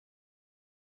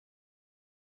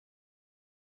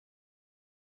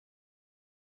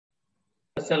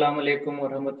Assalamu alaikum wa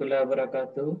rahmatullahi wa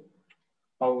barakatuh.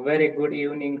 A very good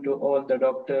evening to all the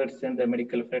doctors and the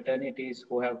medical fraternities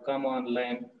who have come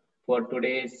online for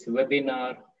today's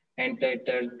webinar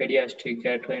entitled Pediatric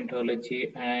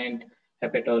Gastroenterology and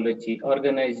Hepatology,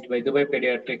 organized by Dubai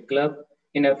Pediatric Club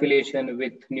in affiliation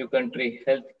with New Country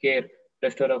Healthcare,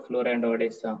 Restaurant of Flora and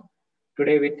Odessa.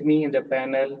 Today with me in the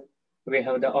panel, we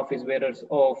have the office bearers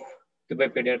of Dubai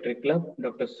Pediatric Club,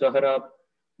 Dr. Sohrab,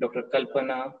 Dr.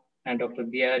 Kalpana, and Dr.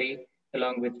 Diari,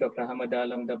 along with Dr. Hamad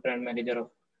Alam, the brand manager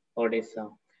of Odessa.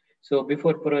 So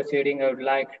before proceeding, I would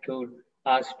like to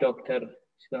ask Dr.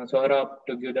 Sohrab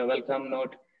to give the welcome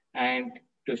note and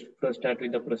to start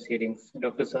with the proceedings.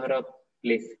 Dr. Sohrab,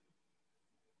 please.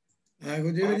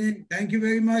 Good evening. Thank you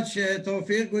very much,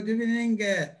 Tawfiq. Good evening,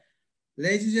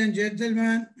 ladies and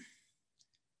gentlemen.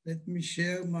 Let me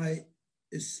share my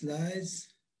slides.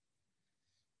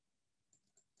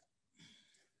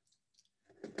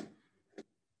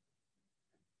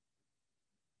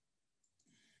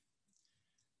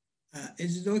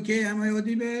 Is it okay? Am I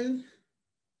audible?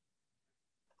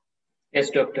 Yes,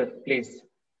 doctor, please.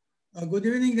 Good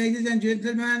evening, ladies and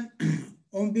gentlemen.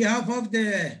 On behalf of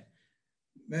the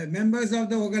members of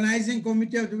the organizing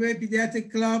committee of Dubai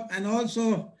Pediatric Club and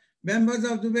also members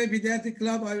of Dubai Pediatric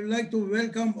Club, I would like to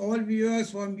welcome all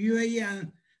viewers from UAE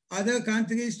and other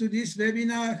countries to this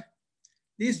webinar.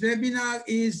 This webinar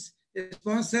is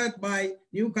sponsored by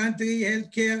New Country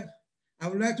Healthcare. I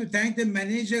would like to thank the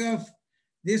manager of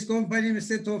this company,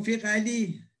 Mr. Tawfiq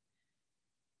Ali.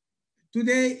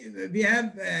 Today, we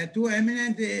have two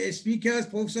eminent speakers,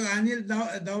 Professor Anil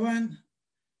Dhawan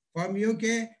from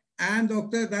UK and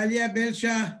Dr. Dalia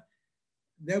Belshah.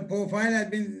 Their profile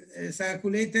has been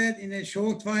circulated in a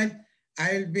short file.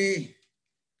 I'll be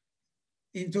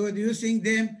introducing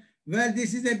them. Well,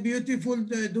 this is a beautiful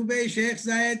Dubai Sheikh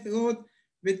Zayed Road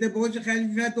with the Burj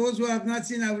Khalifa. Those who have not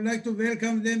seen, I would like to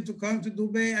welcome them to come to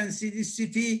Dubai and see this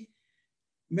city.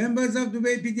 Members of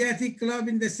Dubai Pediatric Club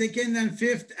in the 2nd and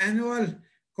 5th annual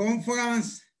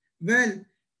conference. Well,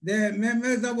 the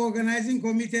members of organizing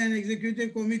committee and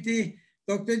executive committee,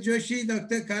 Dr. Joshi,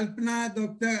 Dr. Kalpana,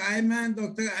 Dr. Ayman,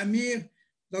 Dr. Amir,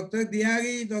 Dr.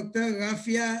 Diari, Dr.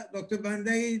 Rafia, Dr.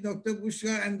 Bandari, Dr.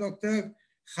 Bushra, and Dr.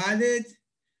 Khalid.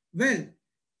 Well,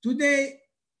 today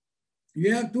we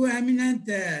have two eminent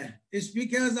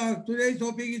speakers. Our today's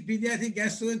topic is pediatric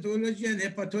gastroenterology and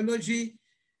hepatology.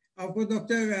 Of course,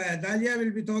 Dr. Dalia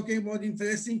will be talking about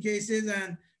interesting cases,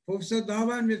 and Professor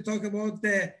Dhawan will talk about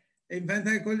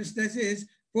infantile cholestasis.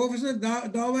 Professor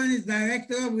Dhawan is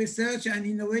Director of Research and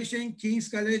Innovation, King's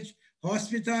College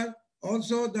Hospital,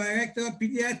 also Director of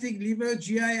Pediatric Liver,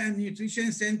 GI and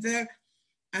Nutrition Center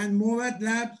and Mowat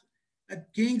Labs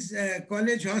at King's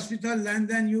College Hospital,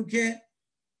 London, UK.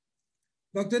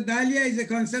 Dr. Dalia is a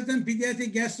consultant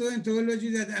pediatric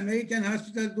gastroenterologist at American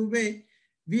Hospital, Dubai.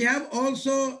 We have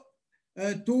also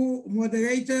two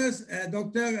moderators,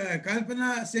 Dr.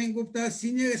 Kalpana Sengupta,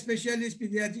 Senior Specialist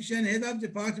Pediatrician, Head of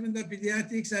Department of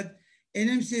Pediatrics at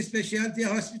NMC Specialty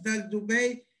Hospital,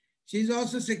 Dubai. She's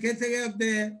also Secretary of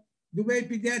the Dubai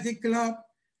Pediatric Club.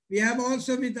 We have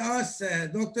also with us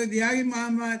Dr. Diari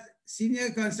Mohammed,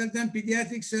 Senior Consultant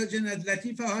Pediatric Surgeon at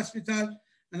Latifa Hospital,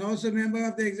 and also member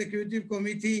of the Executive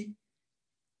Committee.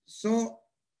 So,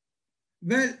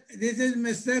 well, this is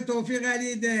Mr. Tawfiq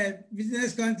Ali, the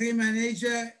Business Country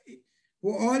Manager,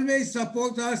 who always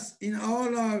supports us in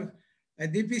all our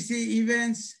DPC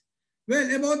events.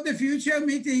 Well, about the future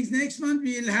meetings, next month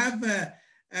we will have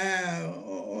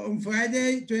on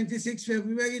Friday, 26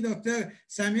 February, Dr.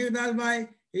 Samir Dalbai.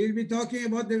 He will be talking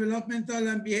about developmental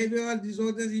and behavioral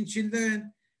disorders in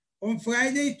children. On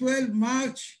Friday, 12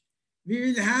 March, we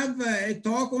will have a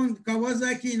talk on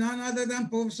Kawasaki, none other than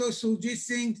Professor Surjit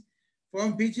Singh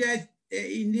from PGI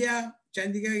India,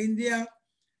 Chandigarh, India.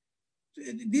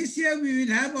 This year, we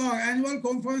will have our annual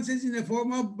conferences in the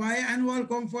form of biannual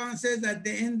conferences at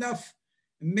the end of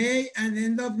May and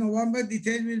end of November.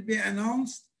 Detail will be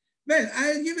announced. Well,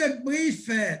 I'll give a brief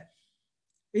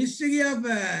history of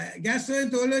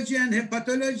gastroenterology and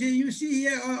hepatology. You see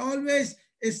here, I always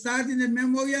start in the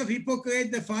memory of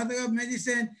Hippocrates, the father of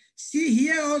medicine. See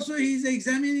here also, he's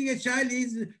examining a child.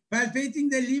 He's palpating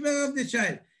the liver of the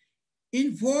child.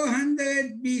 In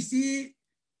 400 BC,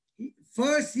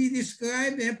 first he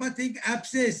described hepatic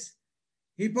abscess,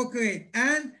 Hippocrates.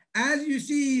 And as you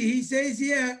see, he says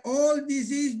here, all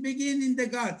disease begin in the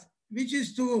gut, which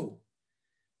is true.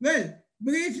 Well,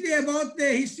 briefly about the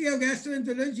history of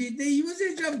gastroenterology, the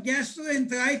usage of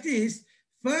gastroenteritis,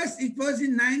 first it was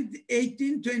in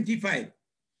 1825.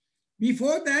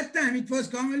 Before that time, it was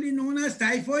commonly known as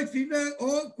typhoid fever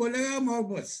or cholera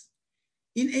morbus.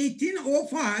 In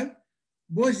 1805,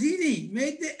 Bozzini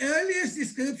made the earliest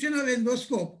description of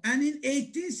endoscope, and in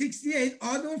 1868,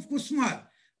 Adolf Kussmaul,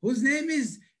 whose name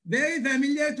is very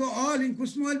familiar to all in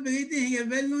Kussmaul breathing, a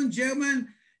well-known German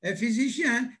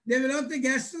physician, developed the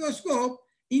gastroscope.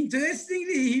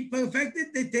 Interestingly, he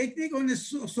perfected the technique on a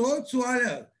sword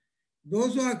swallower.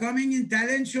 Those who are coming in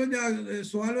talent show, they are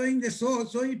swallowing the sword,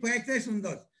 so he practiced on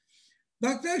that.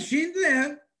 Dr.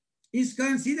 Schindler is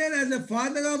considered as the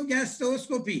father of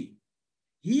gastroscopy.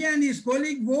 He and his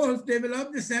colleague Wolf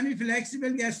developed the semi-flexible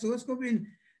gastroscope in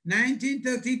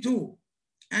 1932.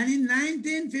 And in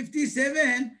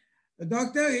 1957,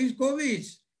 Dr.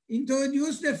 Izkovich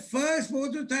introduced the first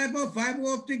prototype of fiber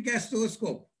optic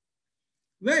gastroscope.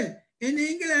 Well, in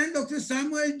England, Dr.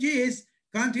 Samuel Gis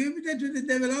contributed to the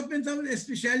development of a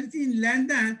specialty in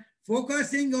London,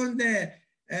 focusing on the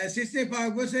cystic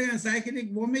fibrosis and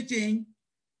cyclic vomiting.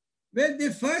 Well,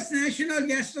 the first National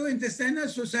Gastrointestinal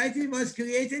Society was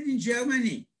created in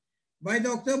Germany by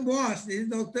Dr. Boas. This is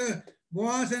Dr.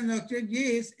 Boas and Dr.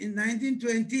 Gis in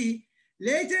 1920.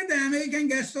 Later, the American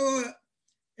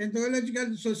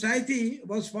Gastroenterological Society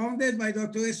was founded by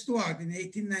Dr. Stewart in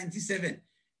 1897.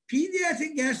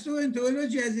 Pediatric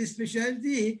gastroenterology as a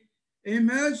specialty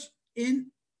emerged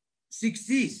in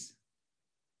 60s.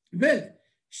 Well,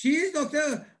 she is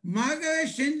Dr. Margaret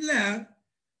Schindler.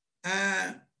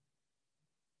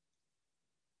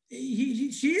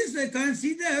 She is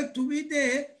considered to be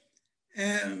the,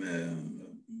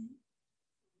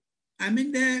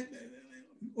 the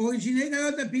originator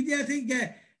of the pediatric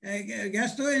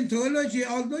gastroenterology,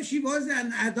 although she was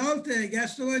an adult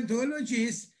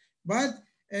gastroenterologist, but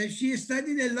she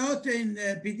studied a lot in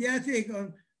pediatric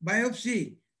on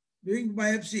biopsy, doing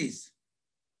biopsies.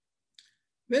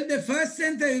 Well, the first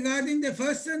center, regarding the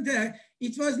first center,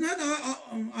 it was not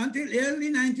until early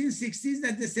 1960s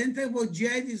that the Center for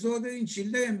GI Disorder in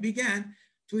Children began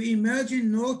to emerge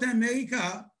in North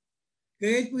America,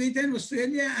 Great Britain,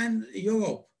 Australia, and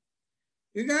Europe.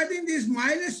 Regarding this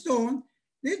milestone,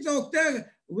 this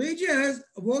Dr. Wegers,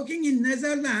 working in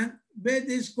Netherlands with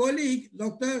his colleague,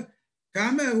 Dr.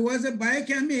 Kramer, who was a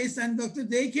biochemist, and Dr.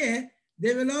 Deke,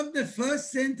 developed the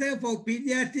first Center for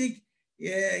Pediatric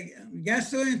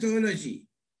Gastroenterology.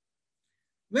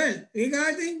 Well,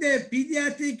 regarding the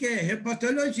pediatric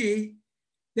hepatology,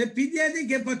 the pediatric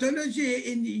hepatology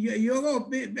in Europe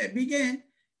began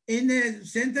in a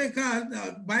center called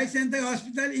Bicenter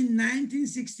Hospital in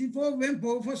 1964 when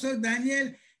Professor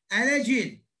Daniel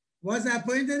Allergid was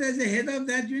appointed as the head of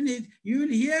that unit. You will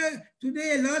hear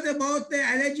today a lot about the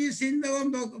allergy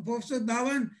syndrome. Professor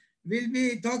Dhawan will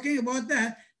be talking about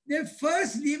that. The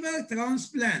first liver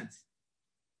transplant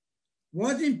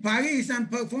was in Paris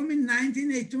and performed in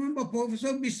 1981 by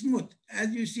Professor Bismuth.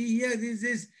 As you see here, this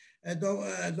is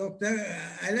Dr.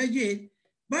 Allergid.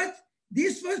 But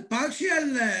this was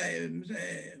partial,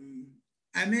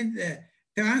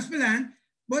 transplant,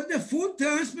 but the full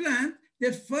transplant,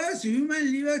 the first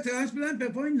human liver transplant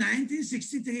performed in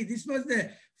 1963. This was the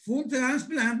full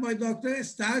transplant by Dr.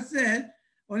 Starzl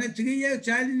on a 3-year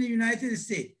child in the United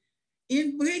States.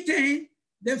 In Britain,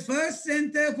 the first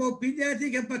Center for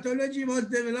Pediatric Hepatology was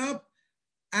developed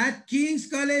at King's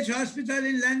College Hospital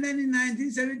in London in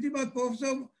 1970 by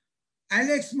Professor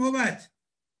Alex Movat.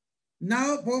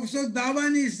 Now Professor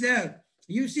Dhawan is there.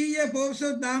 You see here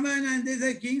Professor Dhawan and there's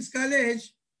a King's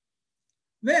College.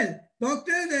 Well,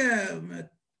 Dr.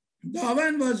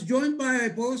 Dhawan was joined by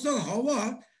Professor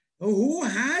Howard, who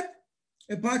had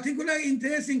a particular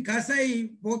interest in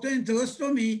Kasai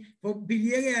photoenterostomy for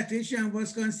biliary atresia,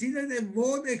 was considered a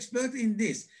world expert in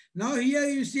this. Now here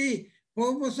you see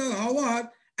Professor Howard,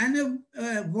 and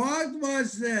a ward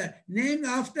was named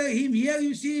after him. Here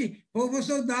you see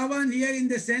Professor Dhawan here in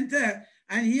the center,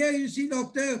 and here you see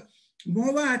Dr.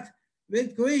 Movat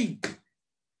with going.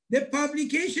 The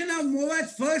publication of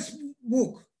Movat's first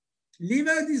book,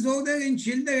 Liver Disorder in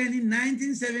Children, in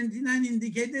 1979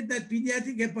 indicated that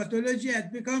pediatric hepatology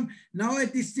had become now a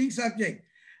distinct subject.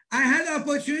 I had the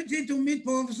opportunity to meet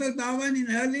Professor Dhawan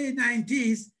in early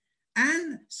 90s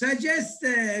and suggest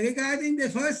regarding the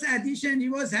first edition, he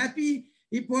was happy.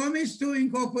 He promised to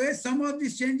incorporate some of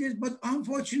these changes, but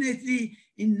unfortunately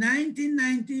in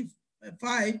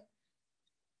 1995,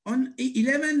 on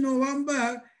 11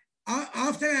 November,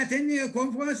 after attending a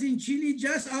conference in Chile,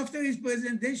 just after his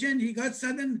presentation, he got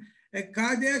sudden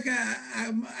cardiac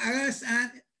arrest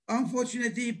and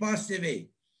unfortunately he passed away.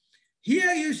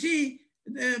 Here you see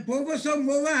Professor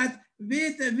Movat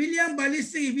with William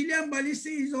Ballisteri. William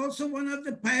Ballisteri is also one of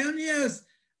the pioneers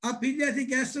of pediatric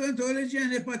gastroenterology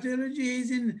and hepatology.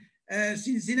 He's in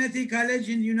Cincinnati College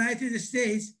in the United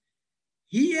States.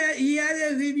 He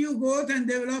had a review growth and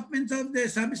development of the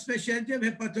subspecialty of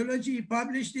hepatology. He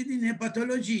published it in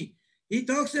Hepatology. He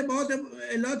talks about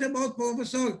a lot about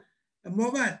Professor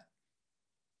Movat.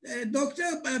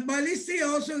 Dr. Balistri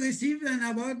also received an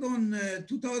award on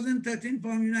 2013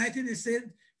 from United States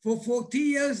for 40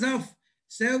 years of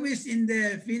service in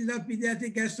the field of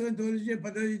pediatric gastroenterology and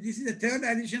pathology. This is the third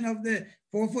edition of the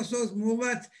Professor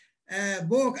Movat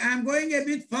book. I'm going a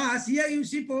bit fast. Here you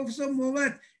see Professor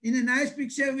Movat in a nice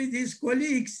picture with his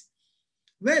colleagues.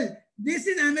 Well, this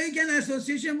is American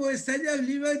Association for the Study of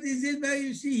Liver Disease, where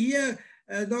you see here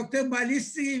Dr.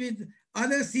 Balistri with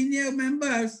other senior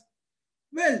members.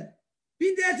 Well,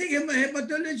 pediatric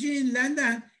hepatology in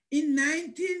London in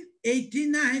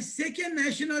 1989, second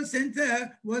national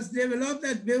center was developed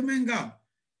at Birmingham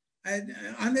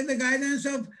under the guidance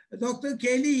of Dr.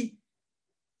 Kelly.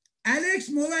 Alex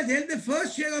Movat held the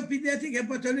first chair of pediatric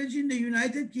hepatology in the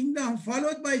United Kingdom,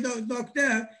 followed by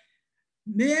Dr.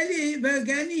 Meli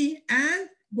Vergani, and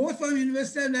both from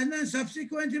University of London,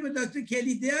 subsequently by Dr.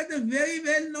 Kelly. They are the very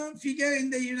well-known figure in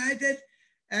the United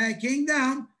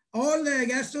Kingdom. All the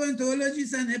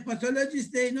gastroenterologists and hepatologists,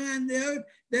 they know, and they are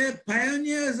the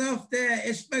pioneers of the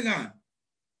Espegan.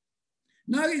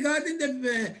 Now, regarding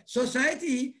the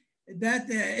society that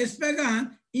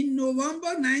Espegan, in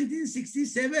November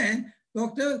 1967,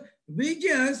 Dr.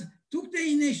 Vigers took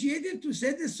the initiative to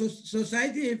set a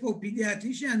society for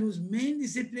pediatricians whose main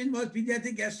discipline was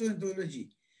pediatric gastroenterology.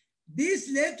 This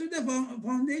led to the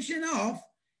foundation of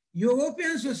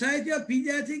European Society of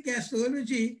Pediatric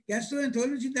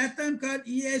Gastroenterology, that time called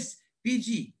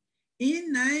ESPG.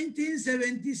 In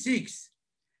 1976,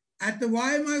 at the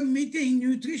Weimar meeting,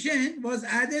 nutrition was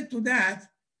added to that,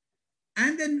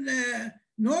 and the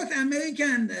North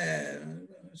American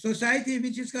Society,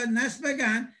 which is called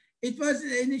NASPGHAN, it was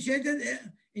initiated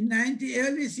in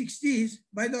early 60s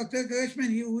by Dr.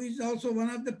 Kirschman, who is also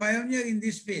one of the pioneers in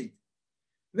this field.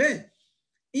 Well,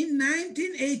 in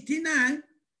 1989,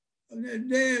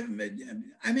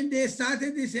 they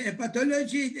started this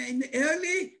hepatology. In the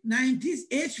early 90s,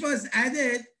 H was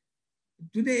added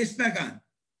to the Espegan.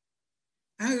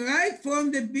 And right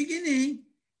from the beginning,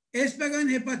 Espegan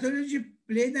hepatology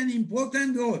played an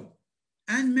important role.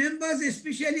 And members,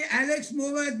 especially Alex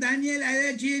Movat, Daniel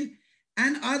Aragil,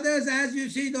 and others, as you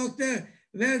see, Dr.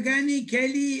 Vergani,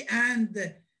 Kelly, and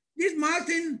this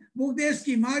Martin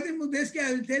Bugdeski. Martin Bugdeski,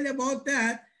 I will tell about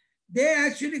that. They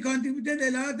actually contributed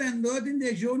a lot and wrote in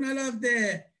the Journal of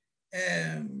the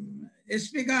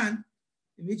Espegan,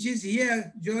 which is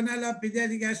here, Journal of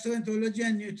Pediatric Gastroenterology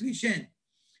and Nutrition.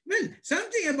 Well,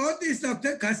 something about this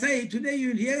Dr. Kasai. Today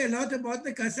you'll hear a lot about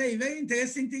the Kasai. Very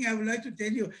interesting thing I would like to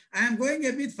tell you. I am going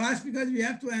a bit fast because we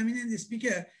have to eminent the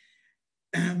speaker.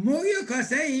 Morio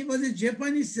Kasai was a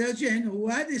Japanese surgeon who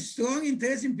had a strong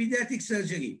interest in pediatric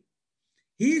surgery.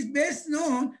 He is best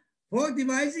known for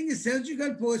devising a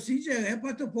surgical procedure,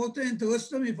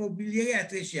 hepatoportoenterostomy for biliary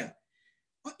atresia.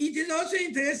 It is also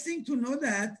interesting to know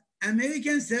that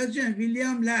American surgeon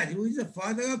William Ladd, who is the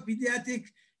father of pediatric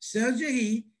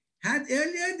surgery, had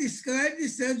earlier described the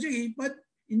surgery, but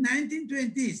in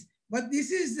 1920s. But this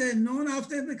is known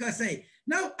after the Kasai.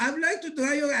 Now, I would like to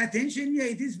draw your attention here.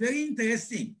 It is very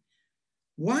interesting.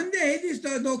 One day, this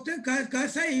Dr.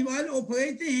 Kasai, while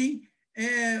operating,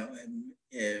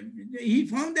 he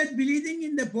found that bleeding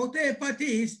in the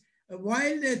portohepatis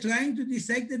while trying to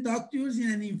dissect the ductus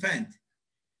in an infant.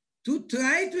 To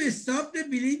try to stop the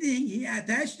bleeding, he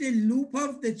attached a loop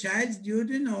of the child's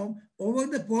duodenum over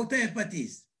the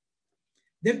portohepatis.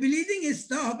 The bleeding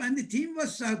stopped, and the team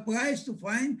was surprised to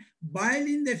find bile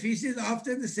in the feces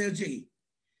after the surgery.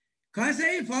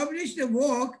 Kasai published the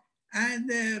work and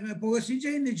the procedure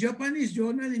in the Japanese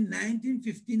journal in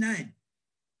 1959.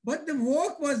 But the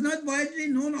work was not widely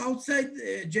known outside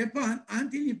Japan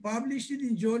until he published it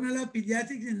in Journal of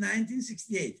Pediatrics in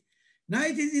 1968. Now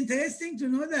it is interesting to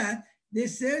know that the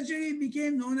surgery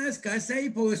became known as Kasai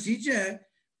procedure,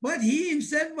 but he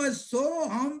himself was so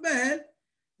humble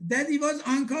that he was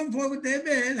uncomfortable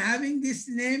having this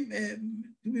name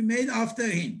to be made after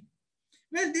him.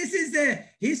 Well, this is the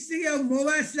history of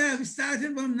Movat's lab.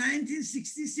 Started from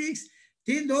 1966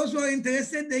 till those who are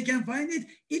interested, they can find it.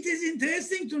 It is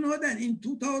interesting to know that in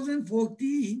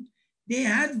 2014, they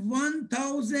had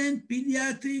 1,000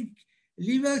 pediatric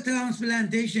liver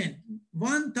transplantation,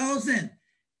 1,000.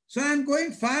 So I'm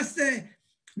going faster.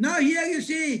 Now here you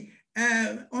see,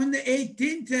 on the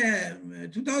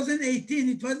 18th, 2018,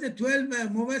 it was the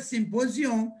 12th Movat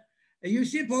Symposium. You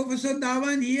see Professor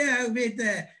Dawan here with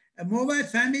the Movat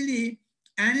family,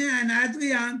 Anna and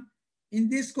Adrian, in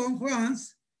this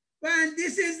conference. And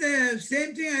this is the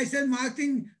same thing I said,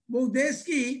 Martin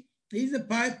Bogdeski, He's the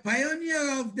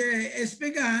pioneer of the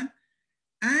Espegan,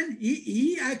 and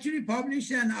he actually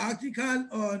published an article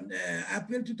on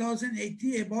April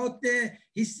 2018 about the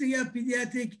history of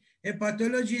pediatric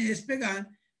hepatology in Espegan.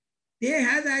 They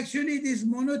had actually this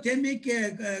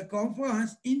monotemic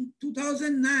conference in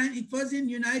 2009. It was in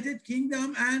United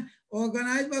Kingdom and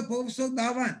organized by Professor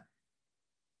Davan.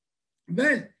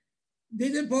 Well,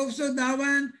 this is Professor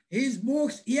Davan, his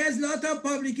books, he has a lot of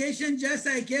publications, just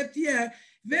I kept here.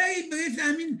 Very brief,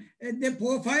 I mean, the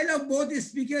profile of both the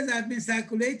speakers have been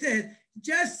circulated.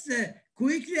 Just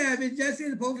quickly, I will just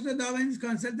say Professor Davan is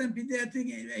consultant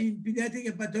in pediatric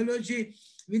hepatology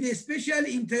with a special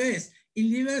interest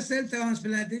in liver cell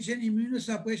transplantation,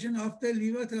 immunosuppression after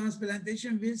liver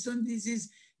transplantation, Wilson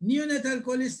disease, neonatal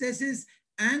cholestasis,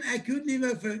 and acute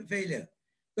liver failure.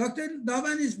 Dr.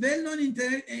 Davan is well known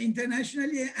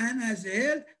internationally and has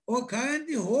held or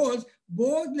currently holds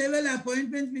board level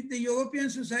appointments with the European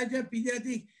Society of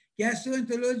Pediatric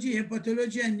Gastroenterology,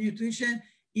 Hepatology and Nutrition,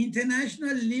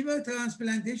 International Liver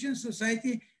Transplantation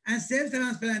Society, and Cell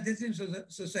Transplantation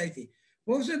Society.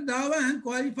 Professor Davan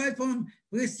qualified from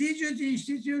prestigious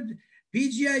institute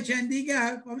PGI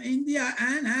Chandigarh from India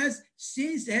and has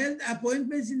since held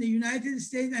appointments in the United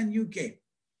States and UK.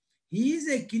 He is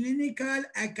a clinical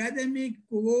academic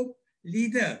group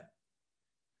leader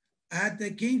at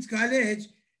the King's College.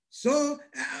 So,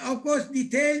 of course,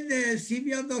 detailed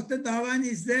CV of Dr. Davan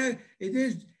is there. It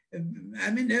is,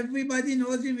 I mean, everybody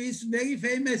knows him. He's very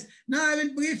famous. Now, I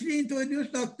will briefly introduce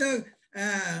Dr.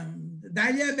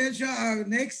 Dalia Belsha, our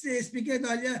next speaker.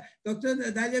 Dr.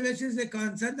 Dalia Belsha is a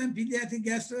consultant pediatric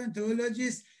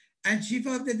gastroenterologist and chief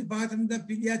of the Department of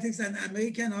Pediatrics at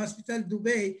American Hospital,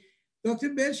 Dubai. Dr.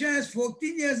 Belsha has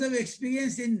 14 years of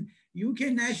experience in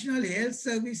UK National Health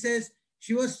Services.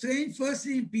 She was trained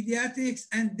firstly in pediatrics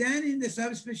and then in the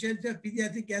subspecialty of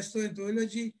pediatric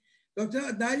gastroenterology.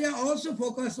 Dr. Dalia also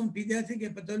focused on pediatric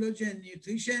hepatology and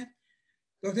nutrition.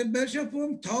 Dr. Belsha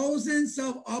performed thousands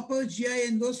of upper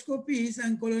GI endoscopies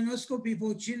and colonoscopy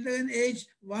for children aged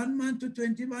 1 month to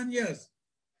 21 years.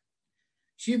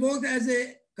 She worked as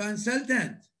a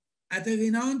consultant at a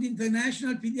renowned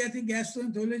international pediatric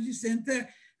gastroenterology center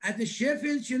at the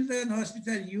Sheffield Children's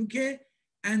Hospital, UK,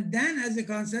 and then as a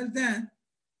consultant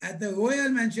at the Royal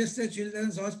Manchester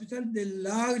Children's Hospital, the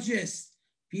largest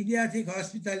pediatric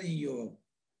hospital in Europe.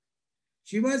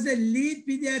 She was the lead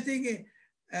pediatric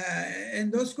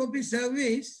endoscopy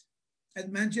service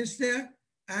at Manchester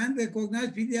and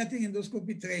recognized pediatric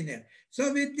endoscopy trainer.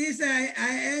 So with this, I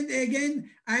end again,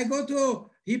 I go to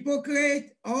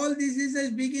Hippocrates, all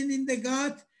diseases begin in the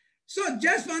gut. So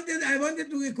I wanted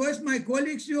to request my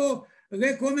colleagues to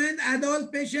recommend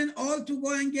adult patients all to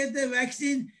go and get the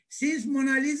vaccine. Since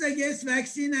Mona Lisa gets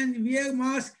vaccine and wear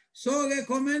mask, so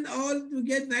recommend all to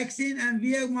get vaccine and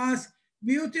wear mask.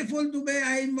 Beautiful Dubai.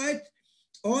 I invite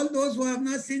all those who have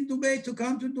not seen Dubai to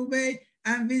come to Dubai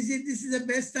and visit. This is the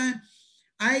best time.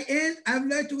 I would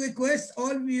like to request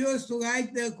all viewers to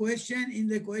write their question in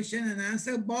the question and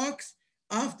answer box.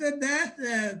 After that,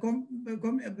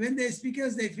 when the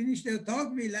speakers, they finish their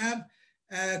talk, we'll have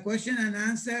question and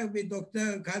answer with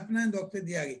Dr. Kalpana and Dr.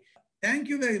 Diari. Thank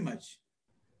you very much.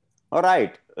 All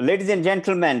right, ladies and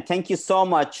gentlemen, thank you so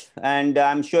much. And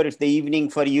I'm sure it's the evening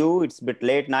for you. It's a bit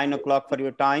late, 9 o'clock for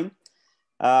your time.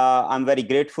 I'm very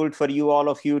grateful for you, all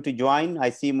of you, to join. I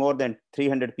see more than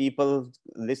 300 people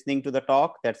listening to the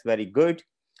talk. That's very good.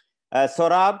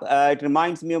 Saurabh, it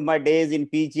reminds me of my days in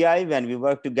PGI when we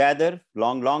worked together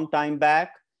long time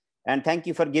back. And thank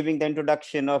you for giving the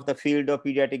introduction of the field of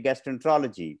pediatric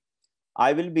gastroenterology.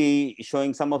 I will be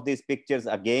showing some of these pictures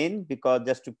again because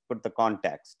just to put the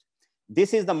context.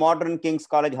 This is the modern King's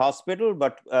College Hospital,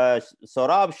 but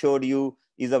Saurabh showed you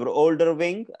is our older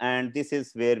wing, and this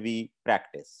is where we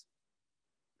practice.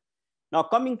 Now,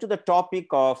 coming to the topic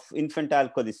of infantile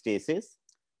cholestasis,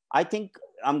 I think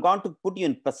I'm going to put you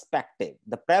in perspective.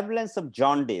 The prevalence of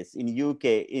jaundice in UK,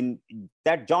 in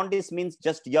that jaundice means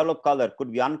just yellow color,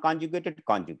 could be unconjugated,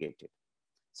 conjugated.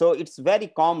 So it's very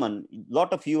common. A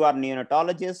lot of you are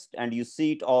neonatologists and you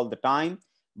see it all the time.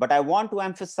 But I want to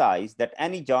emphasize that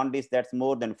any jaundice that's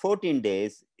more than 14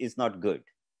 days is not good.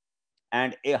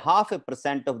 And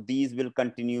 0.5% of these will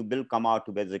come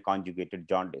out as a conjugated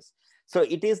jaundice. So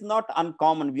it is not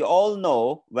uncommon. We all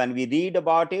know when we read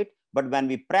about it, but when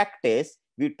we practice,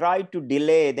 we try to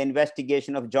delay the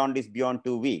investigation of jaundice beyond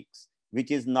 2 weeks,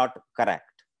 which is not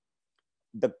correct.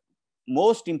 The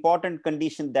most important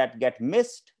condition that get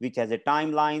missed, which has a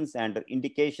timelines and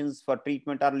indications for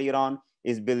treatment earlier on,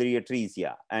 is biliary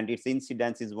atresia, and its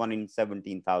incidence is 1 in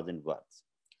 17,000 births.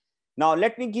 Now,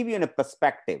 let me give you a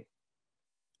perspective.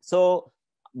 So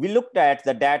we looked at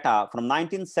the data from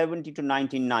 1970 to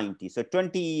 1990. So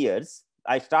 20 years.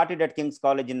 I started at King's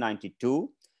College in 92.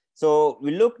 So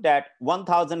we looked at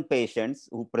 1,000 patients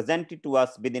who presented to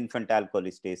us with infantile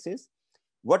cholestasis.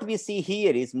 What we see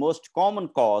here is most common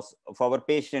cause of our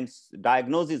patients'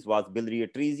 diagnosis was biliary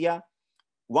atresia.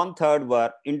 1/3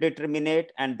 were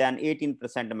indeterminate, and then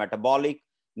 18% metabolic,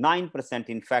 9%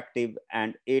 infective,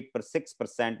 and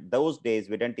 6% those days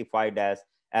we identified as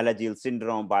Alagille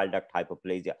syndrome, bile duct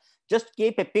hyperplasia. Just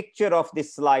keep a picture of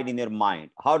this slide in your mind.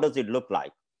 How does it look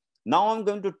like? Now I'm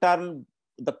going to turn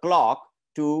the clock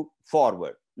to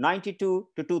forward, 92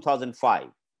 to 2005.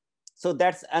 So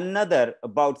that's another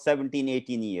about 17,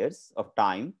 18 years of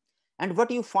time. And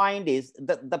what you find is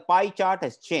that the pie chart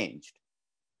has changed.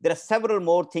 There are several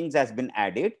more things has been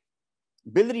added.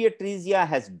 Biliary atresia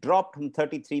has dropped from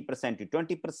 33% to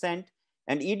 20%,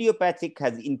 and idiopathic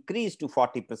has increased to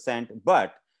 40%,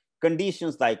 but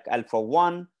conditions like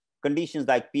alpha-1, conditions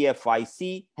like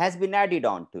PFIC has been added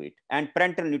on to it, and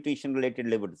parenteral nutrition-related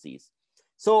liver disease.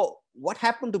 So what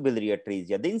happened to biliary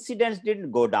atresia? The incidence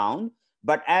didn't go down,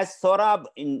 but as Saurabh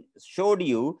showed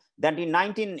you that in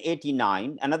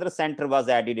 1989, another center was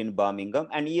added in Birmingham,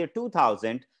 and year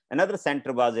 2000, another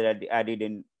center was added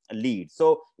in Leeds.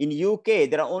 So in UK,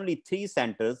 there are only 3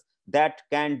 centers that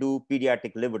can do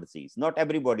pediatric liver disease. Not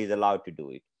everybody is allowed to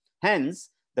do it. Hence,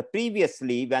 the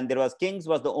previously, when there was King's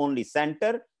was the only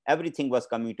center, everything was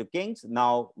coming to King's.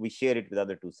 Now we share it with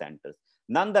other 2 centers.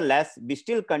 Nonetheless, we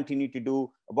still continue to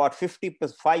do about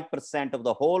 55% of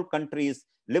the whole country's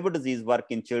liver disease work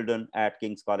in children at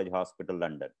King's College Hospital,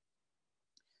 London.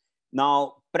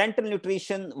 Now, parenteral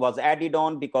nutrition was added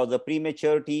on because of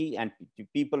prematurity, and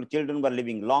children were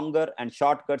living longer, and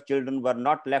shortcut children were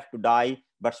not left to die,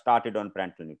 but started on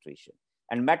parenteral nutrition.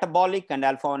 And metabolic and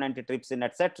alpha-1 antitrypsin,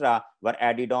 etc., were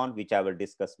added on, which I will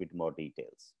discuss with more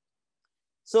details.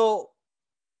 So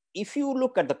if you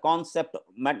look at the concept of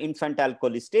infantile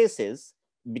cholestasis,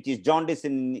 which is jaundice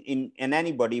in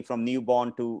anybody from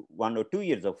newborn to 1 or 2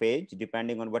 years of age,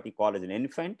 depending on what you call as an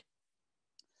infant,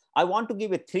 I want to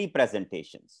give 3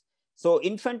 presentations. So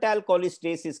infantile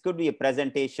cholestasis could be a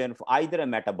presentation for either a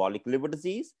metabolic liver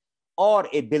disease or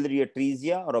a biliary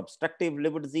atresia or obstructive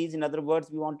liver disease, in other words,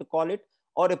 we want to call it,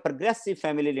 or a progressive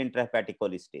familial intrahepatic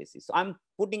cholestasis. So I'm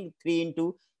putting 3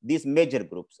 into these major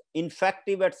groups.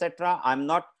 Infective, etc., I'm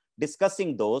not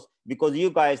discussing those because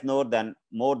you guys know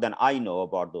more than I know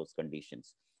about those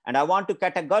conditions. And I want to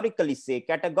categorically say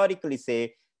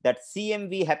that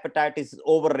CMV hepatitis is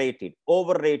overrated.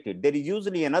 There is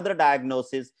usually another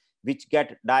diagnosis which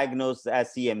get diagnosed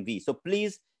as CMV. So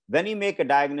please, when you make a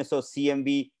diagnosis of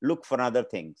CMV, look for other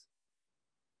things.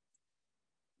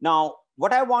 Now,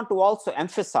 what I want to also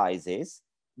emphasize is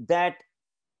that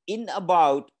in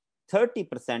about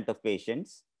 30% of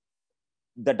patients,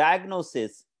 the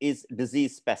diagnosis is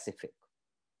disease specific.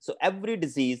 So every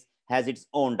disease has its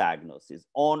own diagnosis,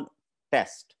 own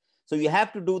test. So you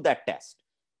have to do that test.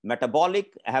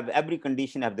 Metabolic, every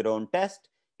condition have their own test.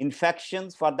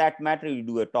 Infections, for that matter, you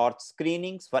do a torch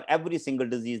screenings. For every single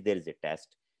disease, there is a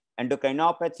test.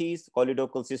 Endocrinopathies,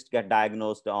 choledochal cyst get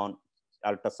diagnosed on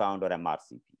ultrasound or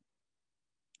MRCP.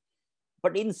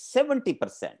 But in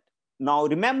 70%, now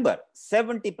remember,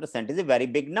 70% is a very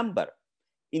big number.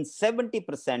 In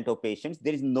 70% of patients,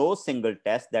 there is no single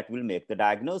test that will make the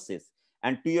diagnosis.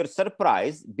 And to your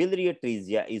surprise, biliary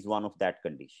atresia is one of that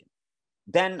condition.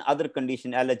 Then other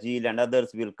condition, Alagille and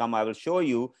others will come, I will show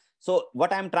you. So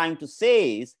what I'm trying to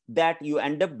say is that you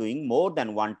end up doing more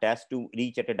than one test to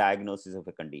reach at a diagnosis of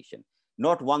a condition,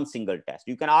 not one single test.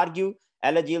 You can argue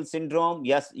Alagille syndrome,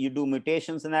 yes, you do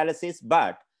mutations analysis,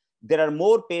 but there are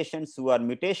more patients who are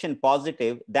mutation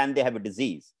positive than they have a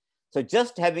disease. So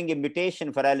just having a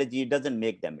mutation for Alagille doesn't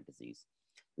make them a disease.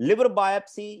 Liver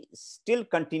biopsy still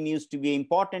continues to be an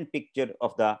important picture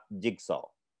of the jigsaw.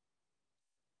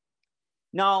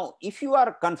 Now, if you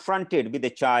are confronted with a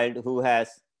child who has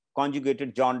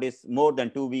conjugated jaundice more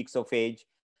than 2 weeks of age,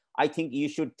 I think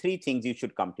 3 things you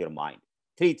should come to your mind.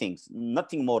 3 things,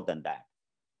 nothing more than that.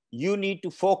 You need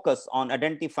to focus on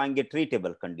identifying a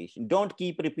treatable condition. Don't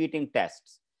keep repeating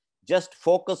tests. Just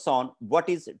focus on what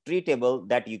is treatable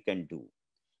that you can do.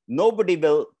 Nobody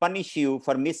will punish you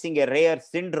for missing a rare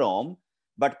syndrome,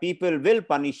 but people will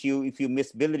punish you if you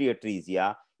miss biliary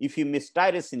atresia, if you miss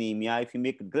tyrosinemia, if you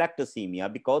make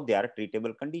galactosemia, because they are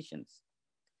treatable conditions.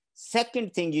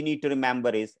 Second thing you need to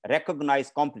remember is recognize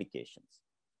complications.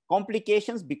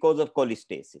 Complications because of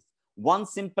cholestasis. One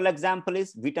simple example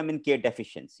is vitamin K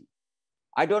deficiency.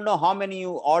 I don't know how many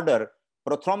you order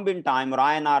prothrombin time or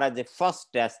INR as a first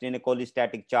test in a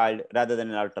cholestatic child rather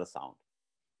than an ultrasound.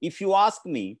 If you ask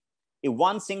me, If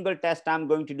one single test I'm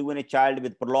going to do in a child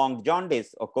with prolonged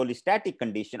jaundice or cholestatic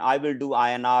condition, I will do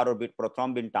INR or bit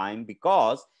prothrombin time,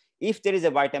 because if there is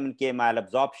a vitamin K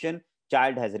malabsorption,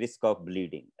 child has risk of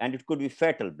bleeding, and it could be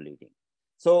fatal bleeding.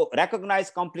 So recognize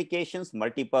complications,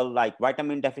 multiple, like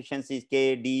vitamin deficiencies,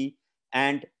 K, D,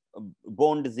 and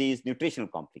bone disease, nutritional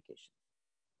complications.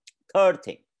 Third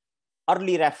thing,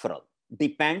 early referral.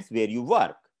 Depends where you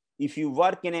work. If you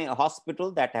work in a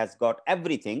hospital that has got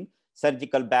everything,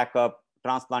 surgical backup,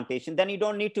 transplantation, then you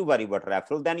don't need to worry about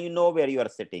referral. Then you know where you are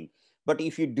sitting. But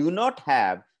if you do not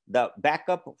have the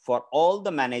backup for all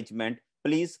the management,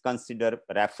 please consider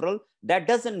referral. That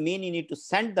doesn't mean you need to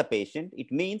send the patient.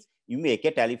 It means you make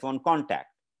a telephone contact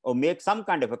or make some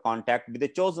kind of a contact with the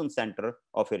chosen center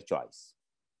of your choice.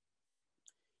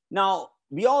 Now,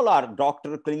 we all are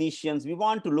doctor, clinicians. We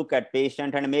want to look at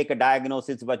patient and make a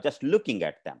diagnosis by just looking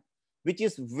at them, which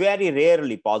is very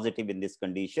rarely positive in this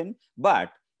condition.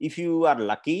 But if you are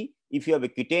lucky, if you have a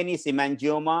cutaneous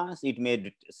hemangioma, it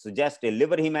may suggest a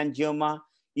liver hemangioma.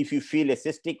 If you feel a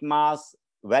cystic mass,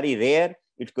 very rare,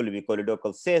 it could be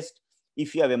choledochal cyst.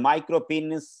 If you have a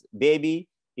micropenis baby,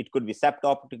 it could be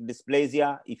septoptic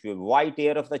dysplasia. If you have white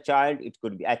hair of the child, it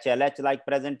could be HLH-like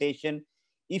presentation.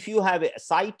 If you have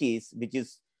ascites, which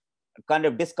is kind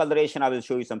of discoloration, I will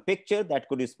show you some picture, that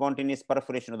could be spontaneous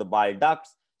perforation of the bile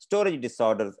ducts, storage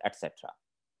disorders, etc.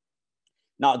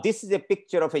 Now, this is a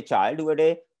picture of a child who had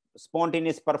a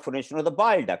spontaneous perforation of the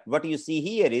bile duct. What you see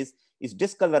here is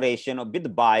discoloration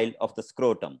with bile of the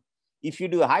scrotum. If you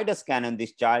do a HIDA scan on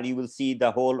this child, you will see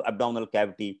the whole abdominal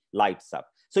cavity lights up.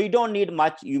 So you don't need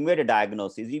much. You made a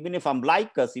diagnosis. Even if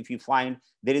umbilicus, if you find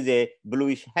there is a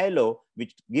bluish halo,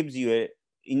 which gives you a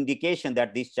indication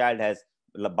that this child has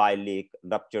bile leak,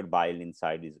 ruptured bile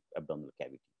inside his abdominal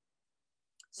cavity.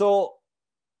 So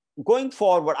going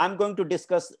forward, I'm going to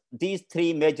discuss these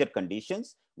three major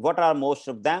conditions. What are most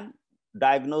of them?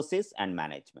 Diagnosis and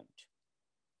management.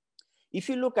 If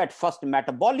you look at first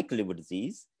metabolic liver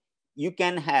disease, you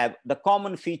can have the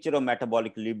common feature of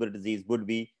metabolic liver disease would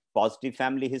be positive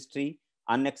family history,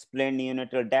 unexplained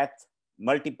neonatal death,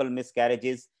 multiple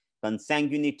miscarriages,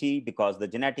 consanguinity because the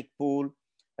genetic pool,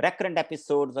 recurrent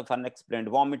episodes of unexplained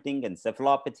vomiting,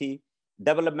 encephalopathy,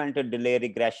 developmental delay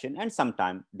regression, and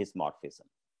sometimes dysmorphism.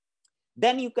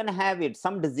 Then you can have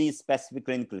some disease-specific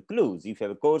clinical clues. If you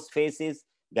have a coarse facies,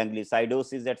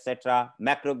 gangliosidosis, etc.,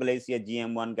 macroglacia,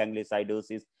 GM1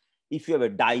 gangliosidosis. If you have a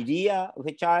diarrhea of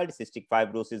a child, cystic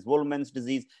fibrosis, Wolman's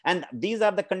disease, and these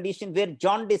are the conditions where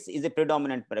jaundice is a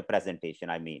predominant presentation.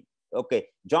 I mean, okay,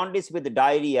 jaundice with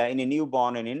diarrhea in a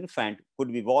newborn and infant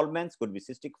could be Wolman's, could be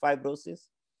cystic fibrosis.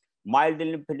 Mild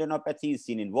lymphadenopathy is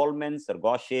seen in Wolman's or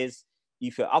Gaucher's.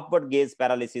 If you upward gaze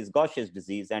paralysis, Gaucher's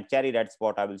disease, and cherry red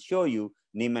spot, I will show you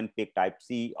Niemann-Pick type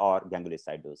C or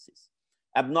gangliosidosis.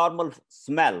 Abnormal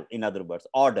smell, in other words,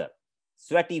 odor,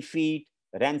 sweaty feet,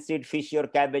 rancid fish or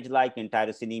cabbage-like, and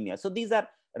tyrosinemia. So these are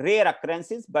rare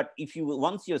occurrences, but if you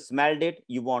once you smelled it,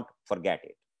 you won't forget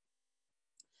it.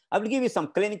 I will give you some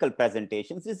clinical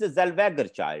presentations. This is a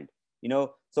Zellweger child.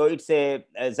 So it's a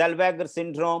Zellweger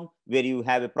syndrome where you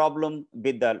have a problem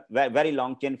with the very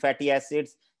long chain fatty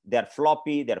acids. They're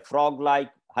floppy, they're frog-like,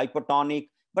 hypotonic.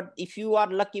 But if you are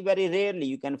lucky, very rarely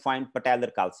you can find patellar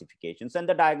calcifications, and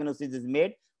the diagnosis is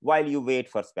made while you wait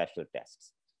for special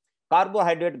tests.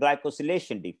 Carbohydrate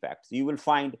glycosylation defects. You will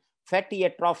find fatty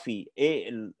atrophy,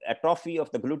 atrophy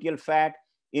of the gluteal fat,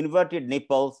 inverted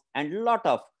nipples, and a lot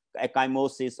of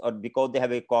ecchymosis, or because they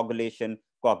have a coagulation,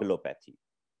 coagulopathy.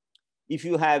 If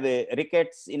you have a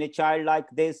rickets in a child like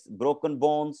this, broken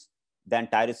bones, then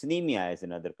tyrosinemia is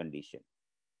another condition.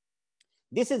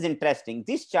 This is interesting.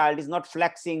 This child is not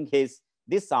flexing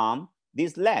this arm,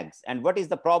 these legs. And what is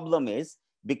the problem is,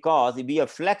 because if we have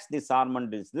flexed this arm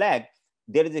and this leg,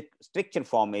 there is a stricture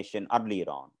formation earlier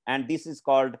on. And this is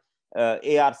called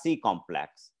ARC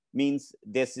complex. Means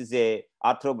this is a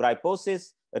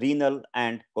arthrogryposis, renal,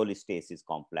 and cholestasis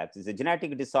complex. It's a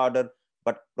genetic disorder,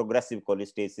 but progressive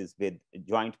cholestasis with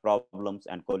joint problems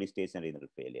and cholestasis and renal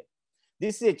failure.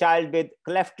 This is a child with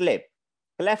cleft lip.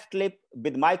 Cleft lip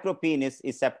with micropenis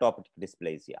is septoptic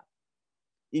dysplasia.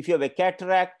 If you have a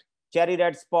cataract, cherry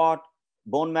red spot,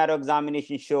 bone marrow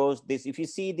examination shows this. If you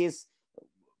see this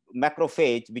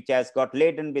macrophage, which has got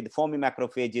laden with foamy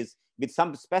macrophages with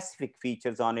some specific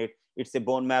features on it, it's a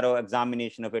bone marrow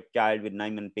examination of a child with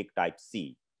Niemann-Pick type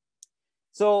C.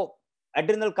 So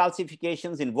adrenal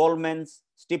calcifications in Wolman's,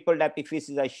 stippled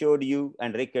epiphysis I showed you,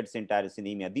 and rickets and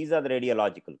tyrosinemia. These are the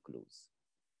radiological clues.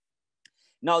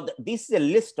 Now, this is a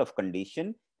list of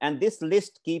conditions, and this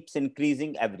list keeps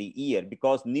increasing every year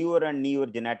because newer and newer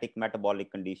genetic metabolic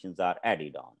conditions are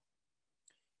added on.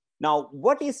 Now,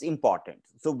 what is important?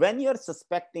 So when you're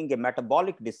suspecting a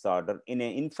metabolic disorder in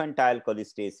an infantile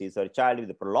cholestasis or a child with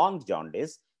a prolonged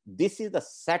jaundice, this is the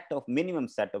minimum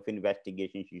set of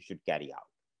investigations you should carry out.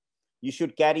 You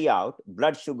should carry out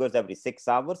blood sugars every 6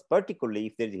 hours, particularly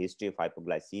if there is a history of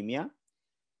hypoglycemia.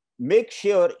 Make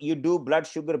sure you do blood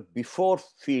sugar before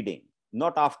feeding,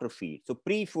 not after feed. So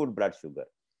pre-food blood sugar.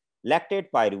 Lactate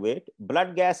pyruvate,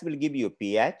 blood gas will give you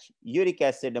pH, uric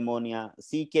acid, ammonia,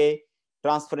 CK,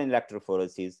 transferrin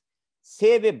electrophoresis.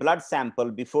 Save a blood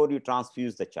sample before you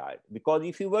transfuse the child. Because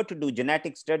if you were to do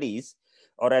genetic studies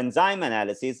or enzyme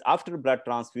analysis after blood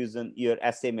transfusion, your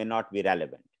assay may not be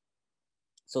relevant.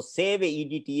 So save a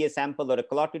EDTA sample or a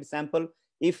clotted sample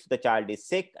if the child is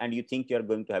sick and you think you're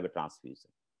going to have a transfusion.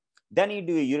 Then you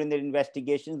do a urinary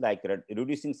investigation like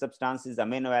reducing substances,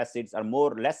 amino acids are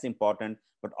more or less important,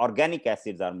 but organic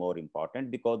acids are more important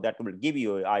because that will give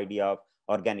you an idea of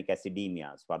organic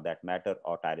acidemias for that matter,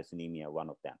 or tyrosinemia, one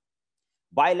of them.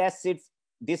 Bile acids,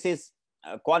 this is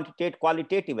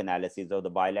qualitative analysis of the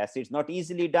bile acids, not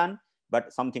easily done,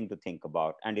 but something to think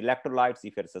about. And electrolytes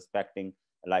if you're suspecting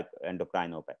like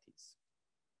endocrinopathies.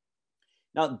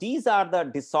 Now, these are the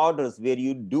disorders where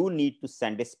you do need to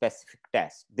send a specific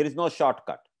test. There is no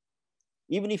shortcut.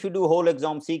 Even if you do whole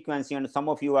exome sequencing, and some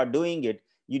of you are doing it,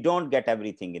 you don't get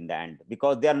everything in the end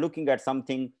because they are looking at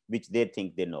something which they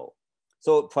think they know.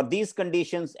 So for these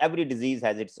conditions, every disease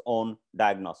has its own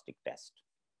diagnostic test.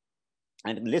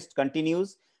 And the list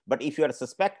continues, but if you are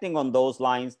suspecting on those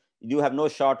lines, you have no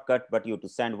shortcut, but you have to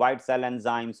send white cell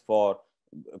enzymes for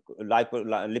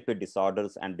lipid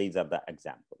disorders, and these are the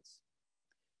examples.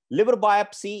 Liver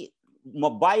biopsy,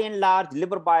 by and large,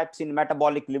 liver biopsy in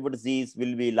metabolic liver disease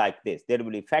will be like this. There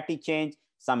will be fatty change,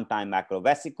 sometimes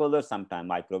macrovesicular, sometimes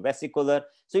microvesicular.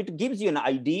 So it gives you an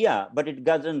idea, but it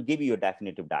doesn't give you a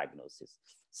definitive diagnosis.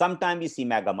 Sometimes you see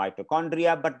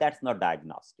megamitochondria, but that's not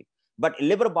diagnostic. But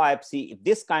liver biopsy, if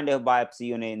this kind of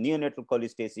biopsy in a neonatal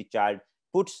cholestasis child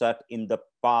puts us in the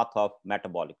path of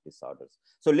metabolic disorders.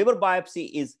 So liver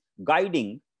biopsy is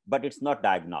guiding, but it's not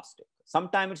diagnostic.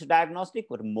 Sometimes it's diagnostic,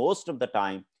 but most of the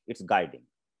time it's guiding.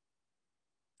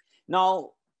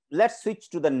 Now, let's switch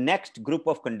to the next group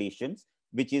of conditions,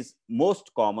 which is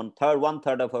most common.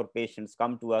 One-third of our patients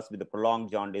come to us with a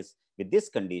prolonged jaundice with this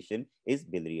condition is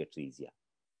biliary atresia.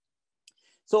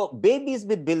 So babies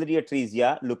with biliary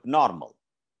atresia look normal.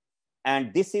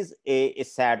 And this is a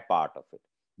sad part of it.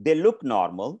 They look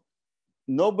normal.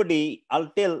 Nobody,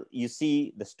 until you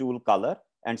see the stool color,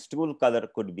 and stool color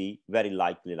could be very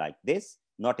likely like this,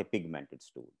 not a pigmented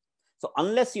stool. So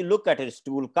unless you look at a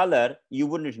stool color, you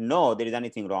wouldn't know there is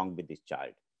anything wrong with this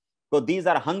child. So these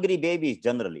are hungry babies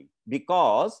generally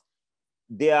because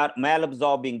they are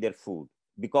malabsorbing their food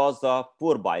because of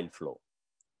poor bile flow.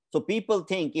 So people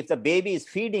think if the baby is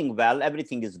feeding well,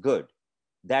 everything is good.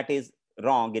 That is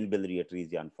wrong in biliary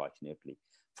atresia, unfortunately.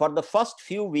 For the first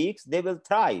few weeks, they will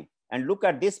thrive. And look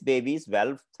at this baby is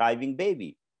well-thriving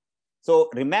baby.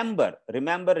 So remember,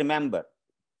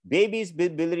 babies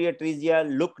with biliary atresia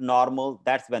look normal.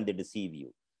 That's when they deceive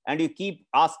you. And you keep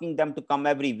asking them to come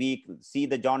every week, see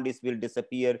the jaundice will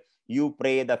disappear. You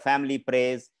pray, the family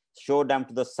prays, show them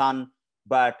to the sun.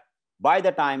 But by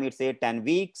the time it's 8-10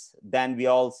 weeks, then we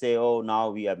all say, oh,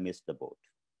 now we have missed the boat.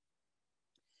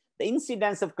 The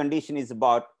incidence of condition is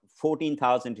about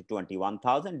 14,000 to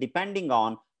 21,000, depending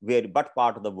on what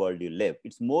part of the world you live.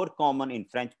 It's more common in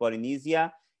French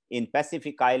Polynesia, in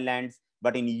Pacific Islands,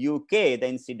 but in UK, the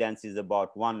incidence is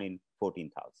about 1 in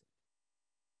 14,000.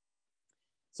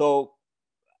 So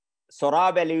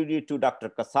Saurabh alluded to Dr.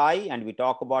 Kasai, and we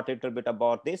talk about a little bit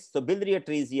about this. So biliary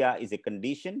atresia is a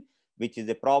condition which is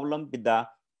a problem with the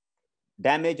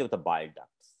damage of the bile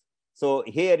ducts. So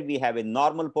here we have a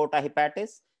normal porta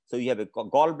hepatis. So you have a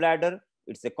gallbladder,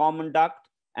 it's a common duct,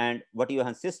 and what you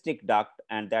have cystic duct,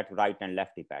 and that right and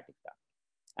left hepatic duct.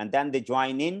 And then they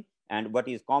join in, and what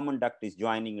is common duct is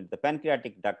joining into the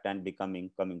pancreatic duct and coming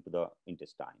to the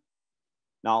intestine.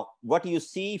 Now, what you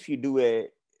see if you do a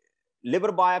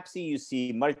liver biopsy, you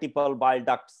see multiple bile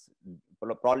ducts,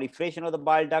 proliferation of the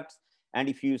bile ducts. And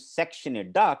if you section a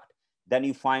duct, then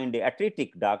you find a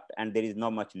atretic duct and there is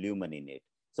not much lumen in it.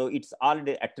 So it's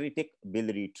already atretic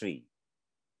biliary tree.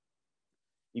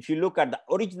 If you look at the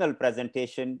original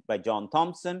presentation by John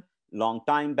Thompson, long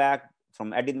time back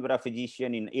from Edinburgh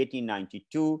physician in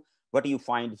 1892, what you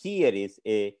find here is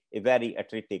a very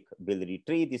atretic biliary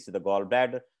tree. This is the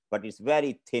gallbladder, but it's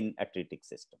very thin atretic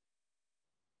system.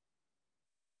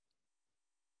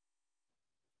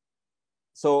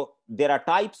 So there are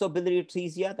types of biliary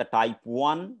atresia, the type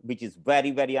 1, which is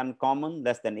very, very uncommon,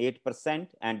 less than 8%.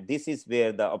 And this is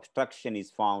where the obstruction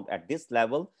is found at this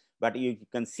level. but you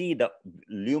can see the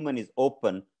lumen is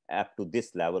open up to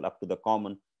this level, up to the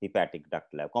common hepatic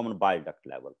duct level, common bile duct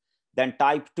level. Then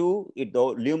type 2, the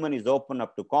lumen is open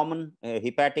up to common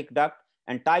hepatic duct,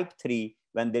 and type 3,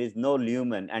 when there is no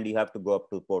lumen and you have to go up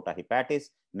to porta hepatis,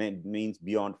 means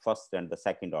beyond first and the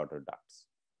second order ducts.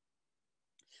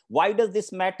 Why does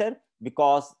this matter?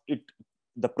 Because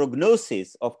the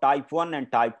prognosis of type 1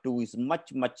 and type 2 is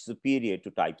much, much superior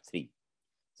to type 3.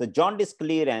 So jaundice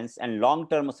clearance and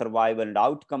long-term survival and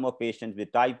outcome of patients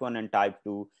with type 1 and type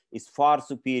 2 is far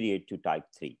superior to type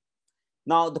 3.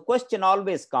 Now, the question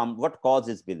always comes, what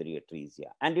causes biliary atresia?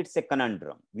 And it's a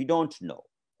conundrum. We don't know,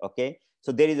 okay?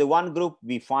 So there is a one group,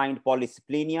 we find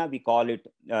polycythemia, we call it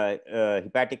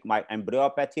hepatic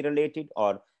embryopathy related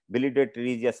or biliary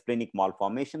atresia splenic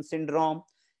malformation syndrome.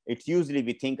 It's usually,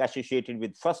 we think, associated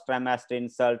with first trimester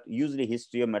insult, usually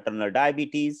history of maternal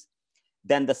diabetes.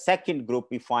 Then the second group,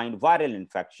 we find viral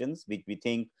infections, which we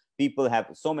think people have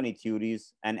so many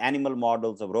theories, and animal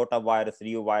models of rotavirus,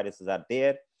 reoviruses are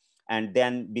there. And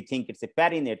then we think it's a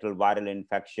perinatal viral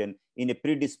infection in a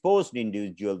predisposed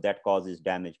individual that causes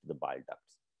damage to the bile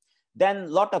ducts. Then a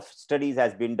lot of studies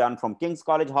has been done from King's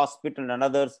College Hospital and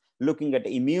others looking at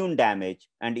immune damage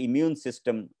and immune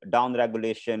system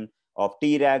downregulation of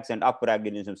Tregs and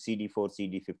upregulation of CD4,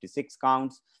 CD56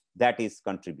 counts that is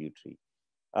contributory.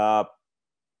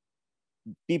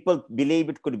 People believe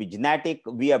it could be genetic.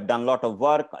 We have done a lot of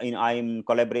work. I am in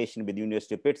collaboration with the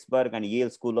University of Pittsburgh and Yale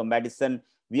School of Medicine.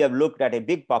 We have looked at a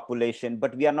big population,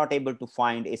 but we are not able to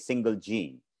find a single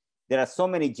gene. There are so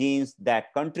many genes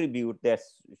that contribute. There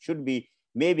should be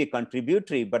maybe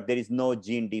contributory, but there is no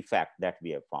gene defect that we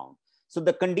have found. So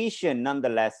the condition,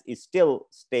 nonetheless, is still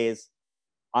stays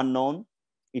unknown.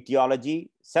 Etiology,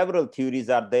 several theories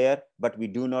are there, but we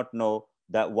do not know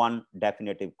the one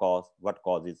definitive cause, what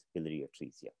causes biliary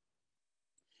atresia.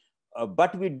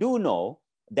 But we do know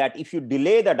that if you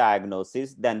delay the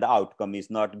diagnosis, then the outcome is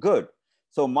not good.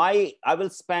 So I will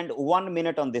spend 1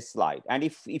 minute on this slide. And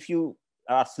if you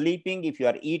are sleeping, if you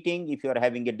are eating, if you are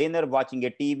having a dinner, watching a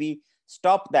TV,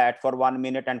 stop that for 1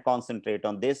 minute and concentrate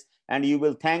on this. And you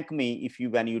will thank me if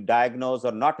when you diagnose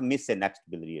or not miss a next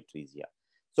biliary atresia.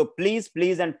 So please,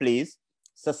 please, and please,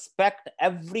 suspect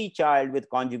every child with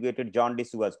conjugated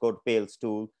jaundice who has got pale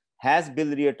stool has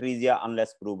biliary atresia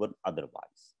unless proven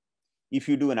otherwise. If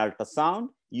you do an ultrasound,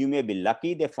 you may be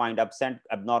lucky they find absent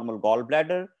abnormal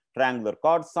gallbladder, triangular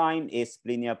cord sign,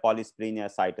 asplenia, polysplenia,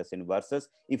 situs inversus.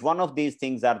 If one of these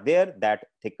things are there, that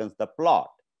thickens the plot.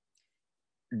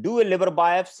 Do a liver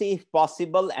biopsy if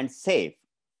possible and safe.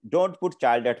 Don't put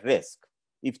child at risk.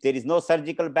 If there is no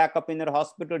surgical backup in your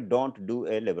hospital, don't do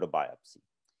a liver biopsy.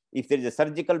 If there is a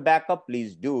surgical backup,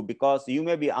 please do, because you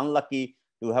may be unlucky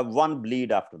to have one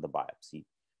bleed after the biopsy.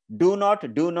 Do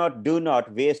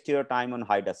not waste your time on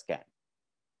HIDA scan.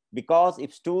 Because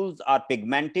if stools are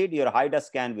pigmented, your HIDA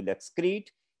scan will excrete.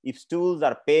 If stools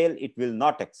are pale, it will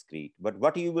not excrete. But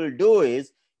what you will do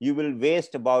is you will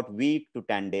waste about a week to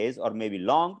 10 days or maybe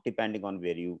long, depending on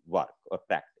where you work or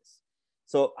practice.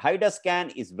 So HIDA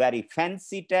scan is very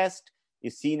fancy test.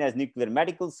 It's seen as nuclear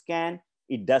medical scan.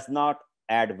 It does not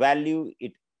add value,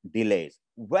 it delays.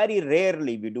 Very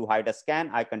rarely we do HIDA scan.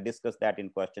 I can discuss that in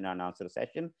question and answer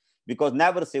session, because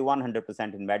never say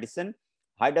 100% in medicine.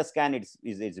 HIDA scan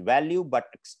is value, but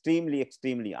extremely,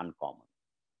 extremely uncommon.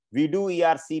 We do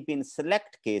ERCP in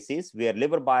select cases where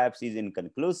liver biopsy is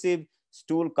inconclusive,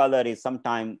 stool color is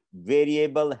sometimes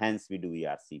variable, hence we do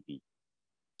ERCP.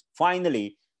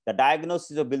 Finally, the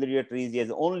diagnosis of biliary atresia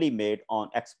is only made on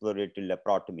exploratory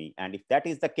laparotomy. And if that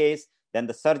is the case, then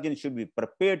the surgeon should be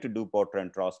prepared to do portal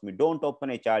enterostomy. Don't open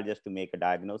a child just to make a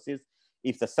diagnosis.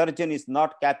 If the surgeon is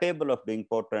not capable of doing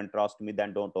portal enterostomy,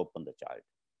 then don't open the child.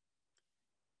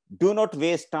 Do not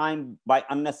waste time by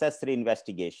unnecessary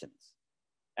investigations.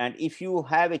 And if you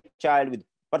have a child with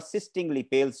persistingly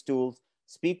pale stools,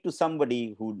 speak to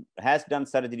somebody who has done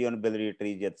surgery on biliary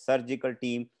atresia, the surgical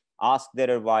team, ask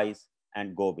their advice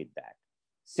and go with that.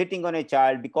 Sitting on a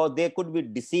child, because they could be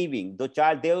deceiving. Those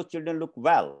children look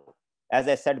well. As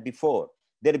I said before,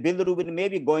 their bilirubin may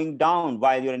be going down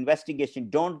while your investigation.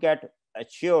 Don't get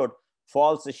assured,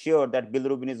 false assured that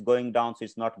bilirubin is going down, so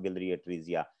it's not biliary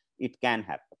atresia. It can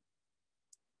happen.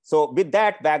 So with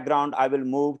that background, I will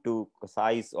move to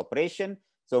Kasai's operation.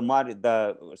 So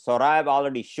Saurabh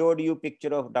already showed you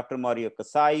picture of Dr. Mario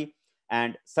Kasai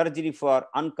and surgery for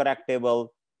uncorrectable,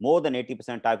 more than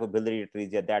 80% type of biliary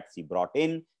atresia that he brought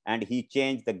in, and he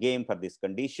changed the game for this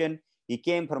condition. He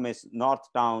came from a north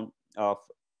town of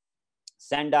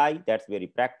Sendai, that's where he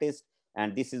practiced,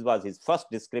 and this was his first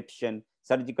description,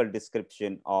 surgical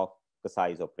description of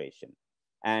Kasai's operation.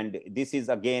 And this is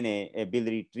again a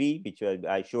biliary tree, which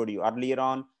I showed you earlier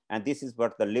on. And this is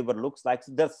what the liver looks like.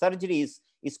 So the surgery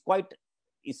is quite,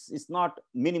 it's not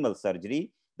minimal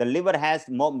surgery. The liver has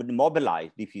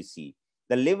mobilized, if you see.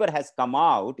 The liver has come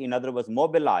out, in other words,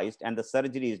 mobilized, and the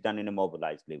surgery is done in a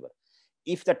mobilized liver.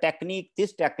 If the technique,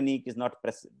 this technique is not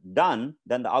done,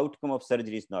 then the outcome of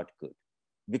surgery is not good,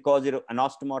 because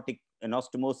anastomosis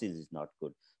is not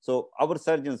good. So our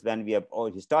surgeons, when we have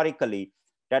historically,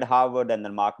 Ted Howard and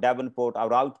then Mark Davenport,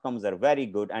 our outcomes are very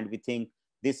good, and we think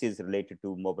this is related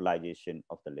to mobilization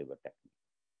of the liver technique.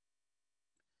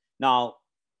 Now,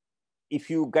 if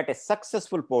you get a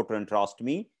successful portal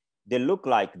enterostomy, they look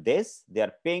like this. They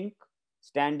are pink,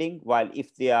 standing, while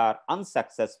if they are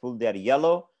unsuccessful, they are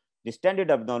yellow, distended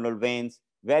abdominal veins,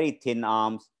 very thin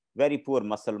arms, very poor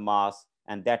muscle mass,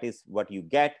 and that is what you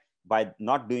get by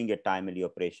not doing a timely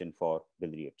operation for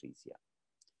biliary atresia.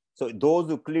 So those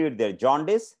who cleared their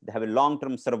jaundice, they have a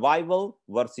long-term survival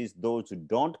versus those who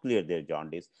don't clear their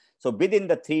jaundice. So within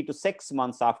the 3 to 6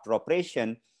 months after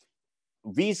operation,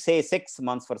 we say 6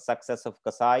 months for success of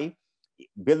Kasai.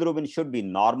 Bilirubin should be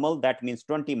normal. That means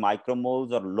 20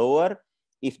 micromoles or lower.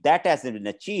 If that hasn't been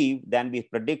achieved, then we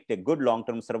predict a good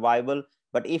long-term survival.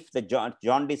 But if the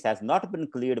jaundice has not been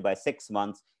cleared by 6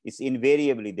 months, it's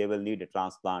invariably they will need a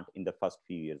transplant in the first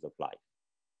few years of life.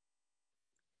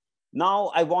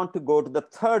 Now I want to go to the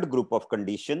third group of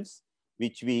conditions,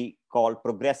 which we call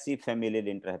progressive familial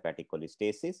intrahepatic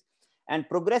cholestasis. And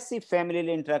progressive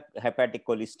familial intrahepatic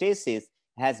cholestasis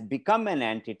has become an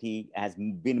entity, has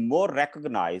been more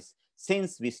recognized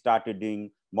since we started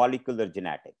doing molecular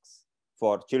genetics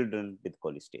for children with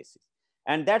cholestasis.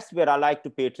 And that's where I like to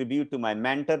pay tribute to my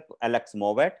mentor, Alex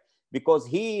Mowat, because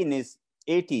he in his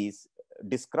 80s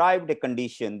described a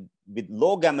condition with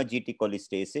low gamma GT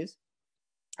cholestasis,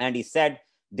 and he said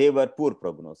they were poor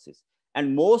prognosis.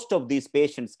 And most of these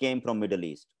patients came from Middle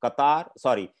East,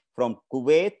 from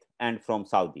Kuwait and from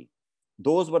Saudi.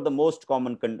 Those were the most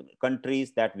common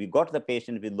countries that we got the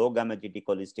patient with low gamma GT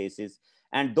cholestasis.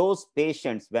 And those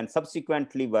patients, when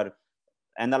subsequently were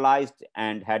analyzed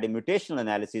and had a mutational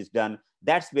analysis done,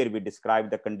 that's where we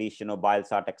described the condition of bile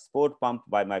salt export pump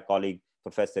by my colleague,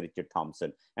 Professor Richard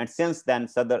Thompson. And since then,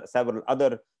 several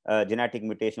other genetic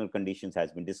mutational conditions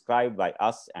has been described by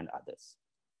us and others.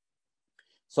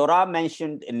 Sora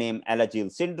mentioned a name Alagille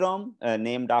syndrome,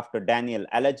 named after Daniel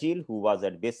Alagille, who was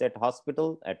at Bisset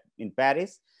Hospital in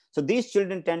Paris. So these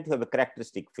children tend to have a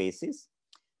characteristic faces.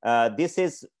 This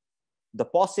is the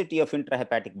paucity of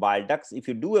intrahepatic bile ducts. If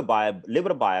you do a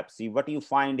liver biopsy, what you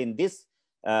find in this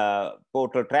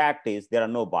portal tract is there are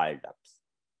no bile ducts.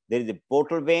 There is a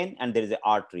portal vein and there is an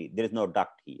artery. There is no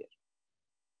duct here.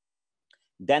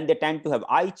 Then they tend to have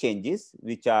eye changes,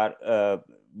 which are,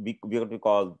 we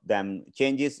call them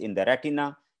changes in the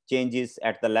retina, changes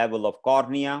at the level of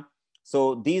cornea.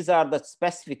 So these are the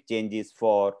specific changes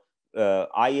for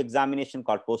eye examination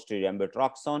called posterior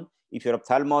ambitroxon. If your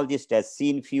ophthalmologist has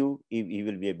seen few, he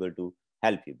will be able to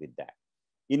help you with that.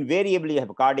 Invariably, you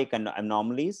have cardiac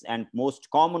anomalies, and most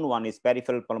common one is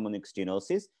peripheral pulmonary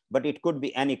stenosis, but it could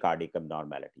be any cardiac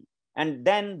abnormality. And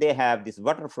then they have this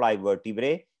butterfly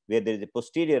vertebrae, where there is a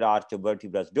posterior arch of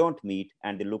vertebrae don't meet,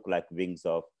 and they look like wings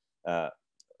of a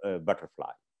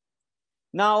butterfly.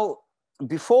 Now,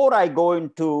 before I go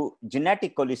into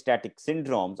genetic cholestatic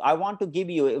syndromes, I want to give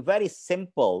you a very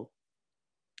simple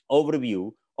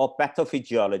overview of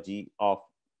pathophysiology of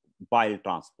bile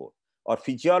transport or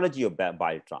physiology of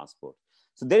bile transport.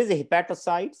 So there is a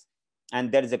hepatocytes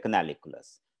and there is a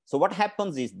canaliculus. So what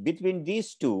happens is between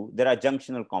these two, there are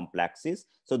junctional complexes,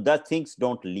 so that things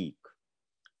don't leak.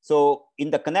 So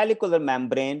in the canalicular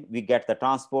membrane, we get the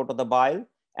transport of the bile.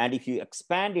 And if you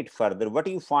expand it further, what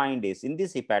you find is in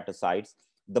these hepatocytes,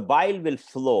 the bile will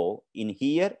flow in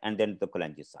here and then the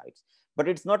cholangiocytes. But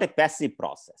it's not a passive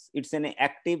process. It's an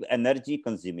active energy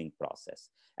consuming process.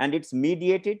 And it's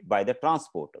mediated by the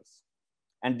transporters.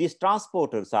 And these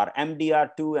transporters are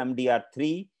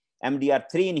MDR2,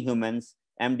 MDR3 in humans,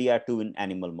 MDR2 in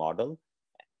animal model.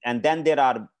 And then there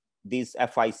are these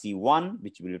FIC1,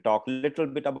 which we'll talk a little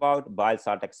bit about, bile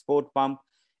salt export pump,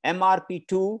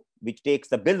 MRP2, which takes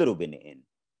the bilirubin in.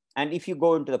 And if you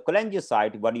go into the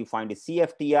cholangiocyte, what you find is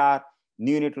CFTR,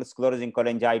 neonatal sclerosing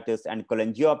cholangitis, and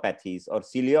cholangiopathies or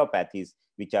ciliopathies,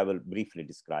 which I will briefly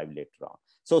describe later on.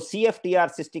 So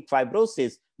CFTR, cystic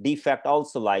fibrosis defect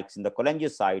also likes in the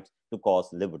cholangiocytes to cause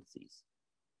liver disease.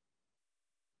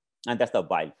 And that's the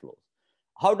bile flow.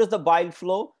 How does the bile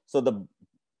flow? So the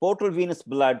portal venous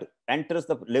blood enters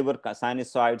the liver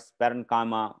sinusoids,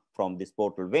 parenchyma from this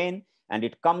portal vein, and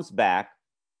it comes back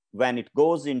when it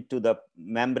goes into the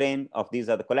membrane of these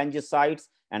are the cholangiocytes,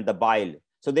 and the bile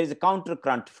So there is a counter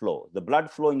current flow, the blood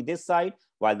flowing this side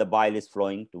while the bile is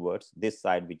flowing towards this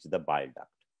side, which is the bile duct.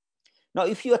 Now,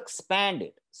 if you expand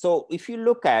it, so if you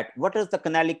look at what does the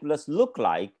canaliculus look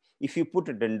like if you put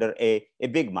it under a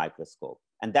big microscope,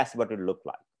 and that's what it look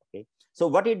like. Okay, so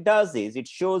what it does is it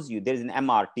shows you there is an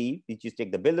MRT, which you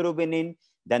take the bilirubin in,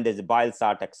 then there's a bile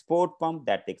salt export pump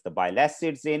that takes the bile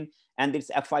acids in, and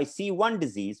it's FIC1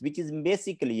 disease, which is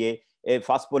basically a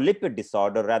phospholipid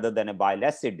disorder rather than a bile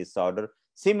acid disorder.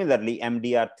 Similarly,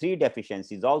 MDR3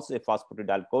 deficiency is also a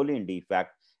phosphatidylcholine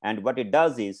defect. And what it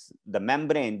does is the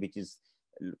membrane, which is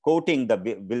coating the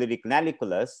biliary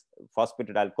canaliculus,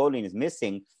 phosphatidylcholine is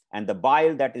missing, and the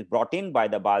bile that is brought in by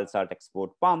the bile salt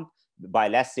export pump,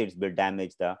 bile acids will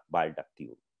damage the bile duct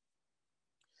tube.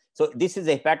 So this is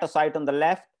a hepatocyte on the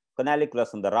left,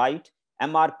 canaliculus on the right.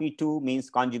 MRP2 means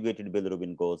conjugated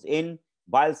bilirubin goes in.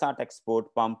 Bile salt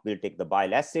export pump will take the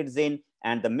bile acids in,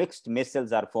 and the mixed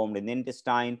micelles are formed in the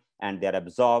intestine and they're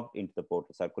absorbed into the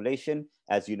portal circulation.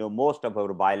 As you know, most of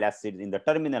our bile acids in the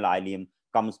terminal ileum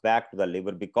comes back to the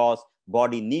liver because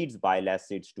body needs bile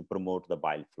acids to promote the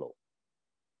bile flow.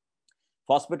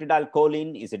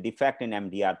 Phosphatidylcholine is a defect in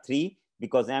MDR3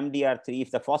 because MDR3,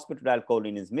 if the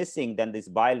phosphatidylcholine is missing, then this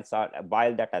bile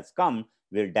that has come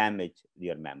will damage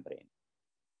your membrane.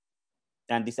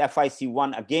 And this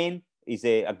FIC1 again is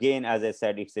again, as I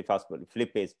said, it's a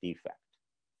phospholipase defect.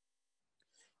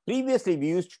 Previously, we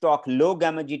used to talk low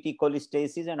gamma GT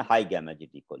cholestasis and high gamma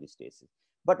GT cholestasis.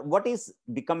 But what is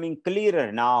becoming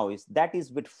clearer now is that is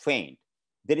a bit faint.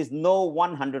 There is no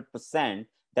 100%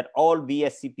 that all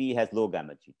BSCP has low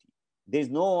gamma GT. There is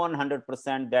no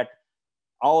 100% that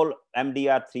all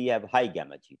MDR3 have high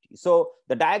gamma GT. So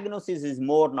the diagnosis is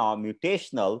more now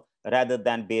mutational rather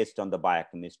than based on the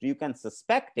biochemistry. You can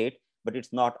suspect it, but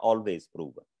it's not always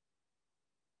proven.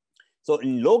 So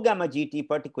in low gamma GT,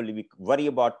 particularly, we worry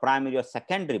about primary or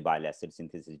secondary bile acid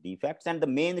synthesis defects. And the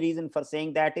main reason for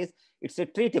saying that is it's a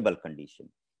treatable condition.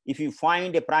 If you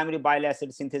find a primary bile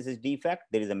acid synthesis defect,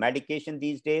 there is a medication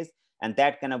these days, and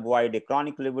that can avoid a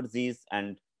chronic liver disease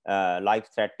and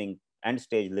life-threatening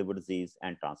end-stage liver disease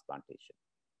and transplantation.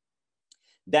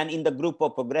 Then in the group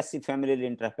of progressive familial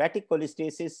intrahepatic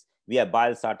cholestasis, we have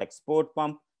bile salt export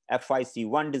pump,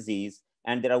 FIC1 disease,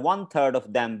 and there are 1/3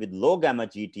 of them with low gamma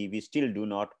GT. We still do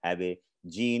not have a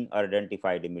gene or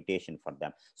identified a mutation for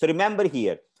them. So remember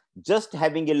here, just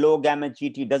having a low gamma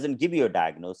GT doesn't give you a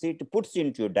diagnosis. It puts you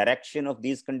into a direction of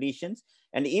these conditions.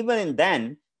 And even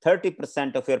then,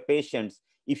 30% of your patients,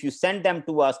 if you send them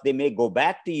to us, they may go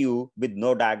back to you with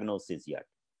no diagnosis yet.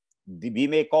 We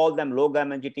may call them low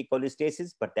gamma GT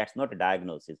cholestasis, but that's not a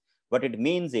diagnosis. What it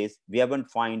means is we haven't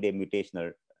found a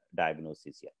mutational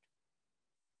diagnosis yet.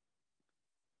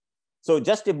 So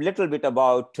just a little bit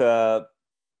about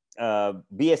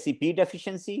BSCP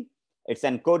deficiency. It's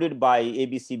encoded by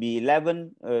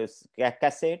ABCB11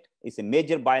 cassette. It's a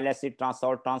major bile acid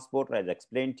salt transporter, as I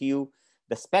explained to you.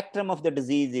 The spectrum of the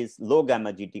disease is low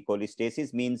gamma GT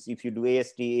cholestasis, means if you do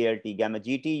AST, ALT, gamma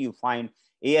GT, you find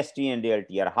AST and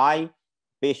ALT are high,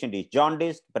 patient is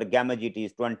jaundiced, but gamma GT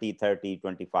is 20, 30,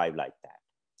 25, like that.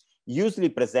 Usually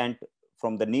present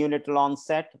from the neonatal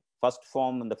onset, first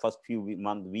form in the first few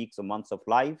weeks or months of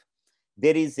life.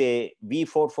 There is a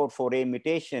B444A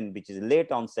mutation, which is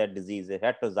late onset disease, a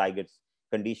heterozygous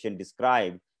condition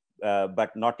described,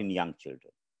 but not in young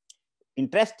children.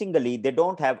 Interestingly, they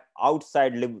don't have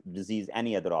outside liver disease,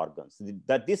 any other organs.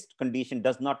 That this condition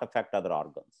does not affect other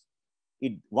organs.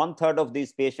 1/3 of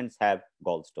these patients have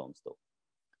gallstones though.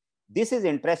 This is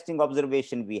interesting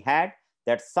observation we had,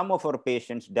 that some of our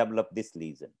patients develop this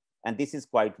lesion, and this is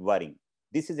quite worrying.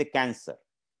 This is a cancer.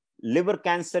 Liver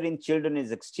cancer in children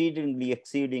is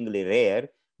exceedingly rare,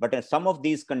 but some of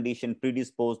these conditions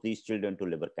predispose these children to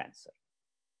liver cancer.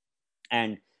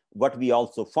 And what we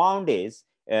also found is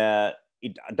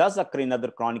it does occur in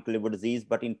other chronic liver disease,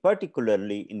 but in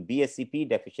particularly in BSCP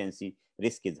deficiency,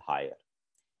 risk is higher.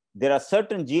 There are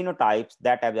certain genotypes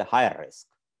that have a higher risk,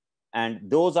 and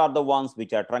those are the ones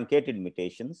which are truncated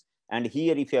mutations. And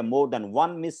here, if you have more than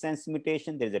one missense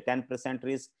mutation, there is a 10%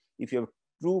 risk. If you have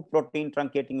two protein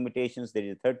truncating mutations, there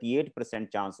is a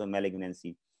 38% chance of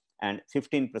malignancy, and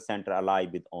 15% are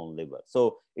alive with own liver.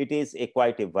 So it is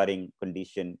quite a worrying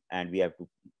condition, and we have to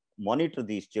monitor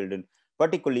these children.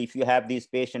 Particularly if you have these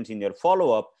patients in your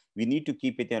follow-up, we need to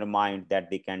keep it in mind that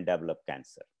they can develop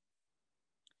cancer.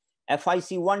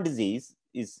 FIC1 disease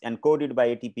is encoded by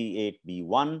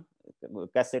ATP8B1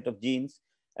 cassette of genes.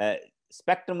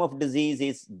 Spectrum of disease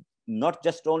is not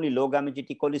just only low gamma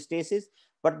GT cholestasis,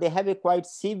 but they have a quite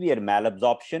severe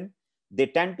malabsorption. They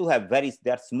tend to have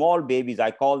they're small babies. I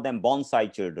call them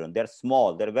bonsai children. They're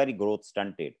small, they're very growth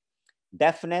stunted.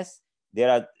 deafness, there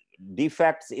are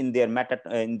defects in their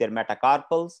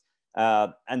metacarpals,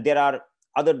 and there are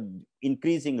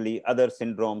increasingly other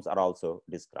syndromes are also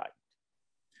described.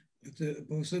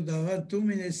 Professor Dawan, 2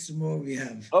 minutes more we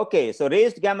have. Okay, so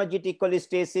raised gamma GT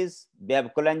cholestasis, they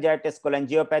have cholangitis,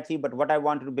 cholangiopathy, but what I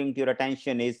want to bring to your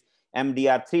attention is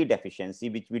MDR3 deficiency,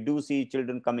 which we do see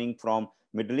children coming from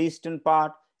Middle Eastern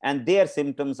part, and their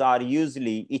symptoms are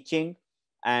usually itching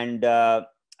and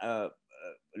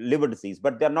liver disease,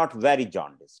 but they're not very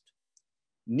jaundiced.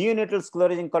 Neonatal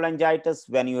sclerosing cholangitis,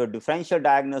 when you have differential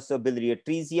diagnosis of biliary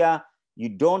atresia, you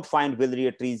don't find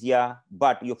biliary atresia,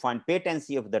 but you find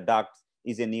patency of the ducts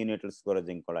is a neonatal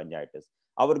sclerosing cholangitis.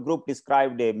 Our group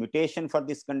described a mutation for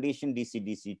this condition,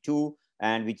 DCDC2,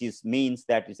 and which means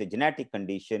that it's a genetic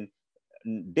condition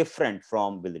different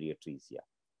from biliary atresia.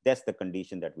 That's the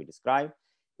condition that we described.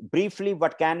 Briefly,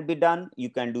 what can be done? You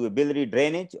can do a biliary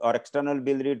drainage or external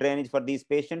biliary drainage for these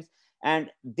patients.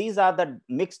 And these are the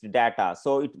mixed data.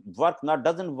 So it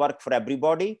doesn't work for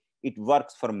everybody. It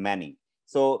works for many.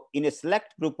 So in a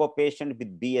select group of patients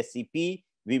with BSCP,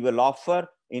 we will offer.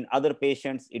 In other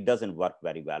patients, it doesn't work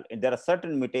very well. And there are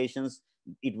certain mutations,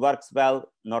 it works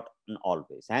well, not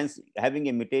always. Hence, having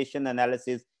a mutation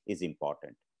analysis is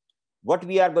important. What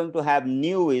we are going to have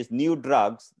new is new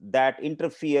drugs that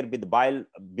interfere with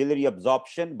biliary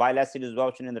absorption, bile acid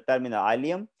absorption in the terminal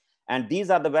ileum. And these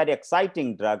are the very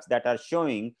exciting drugs that are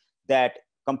showing that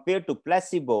compared to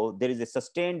placebo, there is a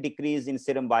sustained decrease in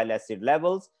serum bile acid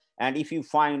levels. And if you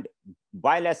find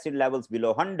bile acid levels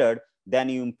below 100, then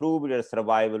you improve your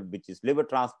survival, which is liver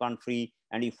transplant free,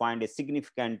 and you find a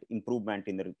significant improvement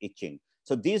in the itching.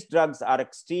 So these drugs are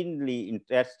extremely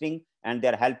interesting, and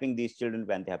they're helping these children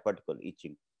when they have particular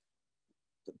itching.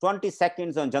 20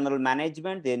 seconds on general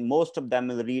management. Then most of them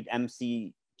will read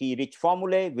MCT-rich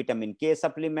formulae, vitamin K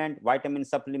supplement, vitamin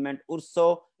supplement,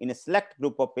 URSO in a select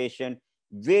group of patients,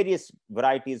 various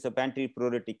varieties of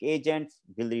antipruritic agents,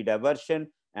 biliary diversion,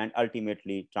 and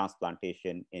ultimately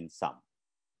transplantation in some.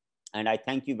 And I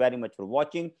thank you very much for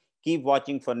watching. Keep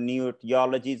watching for new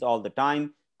etiologies all the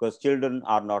time, because children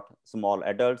are not small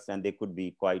adults and they could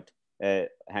be quite a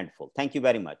handful. Thank you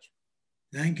very much.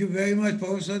 Thank you very much,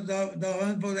 Professor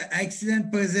Dawan, for the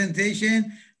excellent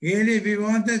presentation. Really, we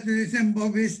wanted to listen,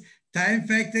 but this time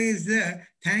factor is there.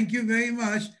 Thank you very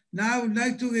much. Now I would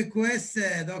like to request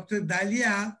Dr.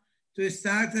 Dalia to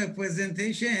start her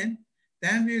presentation.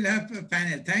 Then we'll have a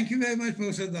panel. Thank you very much,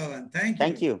 Professor Dawan. Thank you.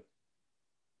 Thank you.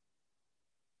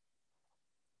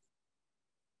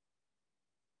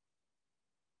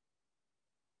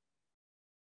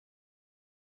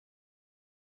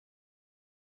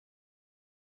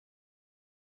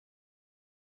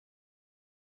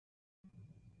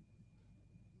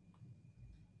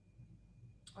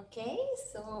 Okay,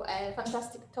 so a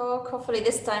fantastic talk. Hopefully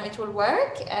this time it will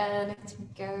work. Let me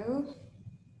go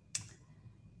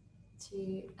to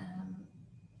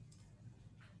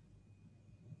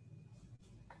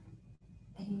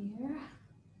here.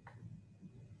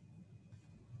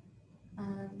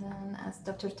 And then, as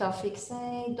Dr. Tawfiq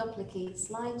said, duplicate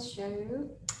slideshow.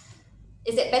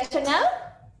 Is it better now?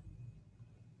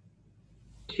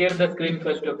 Share the screen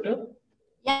first, doctor.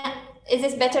 Yeah, is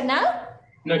this better now?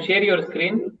 No, share your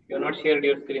screen. You have not shared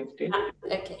your screen still.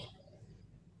 Okay.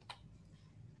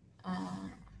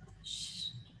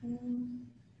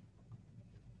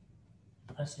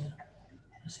 Press here.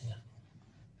 Press here.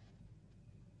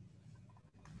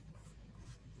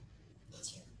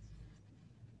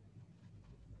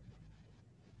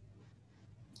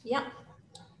 Yeah.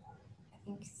 I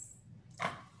think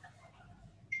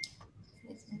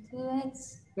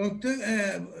Doctor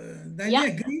Dalia,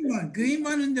 Yeah. green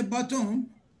one in the bottom.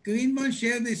 Green one,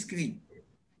 share the screen.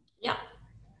 Yeah.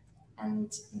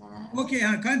 And now. Okay,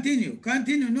 continue.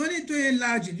 No need to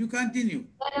enlarge it. You continue.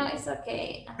 No, it's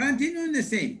okay. Continue in the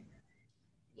same.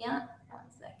 Yeah, 1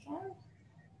 second.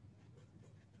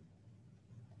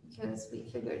 Because we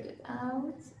figured it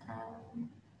out.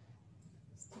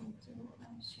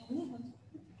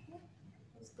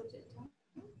 Let's put it down.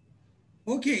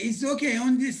 Okay, it's okay.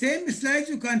 On the same slide,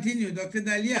 you continue, Dr.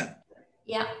 Dalia.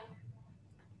 Yeah.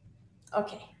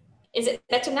 Okay. Is it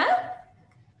better now?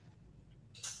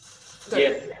 Good.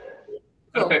 Yes.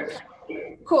 Perfect.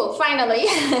 Cool, finally.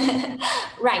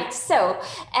 Right, so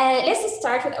let's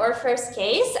start with our first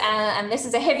case. And this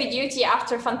is a heavy duty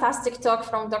after fantastic talk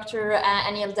from Dr.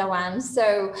 Anil Dawan.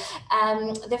 So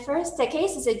the first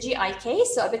case is a GI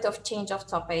case, so a bit of change of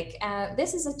topic.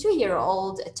 This is a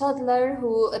 2-year-old toddler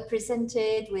who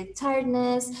presented with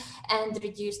tiredness and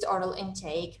reduced oral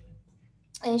intake.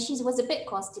 She was a bit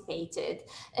constipated.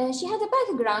 She had a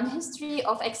background history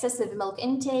of excessive milk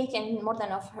intake, and more than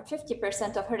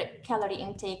 50% of her calorie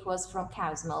intake was from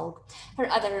cow's milk. Her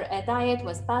other diet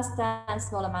was pasta and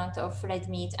small amount of red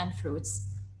meat and fruits.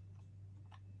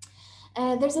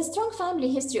 There's a strong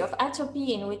family history of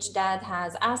atopy in which dad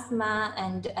has asthma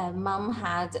and mom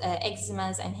had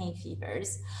eczemas and hay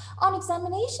fevers. On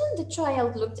examination, the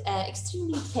child looked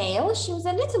extremely pale. She was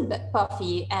a little bit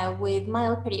puffy with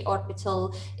mild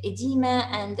periorbital edema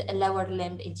and lower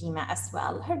limb edema as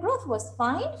well. Her growth was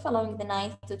fine following the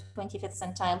 9th to 25th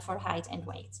centile for height and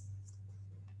weight.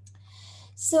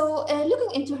 So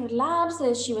looking into her labs,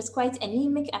 she was quite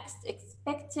anemic as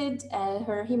expected.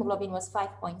 Her hemoglobin was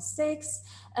 5.6.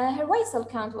 Her white cell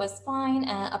count was fine,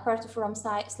 apart from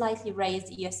slightly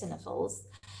raised eosinophils.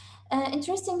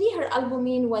 Interestingly, her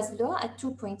albumin was low at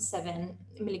 2.7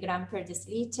 milligram per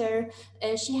deciliter.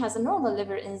 She has a normal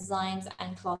liver enzymes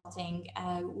and clotting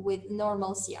with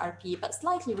normal CRP, but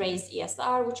slightly raised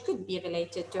ESR, which could be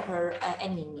related to her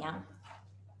anemia.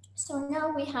 So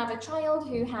now we have a child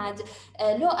who had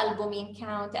a low albumin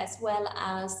count as well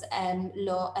as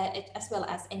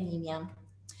anemia.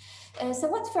 So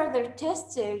what further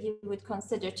tests you would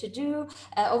consider to do?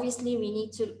 Obviously, we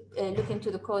need to look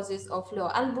into the causes of low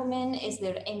albumin. Is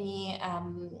there any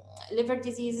liver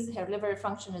diseases? Her liver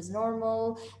function is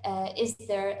normal. Is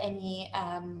there any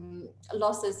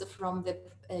losses from the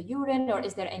urine, or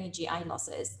is there any GI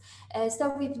losses?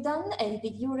 So we've done the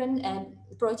urine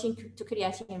protein to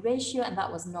creatinine ratio, and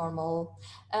that was normal.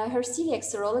 Her celiac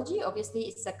serology, obviously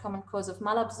it's a common cause of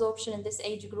malabsorption in this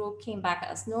age group, came back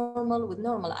as normal with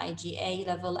normal IgA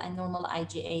level and normal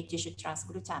IgA tissue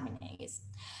transglutaminase.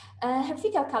 Her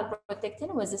fecal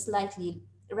calprotectin was slightly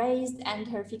raised and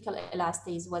her fecal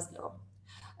elastase was low.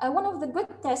 One of the good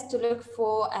tests to look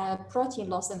for protein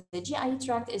loss in the GI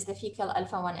tract is the fecal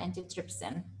alpha-1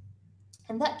 antitrypsin.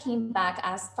 And that came back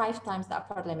as 5 times the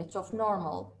upper limit of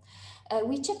normal.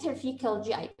 We checked her fecal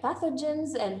GI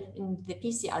pathogens in the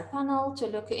PCR panel to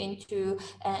look into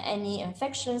any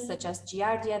infections such as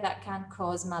Giardia that can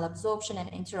cause malabsorption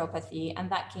and enteropathy,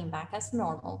 and that came back as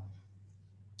normal.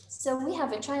 So we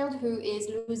have a child who is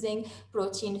losing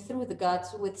protein through the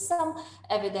gut with some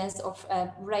evidence of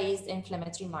raised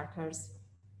inflammatory markers.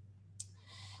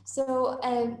 So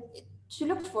to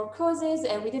look for causes,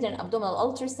 we did an abdominal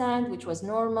ultrasound, which was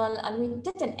normal, and we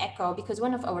did an echo because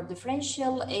one of our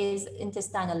differential is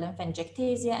intestinal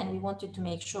lymphangiectasia, and we wanted to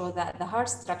make sure that the heart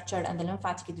structure and the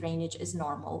lymphatic drainage is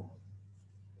normal.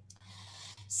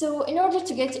 So in order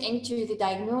to get into the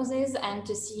diagnosis and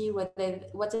to see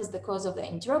what is the cause of the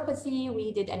enteropathy,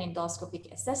 we did an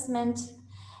endoscopic assessment.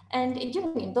 And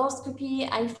during endoscopy,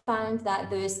 I found that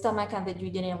the stomach and the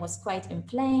duodenum was quite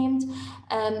inflamed.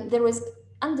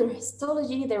 Under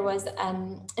histology, there was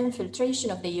infiltration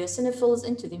of the eosinophils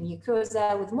into the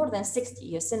mucosa with more than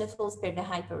 60 eosinophils per the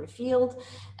Hyper field,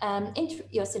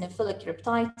 eosinophilic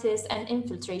cryptitis, and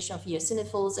infiltration of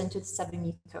eosinophils into the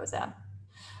submucosa.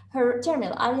 Her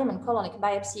terminal ileum and colonic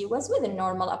biopsy was within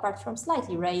normal, apart from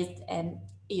slightly raised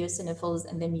eosinophils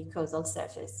in the mucosal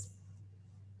surface.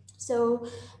 So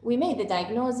we made the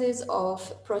diagnosis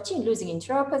of protein losing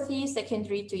enteropathy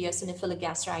secondary to eosinophilic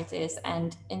gastritis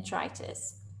and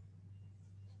enteritis.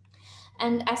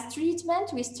 And as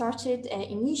treatment, we started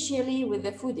initially with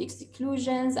the food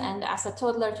exclusions, and as a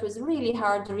toddler, it was really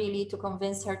hard to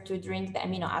convince her to drink the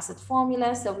amino acid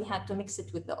formula. So we had to mix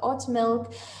it with the oat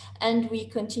milk, and we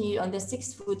continued on the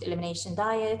 6 food elimination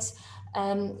diet.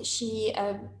 Her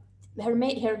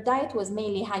diet was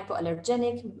mainly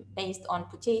hypoallergenic, based on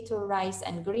potato, rice,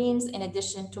 and greens, in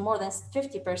addition to more than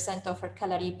 50% of her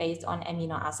calorie based on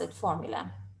amino acid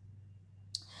formula.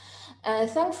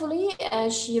 Thankfully,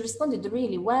 she responded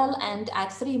really well, and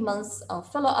at 3 months of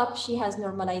follow-up, she has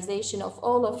normalization of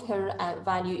all of her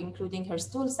value, including her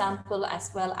stool sample, as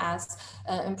well as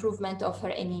improvement of her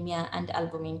anemia and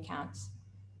albumin counts.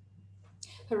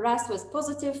 Her RAS was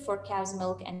positive for cow's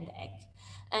milk and egg,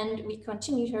 and we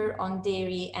continued her on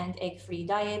dairy and egg-free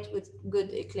diet with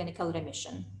good clinical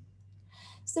remission.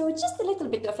 So just a little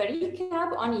bit of a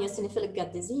recap on eosinophilic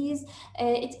gut disease.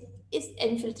 It is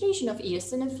infiltration of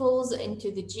eosinophils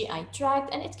into the GI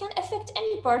tract, and it can affect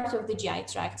any part of the GI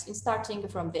tract, starting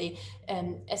from the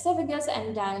esophagus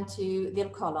and down to the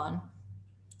colon.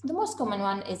 The most common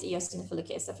one is eosinophilic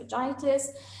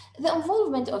esophagitis. The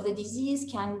involvement of the disease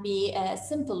can be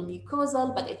simple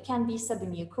mucosal, but it can be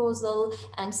submucosal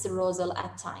and serosal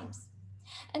at times.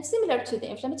 And similar to the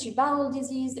inflammatory bowel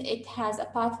disease, it has a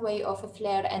pathway of a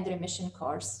flare and remission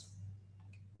course.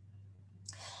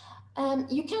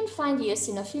 You can find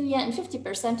eosinophilia in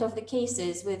 50% of the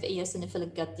cases with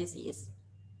eosinophilic gut disease.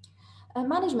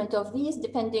 Management of these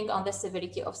depending on the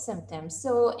severity of symptoms.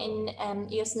 So in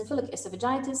eosinophilic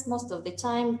esophagitis, most of the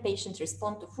time patients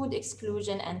respond to food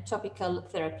exclusion and topical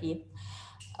therapy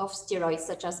of steroids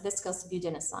such as viscous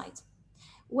budesonide.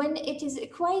 When it is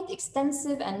quite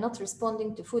extensive and not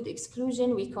responding to food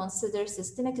exclusion, we consider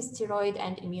systemic steroid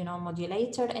and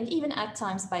immunomodulator, and even at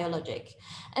times biologic.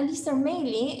 And these are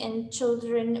mainly in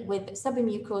children with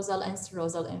submucosal and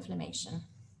serosal inflammation.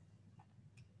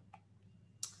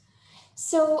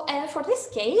 So for this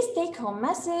case, take-home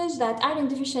message that iron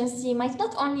deficiency might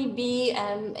not only be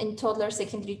in toddlers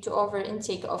secondary to over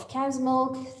intake of cow's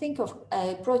milk. Think of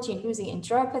protein-losing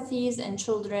enteropathies in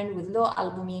children with low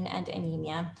albumin and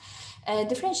anemia.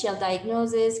 Differential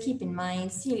diagnosis, keep in mind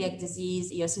celiac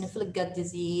disease, eosinophilic gut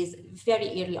disease, very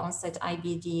early onset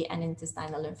IBD, and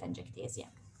intestinal lymphangiectasia.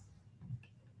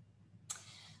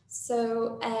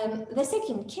 So the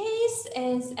second case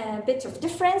is a bit of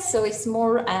difference. So it's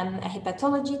more a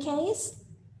hepatology case.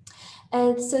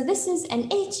 So this is an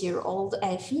 8-year-old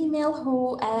female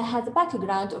who has a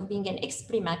background of being an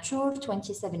ex-premature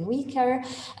 27-weeker,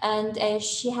 and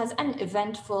she has an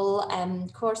eventful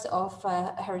course of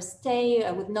her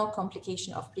stay with no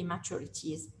complication of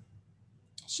prematurities.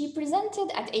 She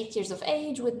presented at 8 years of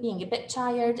age with being a bit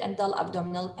tired and dull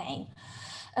abdominal pain.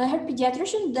 Her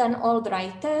pediatrician done all the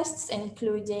right tests,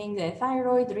 including the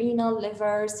thyroid, renal,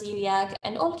 liver, celiac,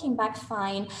 and all came back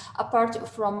fine, apart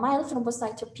from mild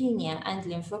thrombocytopenia and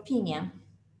lymphopenia.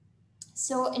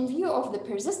 So in view of the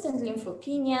persistent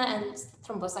lymphopenia and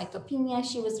thrombocytopenia,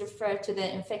 she was referred to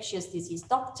the infectious disease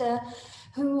doctor,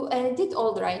 who did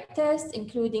all the right tests,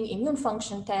 including immune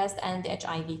function test and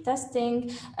HIV testing,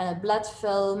 blood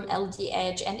film,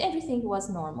 LDH, and everything was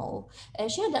normal.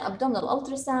 She had an abdominal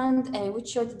ultrasound, which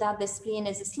showed that the spleen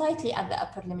is slightly at the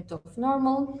upper limit of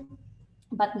normal,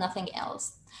 but nothing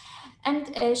else. And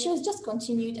she was just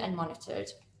continued and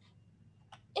monitored.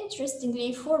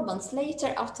 Interestingly, 4 months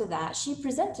later after that, she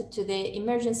presented to the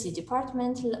emergency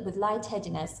department with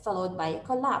lightheadedness followed by a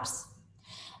collapse.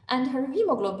 And her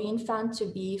hemoglobin found to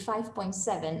be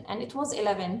 5.7, and it was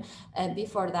 11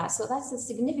 before that. So that's a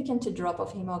significant drop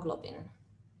of hemoglobin.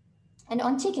 And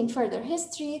on taking further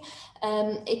history,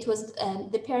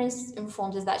 the parents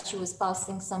informed us that she was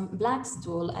passing some black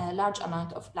stool, a large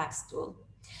amount of black stool.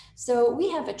 So we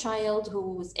have a child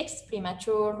who was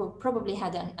ex-premature, who probably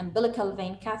had an umbilical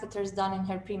vein catheters done in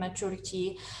her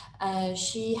prematurity.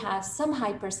 She has some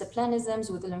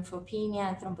hyperceplanisms with lymphopenia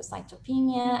and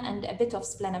thrombocytopenia and a bit of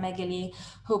splenomegaly,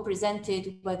 who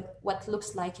presented with what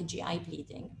looks like a GI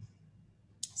bleeding.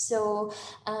 So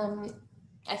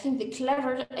I think the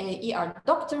clever ER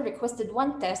doctor requested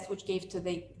one test which gave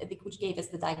us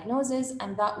the diagnosis,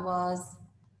 and that was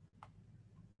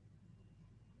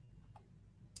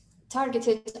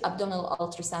targeted abdominal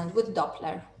ultrasound with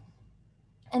Doppler.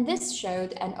 And this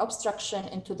showed an obstruction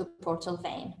into the portal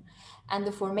vein and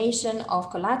the formation of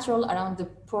collateral around the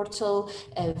portal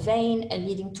vein,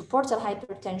 leading to portal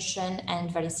hypertension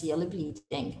and variceal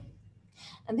bleeding.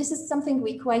 And this is something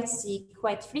we see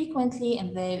quite frequently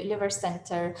in the liver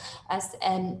center, as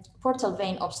portal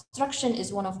vein obstruction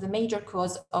is one of the major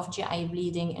causes of GI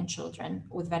bleeding in children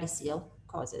with variceal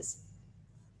causes.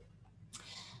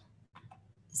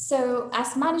 So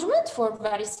as management for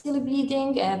variceal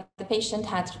bleeding, the patient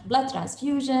had blood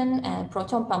transfusion,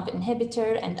 proton pump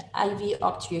inhibitor, and IV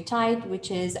octreotide,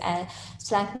 which is a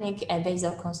splanchnic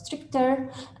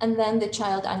vasoconstrictor. And then the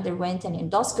child underwent an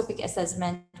endoscopic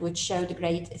assessment, which showed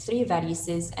grade 3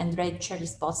 varices and red cherry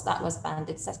spots that was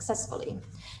banded successfully.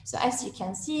 So as you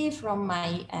can see from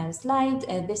my slide,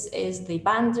 this is the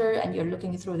bander, and you're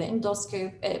looking through the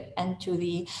endoscope and to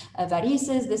the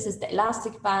varices. This is the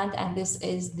elastic band, and this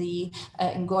is the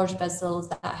engorged vessels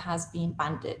that has been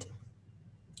banded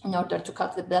in order to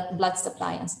cut the blood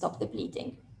supply and stop the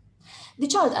bleeding. The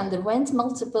child underwent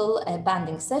multiple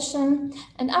banding sessions,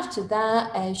 and after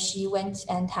that, she went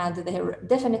and had the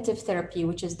definitive therapy,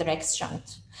 which is the Rex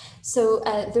shunt. So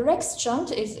the Rex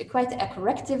shunt is quite a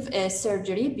corrective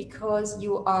surgery because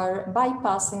you are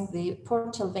bypassing the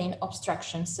portal vein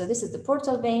obstruction. So this is the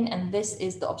portal vein, and this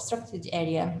is the obstructed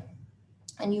area.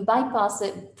 And you bypass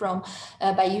it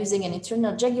by using an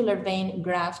internal jugular vein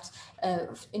graft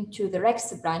into the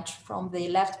Rex branch from the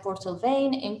left portal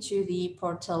vein into the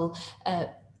portal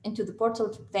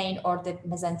vein or the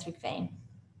mesenteric vein.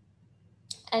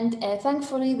 And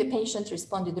thankfully, the patient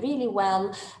responded really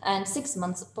well, and 6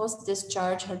 months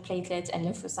post-discharge, her platelet and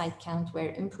lymphocyte count were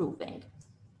improving.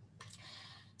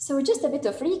 So just a bit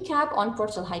of recap on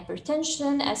portal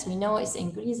hypertension. As we know, is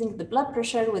increasing the blood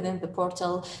pressure within the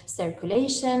portal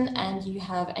circulation, and you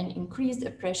have an increased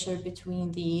pressure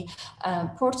between the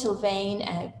portal vein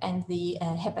and the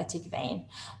hepatic vein.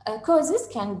 Causes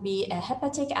can be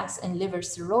hepatic, as in liver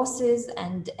cirrhosis,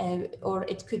 and or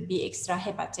it could be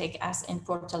extrahepatic, as in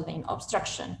portal vein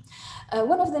obstruction.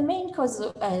 One of the main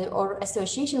causes or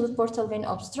association with portal vein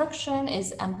obstruction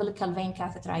is umbilical vein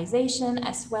catheterization,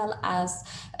 as well as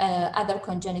other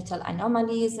congenital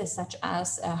anomalies such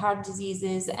as heart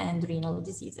diseases and renal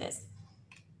diseases.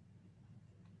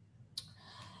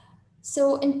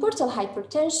 So in portal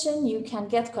hypertension, you can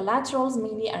get collaterals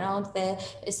mainly around the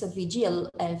esophageal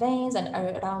veins and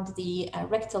around the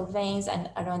rectal veins and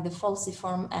around the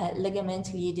falciform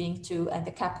ligament leading to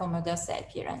the Kappa-Modosa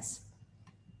appearance.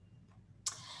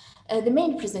 The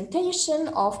main presentation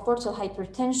of portal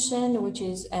hypertension, which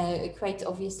is quite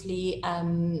obviously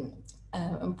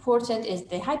important, is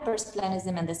the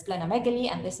hypersplenism and the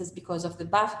splenomegaly, and this is because of the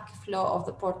backflow of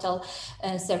the portal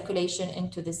circulation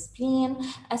into the spleen,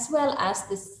 as well as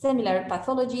the similar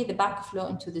pathology, the backflow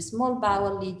into the small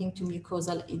bowel, leading to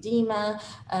mucosal edema,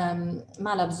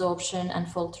 malabsorption, and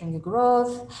faltering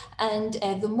growth. And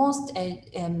the most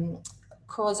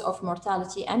cause of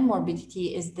mortality and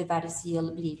morbidity is the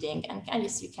variceal bleeding. And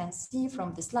as you can see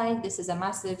from the slide, this is a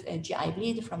massive GI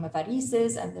bleed from a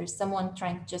varices, and there's someone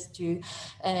trying just to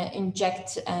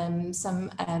injecting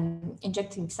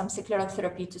some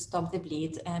sclerotherapy to stop the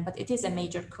bleed, but it is a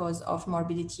major cause of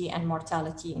morbidity and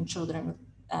mortality in children with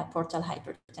portal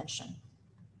hypertension.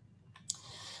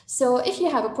 So if you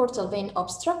have a portal vein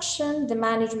obstruction, the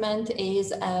management is,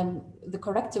 the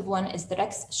corrective one is the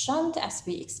Rex shunt, as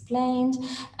we explained.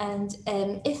 And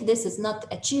if this is not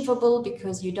achievable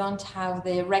because you don't have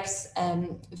the Rex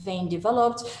vein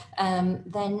developed,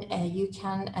 then you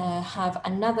can have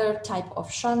another type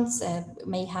of shunts,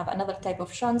 may have another type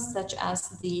of shunts, such as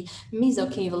the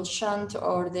mesocaval shunt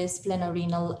or the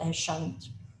splenorenal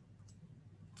shunt.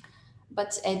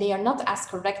 But they are not as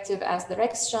corrective as the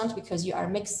Rex shunt because you are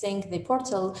mixing the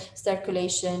portal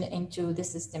circulation into the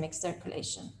systemic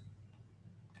circulation.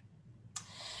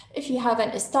 If you have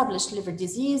an established liver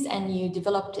disease and you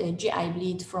developed a GI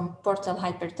bleed from portal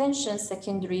hypertension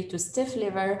secondary to stiff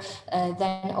liver,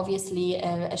 then obviously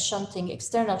a shunting,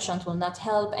 external shunt will not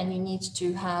help, and you need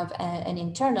to have an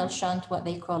internal shunt, what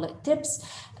they call it TIPS.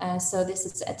 So this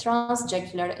is a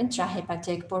transjugular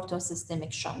intrahepatic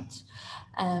portosystemic shunt.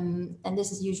 And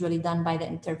this is usually done by the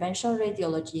interventional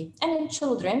radiology. And in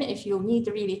children, if you need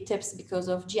really TIPS because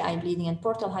of GI bleeding and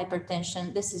portal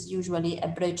hypertension, this is usually a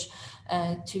bridge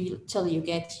till you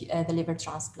get the liver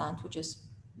transplant, which is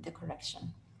the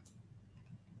correction.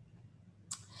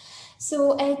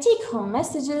 So take-home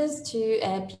messages to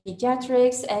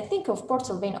pediatrics. Think of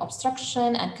portal vein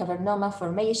obstruction and cavernoma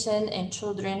formation in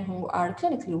children who are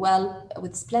clinically well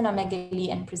with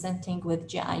splenomegaly and presenting with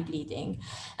GI bleeding.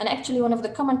 And actually, one of the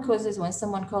common causes when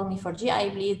someone calls me for GI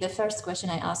bleed, the first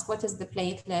question I ask, what is the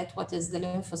platelet, what is the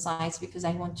lymphocytes, because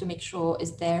I want to make sure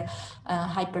is there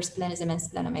hypersplenism and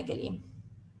splenomegaly.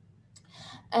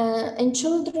 In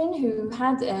children who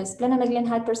had splenomegaly and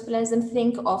hypersplenism,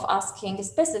 think of asking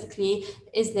specifically,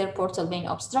 is there portal vein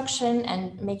obstruction,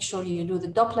 and make sure you do the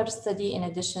Doppler study in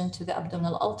addition to the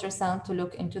abdominal ultrasound to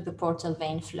look into the portal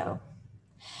vein flow.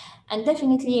 And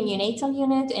definitely in neonatal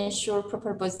unit, ensure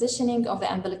proper positioning of the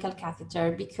umbilical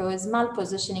catheter, because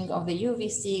malpositioning of the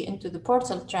UVC into the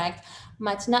portal tract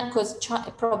might not cause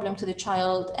a problem to the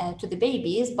child, to the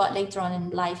babies, but later on in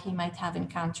life, he might have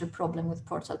encountered problem with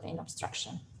portal vein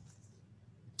obstruction.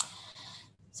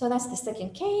 So that's the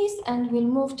second case, and we'll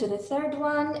move to the third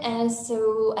one.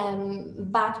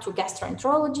 Back to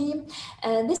gastroenterology.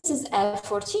 This is a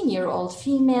 14-year-old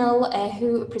female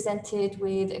who presented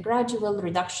with a gradual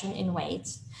reduction in weight.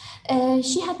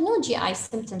 She had no GI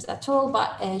symptoms at all,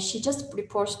 but she just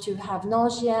reports to have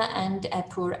nausea and a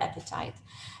poor appetite.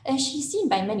 She's seen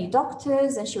by many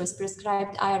doctors, and she was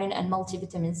prescribed iron and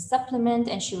multivitamin supplement,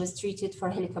 and she was treated for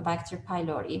Helicobacter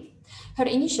pylori. Her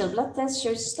initial blood test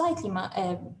shows slightly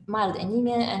mild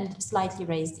anemia and slightly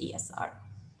raised ESR.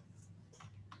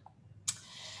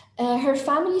 Her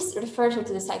family referred her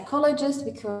to the psychologist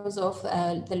because of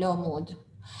the low mood.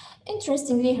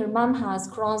 Interestingly, her mom has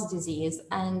Crohn's disease,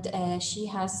 and she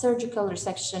has surgical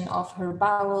resection of her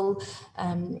bowel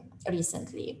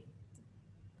recently.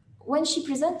 When she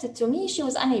presented to me, she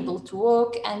was unable to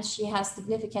walk and she has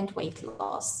significant weight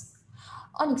loss.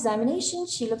 On examination,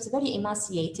 she looks very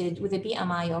emaciated with a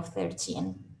BMI of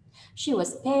 13. She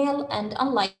was pale, and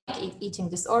unlike eating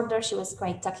disorder, she was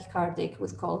quite tachycardic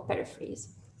with cold peripheries.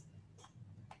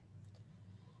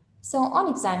 So on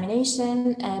examination,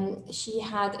 she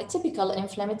had a typical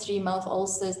inflammatory mouth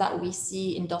ulcers that we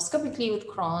see endoscopically with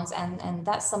Crohn's, and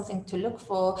that's something to look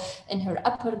for in her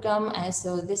upper gum.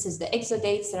 So this is the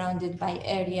exudate surrounded by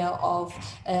area of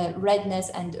redness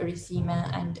and erythema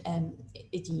and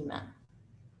edema.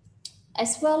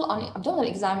 As well, on abdominal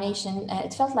examination,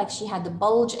 it felt like she had a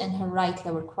bulge in her right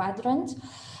lower quadrant.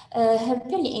 Her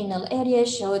perianal area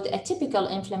showed a typical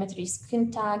inflammatory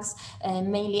skin tags,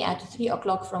 mainly at 3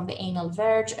 o'clock from the anal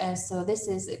verge. So this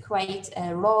is quite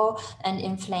raw and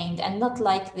inflamed, and not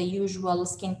like the usual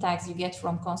skin tags you get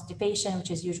from constipation,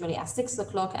 which is usually at 6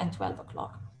 o'clock and 12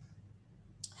 o'clock.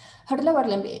 Her lower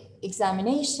limb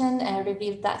examination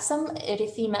revealed that some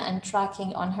erythema and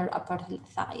tracking on her upper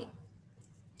thigh.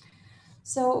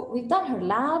 So we've done her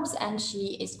labs, and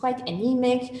she is quite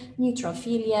anemic,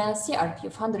 neutrophilia, CRP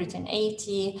of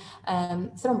 180,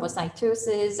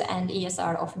 thrombocytosis, and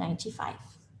ESR of 95.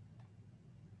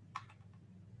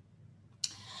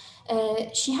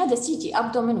 She had a CT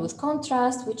abdomen with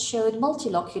contrast, which showed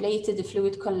multiloculated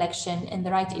fluid collection in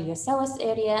the right iliopsoas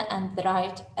area and the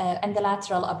right and the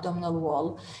lateral abdominal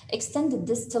wall, extended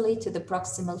distally to the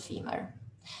proximal femur.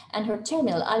 And her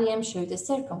terminal ileum showed a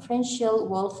circumferential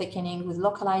wall thickening with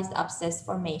localized abscess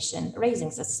formation,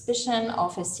 raising suspicion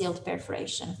of a sealed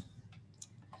perforation.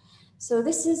 So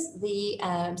this is the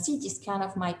CT scan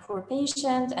of my poor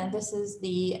patient, and this is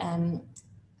the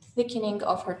thickening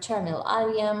of her terminal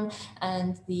ileum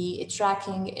and the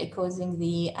tracking causing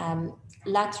the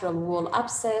lateral wall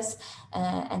abscess.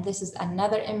 And this is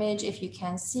another image. If you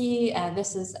can see,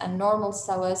 this is a normal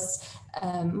psoas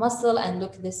muscle, and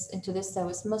look into this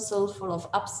psoas muscle full of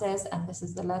abscess, and this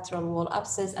is the lateral wall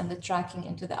abscess and the tracking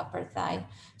into the upper thigh.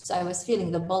 So I was feeling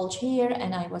the bulge here,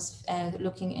 and I was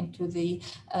looking into the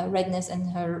redness in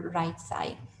her right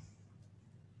thigh.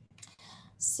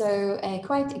 So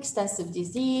quite extensive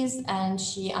disease, and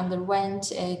she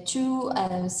underwent 2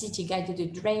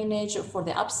 CT-guided drainage for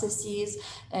the abscesses.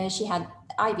 She had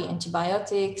IV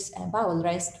antibiotics, bowel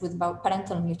rest with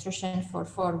parenteral nutrition for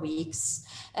 4 weeks.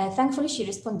 Thankfully, she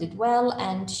responded well,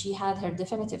 and she had her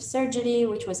definitive surgery,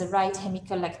 which was a right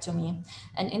hemicolectomy.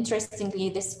 And interestingly,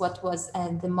 this what was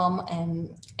the mom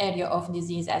area of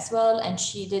disease as well, and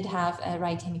she did have a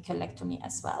right hemicolectomy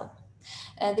as well.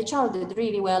 The child did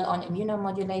really well on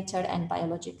immunomodulator and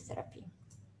biologic therapy.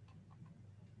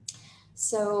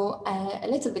 So a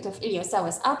little bit of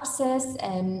iliopsoas abscess.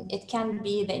 It can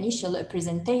be the initial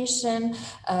presentation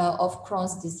of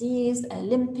Crohn's disease.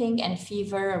 Limping and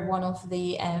fever are one of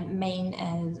the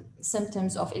main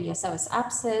symptoms of iliopsoas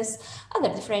abscess. Other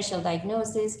differential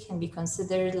diagnoses can be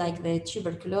considered like the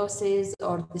tuberculosis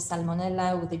or the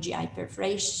salmonella with the GI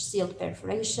perforation, sealed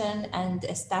perforation, and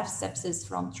a staph sepsis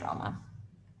from trauma.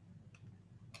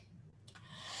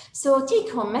 So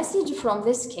take-home message from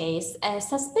this case,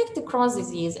 suspect Crohn's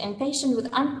disease in patient with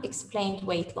unexplained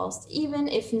weight loss, even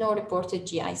if no reported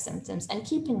GI symptoms. And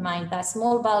keep in mind that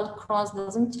small bowel Crohn's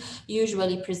doesn't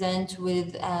usually present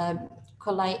with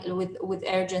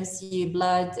urgency,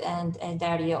 blood, and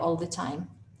diarrhea all the time.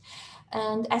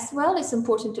 And as well, it's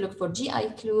important to look for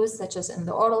GI clues, such as in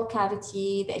the oral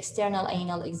cavity, the external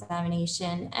anal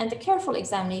examination, and the careful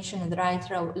examination in the right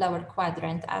lower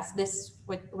quadrant, as this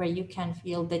where you can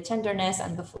feel the tenderness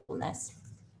and the fullness.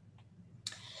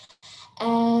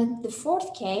 And the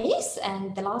 4th case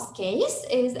and the last case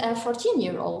is a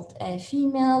 14-year-old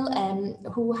female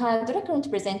who had recurrent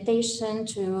presentation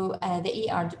to the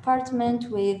ER department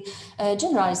with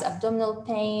generalized abdominal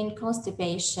pain,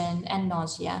 constipation, and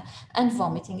nausea, and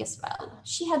vomiting as well.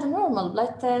 She had a normal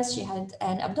blood test. She had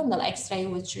an abdominal X-ray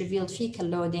which revealed fecal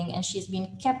loading, and she's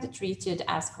been kept treated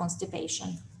as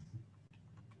constipation.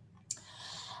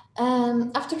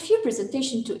 After a few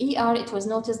presentations to ER, it was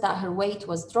noticed that her weight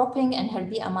was dropping and her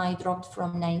BMI dropped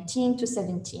from 19 to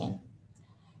 17.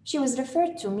 She was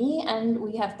referred to me, and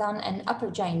we have done an upper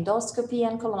GI endoscopy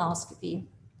and colonoscopy.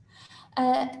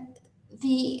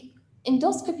 The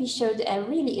endoscopy showed a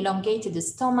really elongated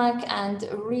stomach and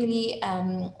really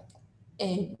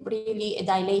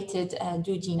dilated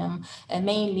duodenum,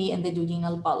 mainly in the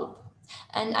duodenal bulb.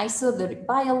 And I saw the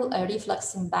bile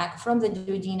refluxing back from the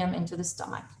duodenum into the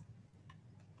stomach.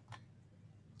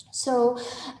 So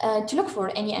to look for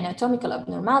any anatomical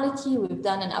abnormality, we've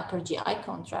done an upper GI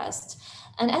contrast.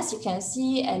 And as you can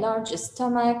see, a large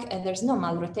stomach, there's no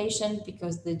malrotation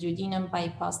because the duodenum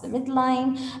bypassed the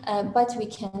midline, but we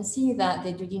can see that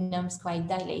the duodenum is quite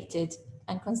dilated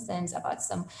and concerns about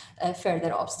some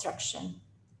further obstruction.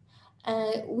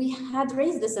 We had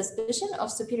raised the suspicion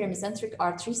of superior mesenteric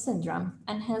artery syndrome,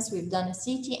 and hence we've done a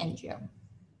CT angio.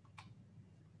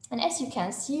 And as you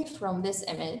can see from this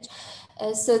image,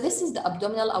 so this is the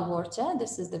abdominal aorta,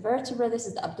 this is the vertebra, this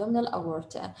is the abdominal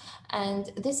aorta,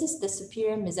 and this is the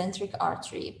superior mesenteric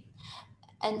artery.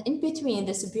 And in between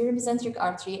the superior mesenteric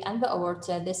artery and the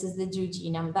aorta, this is the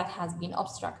duodenum that has been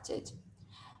obstructed.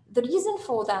 The reason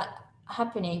for that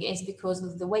happening is because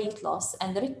of the weight loss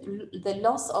and the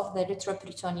loss of the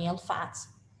retroperitoneal fat.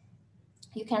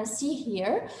 You can see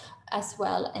here as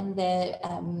well in the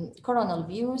coronal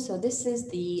view. So this is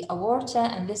the aorta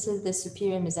and this is the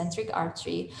superior mesenteric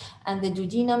artery, and the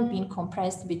duodenum being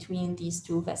compressed between these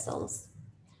two vessels.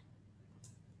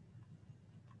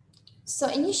 So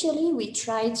initially we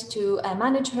tried to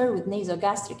manage her with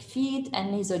nasogastric feed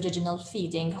and nasojejunal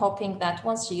feeding, hoping that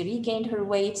once she regained her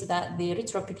weight that the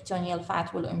retroperitoneal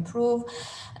fat will improve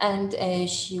and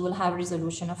she will have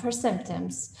resolution of her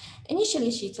symptoms.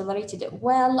 Initially she tolerated it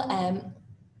well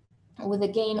with a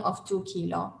gain of 2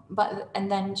 kilos,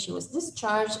 and then she was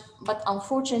discharged, but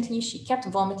unfortunately she kept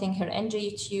vomiting her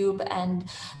NJ tube, and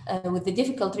with the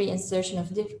difficult reinsertion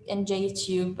of the NJ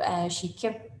tube, she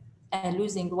kept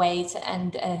losing weight,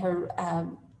 and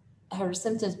her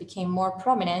symptoms became more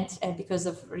prominent because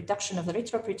of reduction of the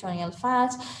retroperitoneal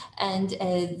fat, and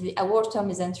the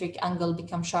aorto-mesenteric angle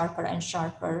became sharper and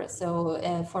sharper.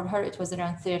 So for her, it was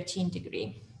around 13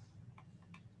 degrees.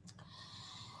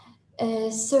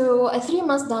 So 3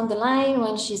 months down the line,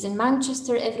 when she's in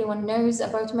Manchester, everyone knows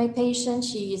about my patient.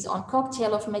 She is on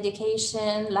cocktail of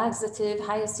medication, laxative,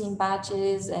 hyoscine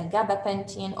batches,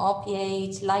 gabapentin,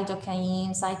 opiate,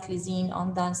 lidocaine, cyclizine,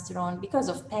 ondansetron because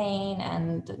of pain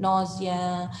and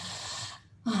nausea.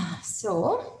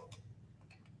 So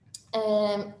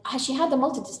she had a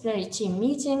multidisciplinary team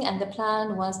meeting, and the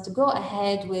plan was to go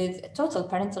ahead with total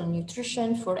parenteral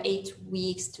nutrition for 8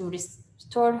 weeks to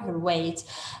restore her weight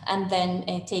and then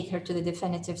take her to the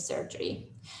definitive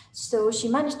surgery. So she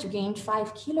managed to gain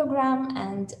 5 kilograms,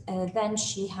 and then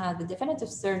she had the definitive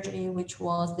surgery, which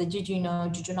was the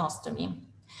duodenostomy.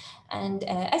 And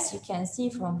as you can see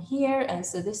from here,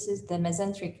 so this is the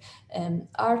mesenteric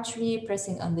artery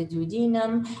pressing on the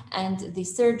duodenum, and the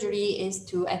surgery is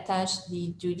to attach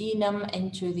the duodenum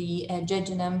into the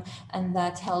jejunum, and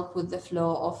that help with the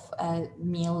flow of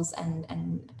meals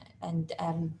and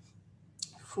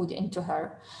food into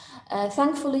her.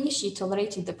 Thankfully, she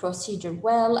tolerated the procedure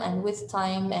well, and with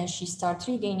time she started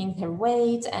regaining her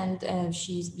weight, and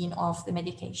she's been off the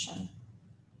medication.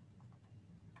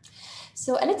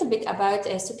 So a little bit about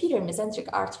superior mesenteric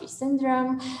artery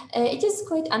syndrome. It is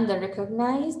quite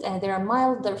under-recognized. There are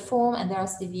milder form and there are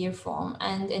severe form.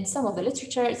 And in some of the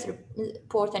literature, it's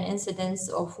report an incidence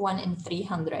of 1 in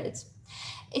 300.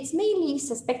 It's mainly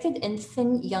suspected in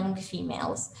thin young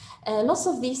females. Lots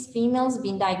of these females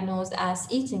being diagnosed as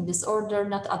eating disorder,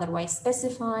 not otherwise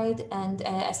specified, and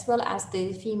as well as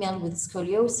the female with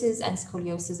scoliosis and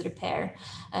scoliosis repair.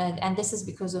 And this is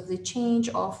because of the change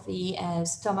of the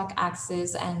stomach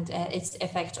axis and its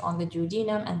effect on the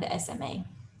duodenum and the SMA.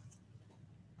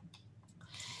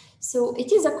 So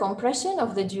it is a compression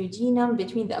of the duodenum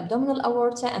between the abdominal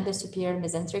aorta and the superior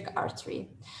mesenteric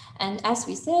artery. And as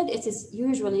we said, it is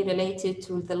usually related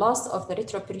to the loss of the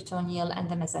retroperitoneal and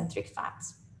the mesenteric fat.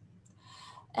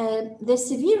 The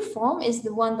severe form is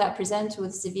the one that presents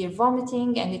with severe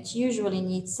vomiting, and it usually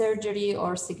needs surgery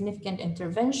or significant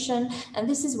intervention. And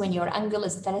this is when your angle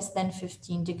is less than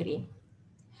 15 degrees.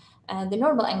 The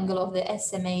normal angle of the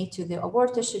SMA to the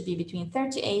aorta should be between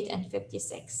 38 and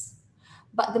 56.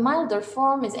 But the milder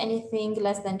form is anything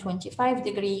less than 25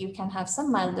 degrees. You can have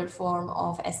some milder form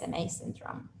of SMA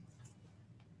syndrome.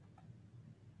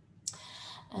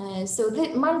 So the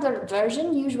milder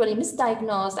version usually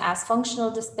misdiagnosed as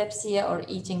functional dyspepsia or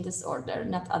eating disorder,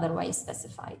 not otherwise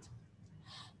specified.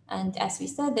 And as we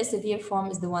said, the severe form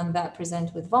is the one that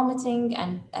presents with vomiting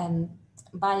and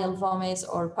bile vomits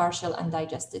or partial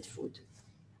undigested food.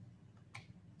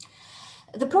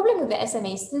 The problem with the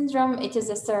SMA syndrome, it is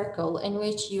a circle in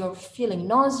which you're feeling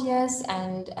nauseous,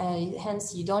 and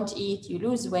hence you don't eat, you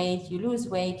lose weight, you lose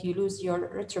weight, you lose your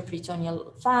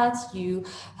retroperitoneal fat, you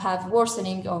have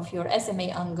worsening of your SMA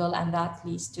angle, and that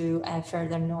leads to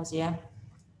further nausea.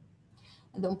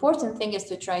 And the important thing is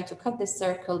to try to cut this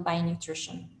circle by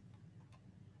nutrition.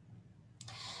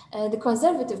 The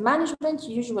conservative management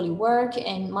usually work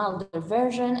in milder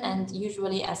version, and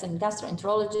usually as a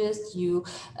gastroenterologist,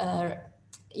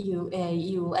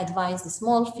 you advise the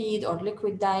small feed or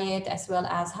liquid diet as well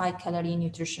as high calorie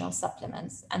nutritional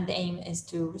supplements, and the aim is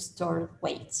to restore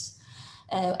weight.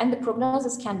 And the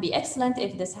prognosis can be excellent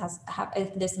if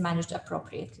this managed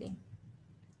appropriately.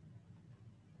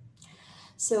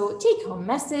 So take home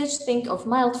message, think of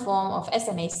mild form of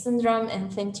SMA syndrome in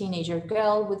thin teenager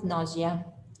girl with nausea.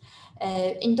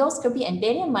 Endoscopy and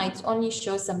barium might only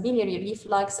show some biliary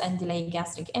reflux and delay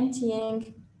gastric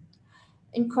emptying.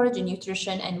 Encourage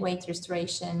nutrition and weight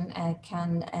restoration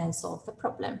can solve the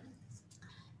problem.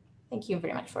 Thank you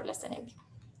very much for listening.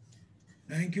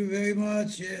 Thank you very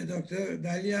much, Dr.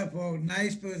 Dalia, for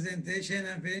nice presentation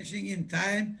and finishing in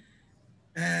time.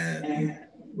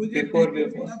 Before we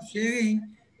stop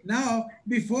sharing, now,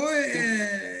 before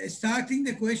starting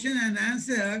the question and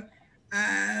answer,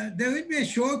 there will be a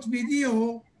short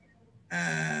video.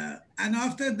 And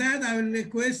after that, I will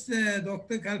request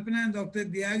Dr. Kalpana and Dr.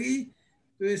 Diari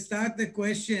to start the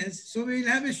questions. So we'll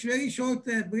have a very short,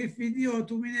 brief video,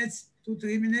 2 minutes,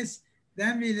 2-3 minutes.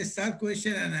 Then we'll start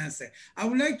question and answer. I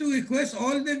would like to request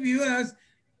all the viewers,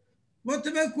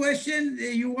 whatever question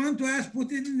you want to ask,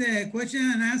 put it in the question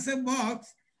and answer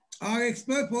box. Our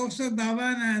expert, Professor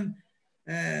Dawan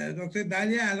and Dr.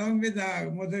 Dalia, along with our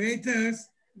moderators,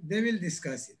 they will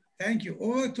discuss it. Thank you.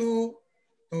 Over to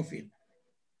Tawfiq.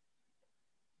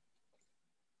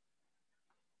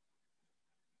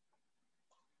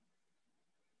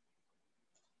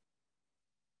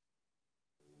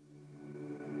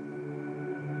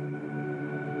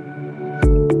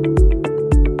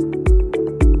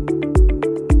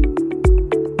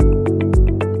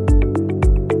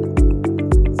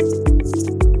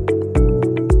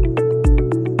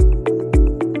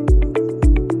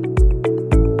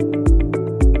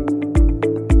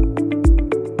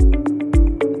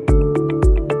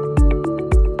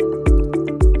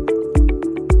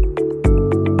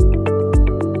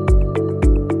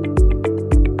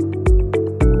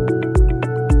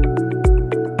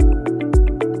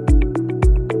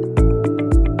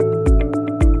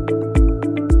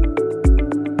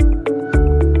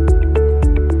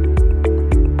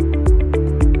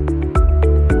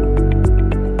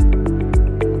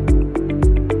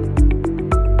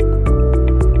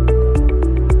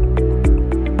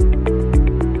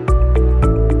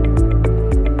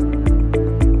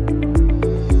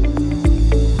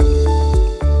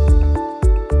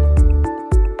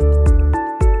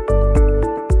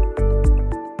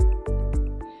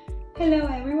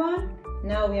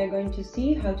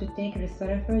 How to take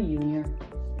Restoraflor Junior.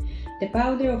 The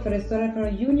powder of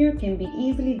Restoraflor Junior can be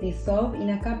easily dissolved in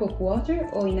a cup of water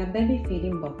or in a baby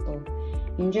feeding bottle.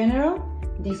 In general,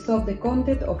 dissolve the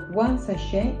content of 1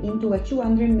 sachet into a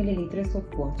 200 milliliters of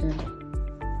water.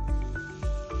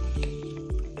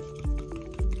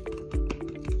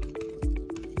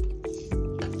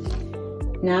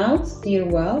 Now stir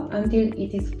well until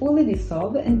it is fully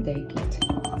dissolved and take it.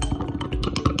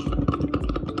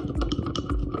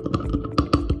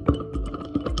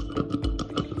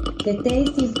 The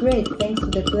taste is great thanks to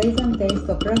the pleasant taste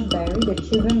of raspberry that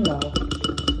children love.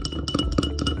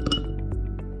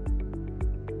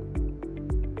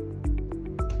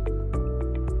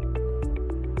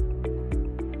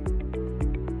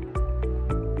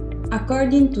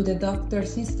 According to the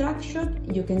doctor's instruction,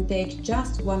 you can take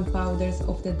just 1 powder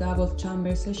of the double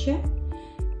chamber sachet.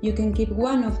 You can keep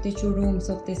one of the 2 rooms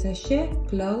of the sachet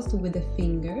closed with the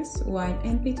fingers while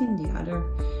emptying the other.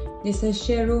 The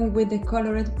sachet room with the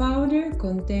colored powder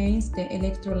contains the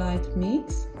electrolyte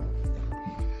mix.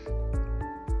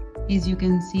 As you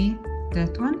can see,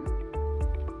 that one.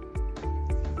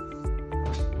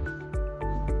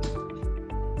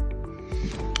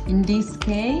 In this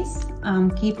case, I'm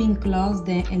keeping close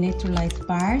the electrolyte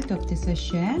part of the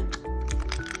sachet.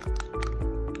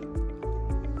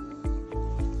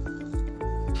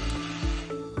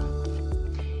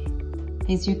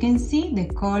 As you can see, the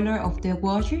color of the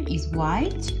water is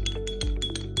white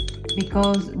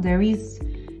because there is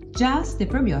just the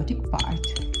probiotic part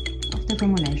of the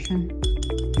formulation.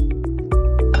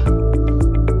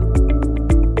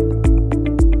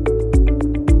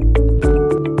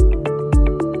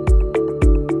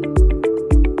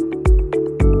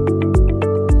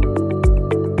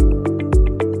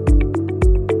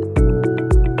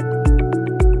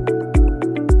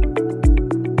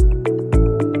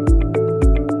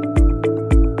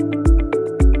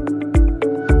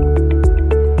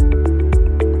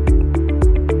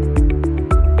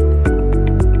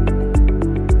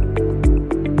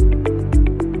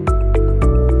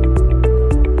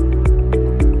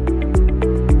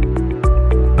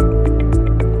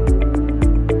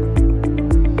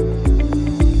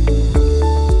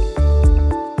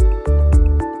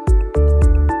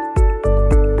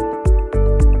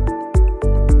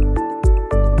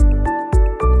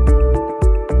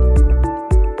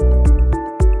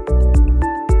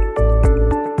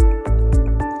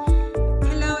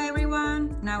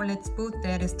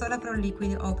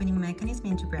 Liquid opening mechanism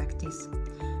into practice.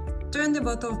 Turn the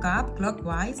bottle cap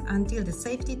clockwise until the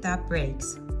safety tab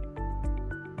breaks.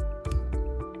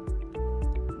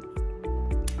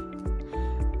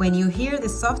 When you hear the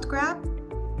soft grab,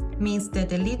 means that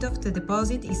the lid of the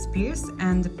deposit is pierced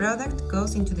and the product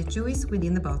goes into the juice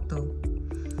within the bottle.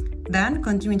 Then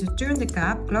continue to turn the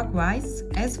cap clockwise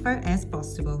as far as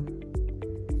possible.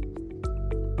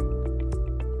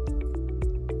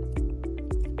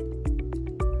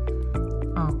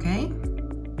 Okay.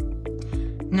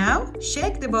 Now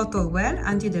shake the bottle well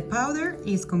until the powder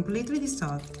is completely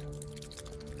dissolved.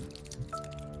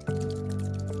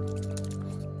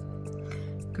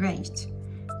 Great.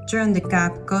 Turn the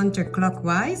cap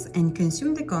counterclockwise and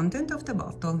consume the content of the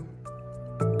bottle.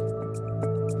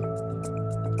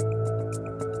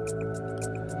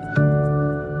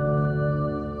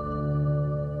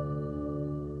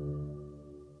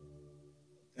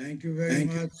 Thank you very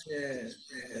much,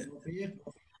 Rafik.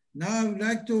 Now I would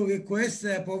like to request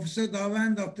Professor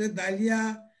Dawan, Dr.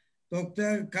 Dalia,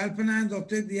 Dr. Kalpana, and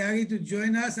Dr. Diari to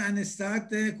join us and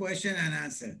start the question and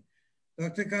answer.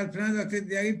 Dr. Kalpana, Dr.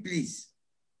 Diari, please.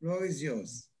 Floor is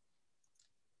yours.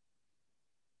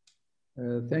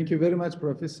 Thank you very much,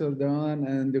 Professor Dawan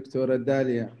and Dr.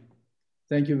 Dalia.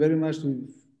 Thank you very much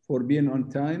for being on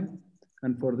time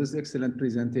and for this excellent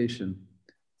presentation.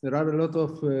 There are a lot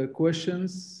of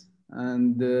questions,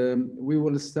 and we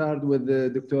will start with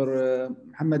Dr.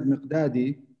 Mohammed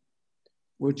Miqdadi,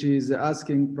 which is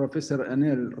asking Professor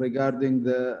Anil regarding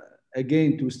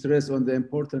again, to stress on the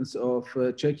importance of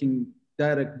checking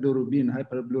direct bilirubin,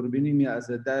 hyperbilirubinemia as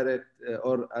a direct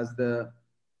or as the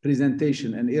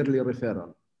presentation and early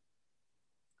referral.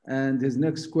 And his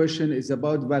next question is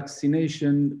about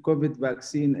vaccination, COVID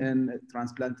vaccine in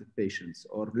transplanted patients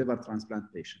or liver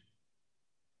transplant patients.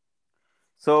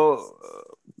 So,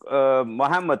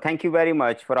 Mohammed, thank you very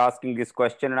much for asking this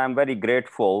question. And I'm very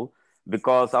grateful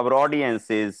because our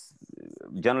audience is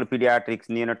general pediatrics,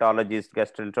 neonatologists,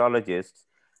 gastroenterologists.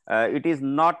 It is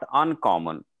not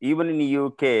uncommon, even in the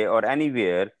UK or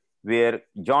anywhere, where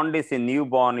jaundice in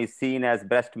newborn is seen as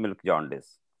breast milk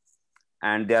jaundice.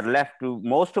 And they are left to,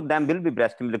 most of them will be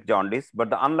breast milk jaundice, but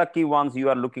the unlucky ones you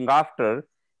are looking after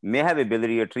may have a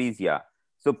biliary atresia.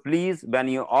 So please, when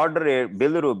you order a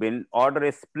bilirubin, order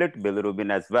a split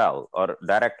bilirubin as well, or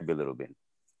direct bilirubin,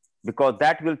 because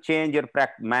that will change your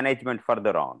management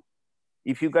further on.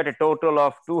 If you get a total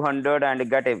of 200 and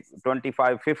get a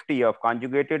 25-50 of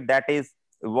conjugated, that is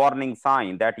a warning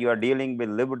sign that you are dealing with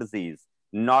liver disease,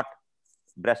 not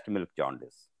breast milk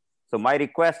jaundice. So my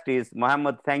request is,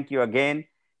 Mohammed, thank you again.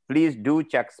 Please do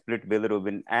check split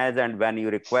bilirubin as and when you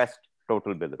request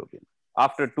total bilirubin,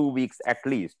 after 2 weeks at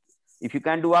least. If you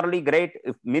can do early, great,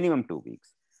 if minimum 2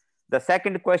 weeks. The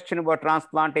second question about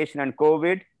transplantation and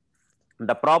COVID,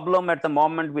 the problem at the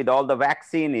moment with all the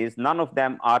vaccine is none of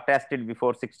them are tested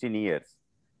before 16 years.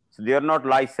 So they are not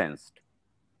licensed.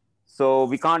 So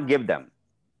we can't give them.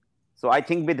 So I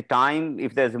think with time,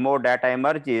 if there's more data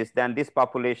emerges, then this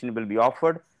population will be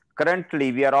offered.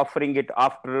 Currently, we are offering it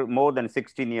after more than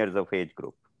 16 years of age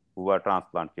group who are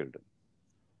transplant children.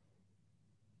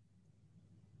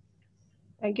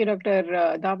 Thank you, Dr.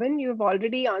 Dawan. You've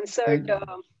already answered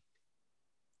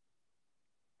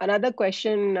another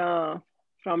question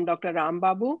from Dr.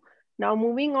 Rambabu. Now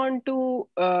moving on to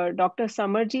Dr.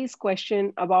 Samarji's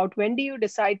question about when do you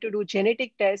decide to do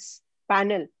genetic tests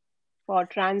panel for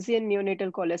transient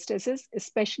neonatal cholestasis,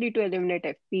 especially to eliminate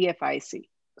PFIC?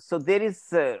 So there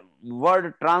is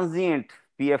word transient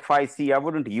PFIC. I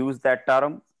wouldn't use that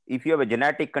term. If you have a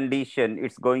genetic condition,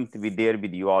 it's going to be there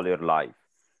with you all your life.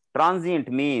 Transient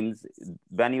means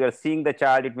when you are seeing the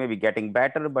child, it may be getting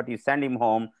better, but you send him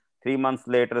home 3 months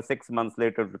later, 6 months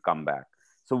later to come back.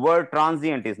 So word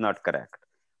transient is not correct.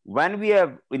 When we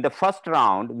have, in the first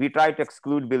round, we try to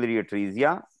exclude biliary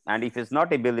atresia. And if it's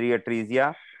not a biliary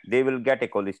atresia, they will get a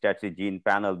cholestasis gene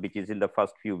panel, which is in the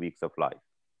first few weeks of life.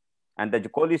 And the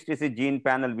cholestasis gene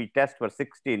panel, we test for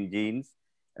 16 genes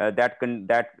that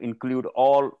include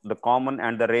all the common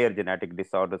and the rare genetic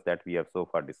disorders that we have so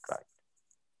far described.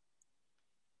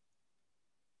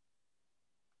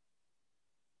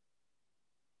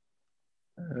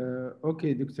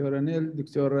 Okay, Dr. Anil.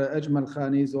 Dr. Ajmal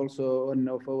Khani is also one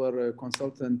of our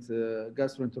consultant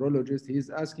gastroenterologists. He's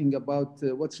asking about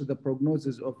what's the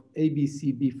prognosis of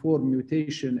ABCB4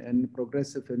 mutation in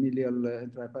progressive familial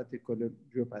intrahepatic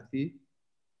cholangiopathie,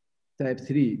 type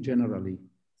 3 generally.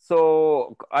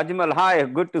 So Ajmal, hi,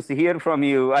 good to hear from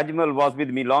you. Ajmal was with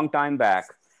me long time back.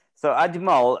 So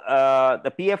Ajmal,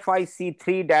 the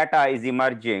PFIC3 data is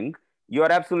emerging. You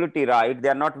are absolutely right. They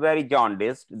are not very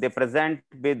jaundiced. They present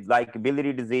with like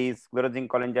biliary disease, sclerosing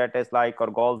cholangitis-like or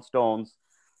gallstones.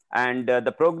 And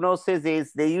the prognosis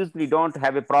is they usually don't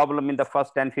have a problem in the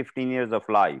first 10, 15 years of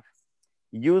life.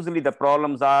 Usually the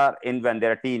problems are in when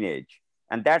they're teenage.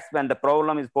 And that's when the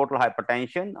problem is portal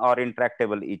hypertension or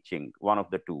intractable itching, one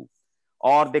of the two.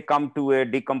 Or they come to a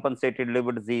decompensated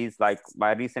liver disease, like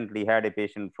I recently had a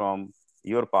patient from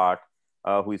your part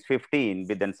who is 15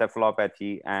 with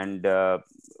encephalopathy and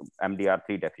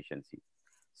MDR3 deficiency.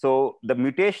 So the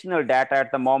mutational data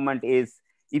at the moment is,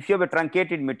 if you have a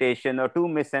truncated mutation or two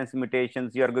missense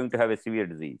mutations, you are going to have a severe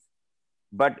disease.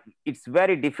 But it's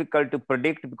very difficult to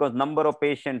predict because number of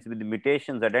patients with the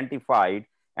mutations identified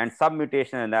and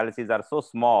submutation analyses are so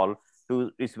small,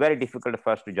 it's very difficult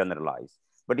for us to generalize.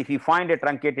 But if you find a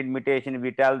truncated mutation,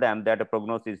 we tell them that a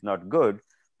prognosis is not good,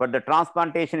 but the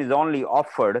transplantation is only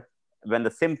offered when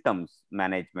the symptoms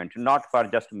management, not for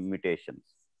just mutations.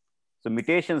 So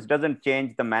mutations doesn't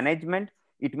change the management.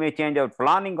 It may change our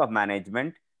planning of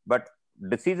management, but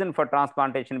decision for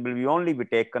transplantation will only be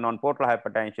taken on portal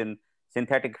hypertension,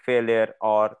 synthetic failure,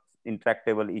 or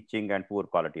intractable itching and poor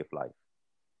quality of life.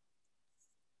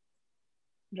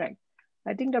 Right.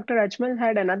 I think Dr. Ajmal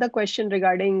had another question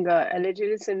regarding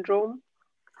Alagille syndrome.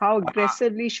 How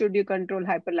aggressively should you control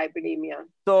hyperlipidemia?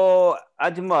 So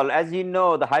Ajmal, as you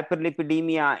know, the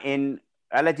hyperlipidemia in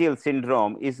Alagille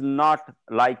syndrome is not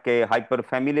like a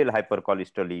familial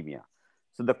hypercholesterolemia.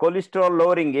 So the cholesterol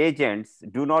lowering agents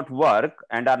do not work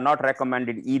and are not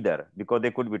recommended either because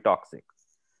they could be toxic.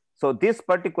 So this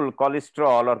particular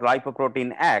cholesterol or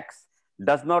lipoprotein X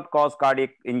does not cause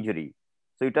cardiac injury.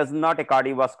 So it is not a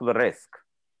cardiovascular risk.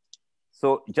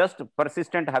 So just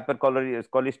persistent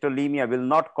hypercholesterolemia will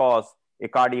not cause a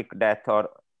cardiac death or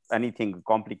anything,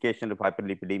 complication of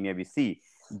hyperlipidemia we see.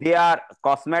 They are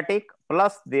cosmetic,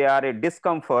 plus they are a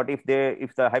discomfort if the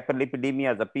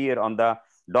hyperlipidemias appear on the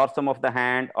dorsum of the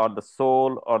hand or the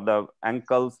sole or the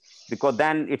ankles, because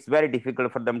then it's very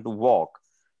difficult for them to walk.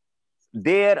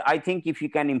 There, I think if you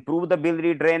can improve the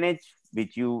biliary drainage,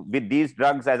 with these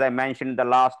drugs, as I mentioned in the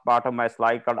last part of my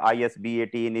slide called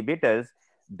ISBAT inhibitors,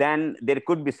 then there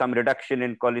could be some reduction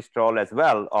in cholesterol as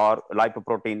well, or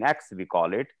lipoprotein X, we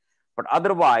call it. But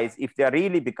otherwise, if they are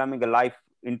really becoming a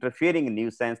life-interfering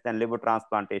nuisance, then liver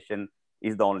transplantation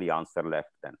is the only answer left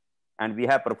then. And we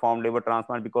have performed liver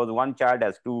transplant because one child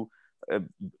has two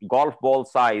golf ball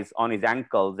size on his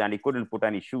ankles and he couldn't put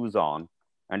any shoes on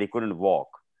and he couldn't walk.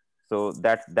 So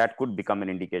that could become an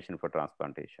indication for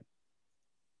transplantation.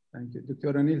 Thank you.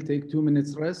 Dr. Anil, take 2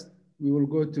 minutes rest. We will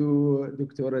go to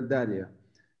Dr. Dalia.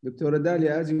 Dr. Dalia,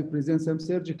 as you present some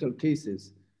surgical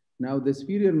cases, now the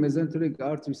superior mesenteric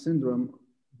artery syndrome,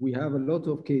 we have a lot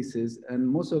of cases, and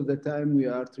most of the time we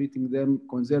are treating them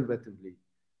conservatively.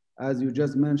 As you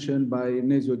just mentioned, by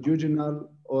nasojejunal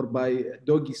or by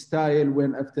doggy style,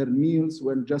 when after meals,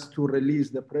 when just to release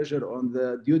the pressure on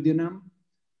the duodenum.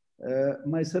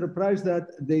 My surprise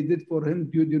that they did for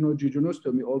him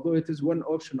duodenojejunostomy, although it is one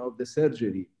option of the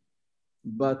surgery.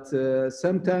 But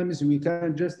sometimes we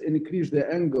can just increase the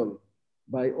angle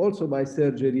also by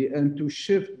surgery and to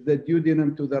shift the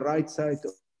duodenum to the right side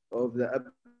of the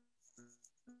abdomen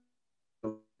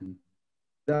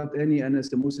without any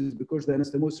anastomosis, because the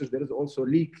anastomosis, there is also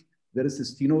leak, there is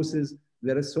stenosis,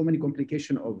 there is so many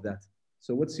complications of that.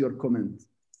 So what's your comment?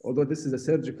 Although this is a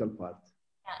surgical part.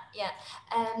 Yeah.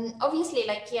 Obviously,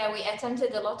 we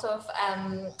attempted a lot of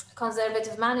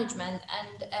conservative management,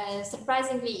 and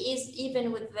surprisingly,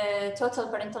 even with the total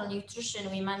parental nutrition,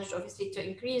 we managed obviously to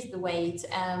increase the weight.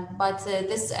 But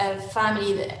this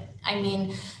family,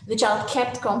 the child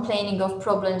kept complaining of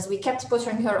problems. We kept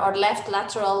putting her on left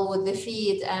lateral with the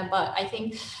feet, but I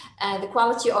think the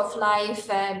quality of life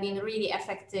being really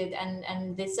affected,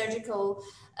 and the surgical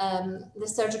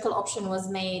option was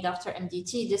made after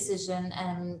MDT decision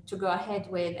to go ahead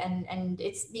with, and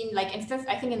it's been like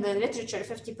I think in the literature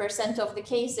 50% of the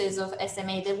cases of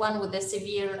SMA, the one with the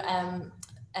severe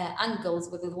angles,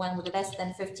 with the one with less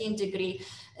than 15 degree,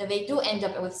 they do end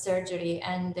up with surgery,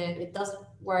 and it does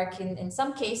work in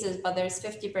some cases, but there's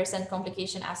 50%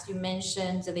 complication, as you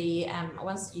mentioned.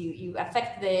 Once you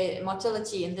affect the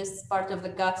motility in this part of the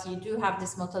gut, you do have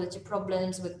this motility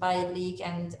problems with bile leak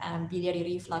and biliary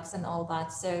reflux and all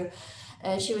that. So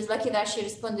she was lucky that she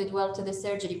responded well to the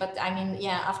surgery. But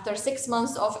after 6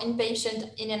 months of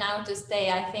inpatient in and out stay,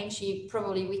 I think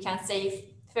we can say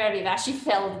fairly that she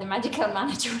failed the medical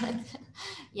management.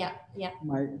 Yeah.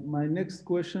 My next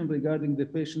question regarding the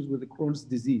patients with Crohn's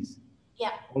disease.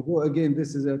 Yeah. Although again,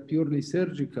 this is a purely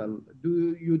surgical,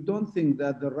 you don't think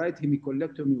that the right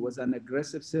hemicolectomy was an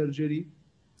aggressive surgery?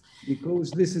 Because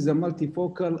this is a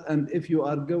multifocal, and if you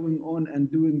are going on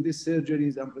and doing these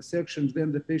surgeries and resections,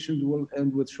 then the patient will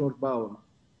end with short bowel.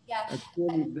 Yeah.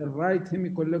 Actually, the right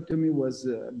hemicolectomy was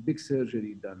a big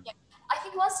surgery done. Yeah. I think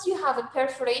think once you have a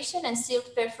perforation and sealed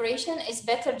perforation, it's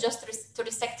better just to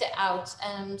resect it out.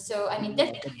 So I mean,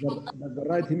 definitely. But the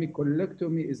right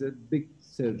hemicolectomy is a big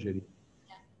surgery.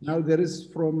 Now there is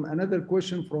from another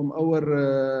question from our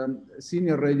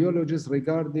senior radiologist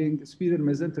regarding speeding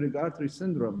mesenteric artery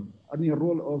syndrome. Any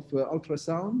role of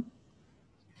ultrasound?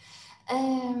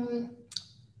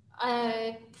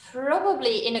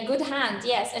 Probably in a good hand,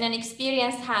 yes. In an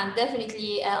experienced hand,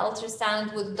 definitely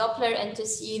ultrasound with Doppler and to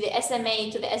see the SMA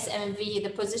to the SMV, the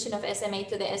position of SMA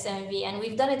to the SMV. And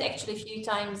we've done it actually a few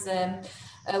times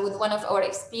with one of our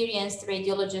experienced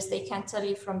radiologists. They can tell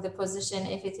you from the position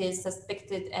if it is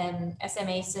suspected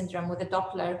SMA syndrome with a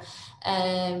Doppler.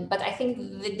 But I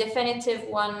think the definitive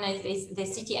one is the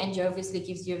CT angio obviously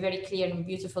gives you very clear and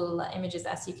beautiful images,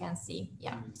 as you can see.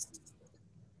 Yeah.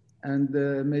 And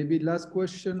maybe last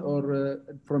question or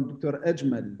from Dr.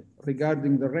 Ajmal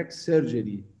regarding the Rex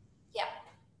surgery. Yeah.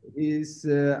 Is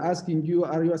asking you,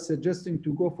 are you suggesting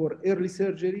to go for early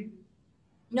surgery?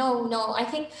 No. I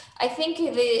think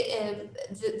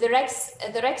the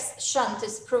Rex shunt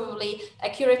is probably a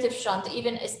curative shunt.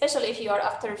 Even especially if you are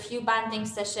after a few banding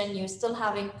session, you're still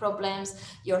having problems.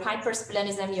 Your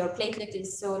hypersplenism, your platelet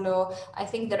is so low. I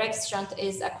think the Rex shunt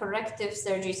is a corrective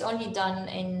surgery. It's only done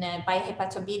by a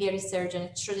hepatobiliary surgeon.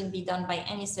 It shouldn't be done by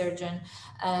any surgeon.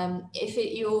 If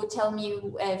you tell me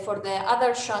for the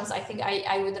other shunts, I think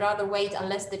I would rather wait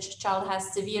unless the child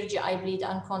has severe GI bleed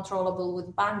uncontrollable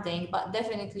with banding, but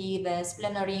definitely the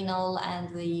splenorenal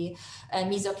and the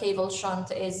mesocaval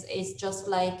shunt is just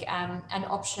like an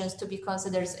option to be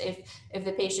considered if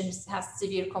the patient has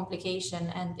severe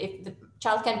complication, and if the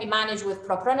child can be managed with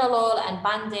propranolol and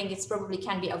banding, it probably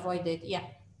can be avoided. Yeah.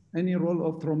 Any role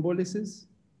of thrombolysis?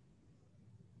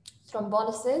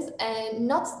 Thrombolysis?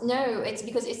 No, it's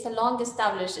because it's a long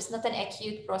established, it's not an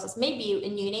acute process. Maybe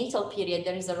in neonatal period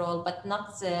there is a role, but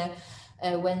not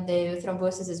when the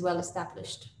thrombosis is well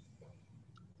established.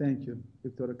 Thank you.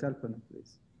 Dr. Kalpana,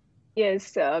 please.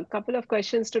 Yes, a couple of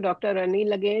questions to Dr.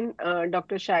 Anil again.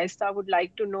 Dr. Shaista would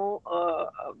like to know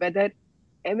whether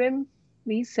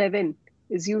MMV7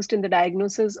 is used in the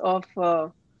diagnosis of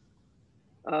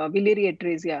biliary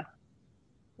atresia.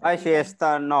 Hi,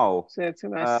 Shaista, no. So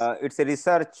it's a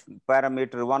research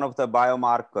parameter, one of the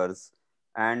biomarkers.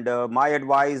 And my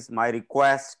advice, my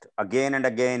request again and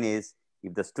again is,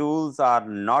 if the stools are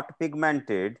not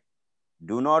pigmented,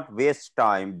 do not waste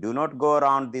time. Do not go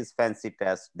around these fancy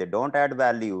tests. They don't add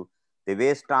value. They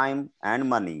waste time and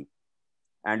money,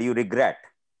 and you regret.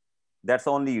 That's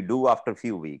only you do after a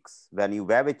few weeks. When you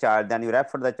have a child, then you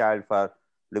refer the child for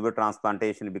liver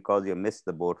transplantation because you missed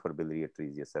the boat for biliary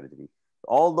atresia surgery.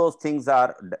 All those things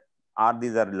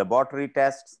these are laboratory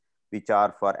tests, which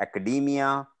are for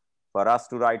academia, for us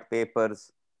to write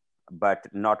papers, but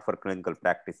not for clinical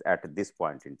practice at this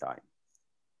point in time.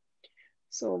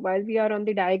 So while we are on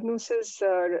the diagnosis,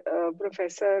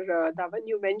 Professor Dhawan,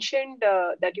 you mentioned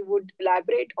that you would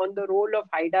elaborate on the role of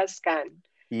HIDA scan.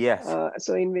 Yes.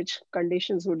 So in which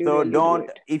conditions would you really do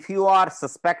it? If you are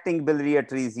suspecting biliary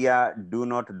atresia, do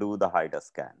not do the HIDA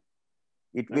scan.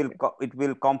 It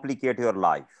will complicate your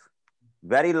life.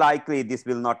 Very likely this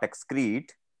will not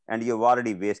excrete and you've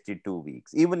already wasted 2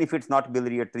 weeks, even if it's not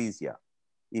biliary atresia.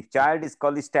 If child is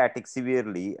cholestatic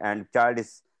severely and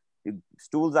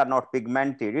stools are not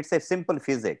pigmented, it's a simple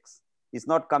physics. It's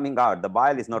not coming out. The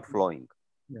bile is not flowing.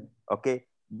 Yeah. Okay.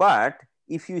 But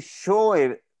if you show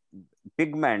a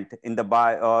pigment in the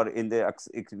bile or if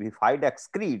HIDA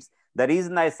excretes, the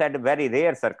reason I said very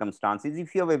rare circumstances,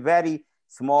 if you have a very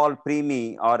small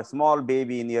preemie or a small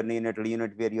baby in your neonatal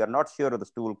unit where you are not sure of the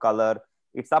stool color,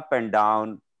 it's up and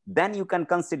down, then you can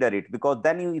consider it, because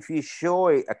then if you show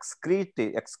a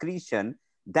excretion,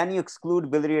 then you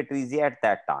exclude biliary atresia at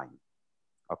that time.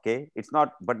 Okay, it's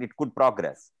not, but it could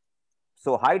progress.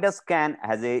 So HIDA scan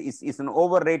is an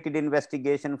overrated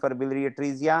investigation for biliary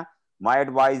atresia. My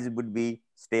advice would be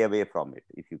stay away from it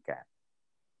if you can.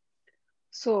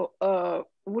 So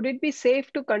would it be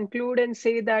safe to conclude and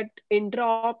say that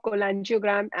intraop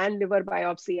cholangiogram and liver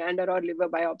biopsy or liver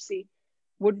biopsy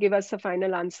would give us a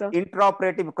final answer?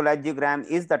 Intraoperative cholangiogram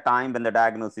is the time when the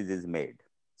diagnosis is made.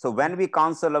 So when we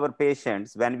counsel our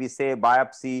patients, when we say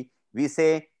biopsy, we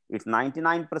say it's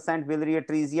 99% biliary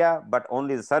atresia, but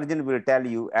only the surgeon will tell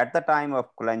you at the time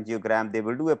of cholangiogram, they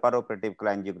will do a perioperative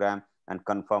cholangiogram and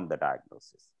confirm the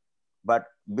diagnosis. But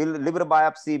liver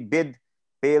biopsy, BID,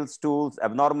 pale stools,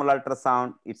 abnormal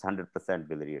ultrasound, it's 100%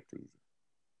 biliary atresia.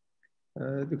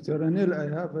 Dr. Anil, I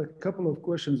have a couple of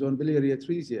questions on biliary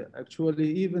atresia. Actually,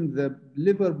 even the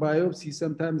liver biopsy,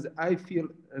 sometimes I feel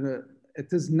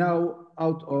it is now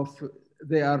out of,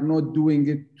 they are not doing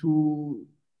it to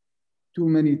too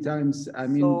many times? I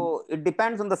mean, so it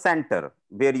depends on the center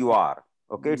where you are.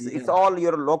 Okay, it's all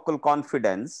your local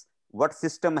confidence. What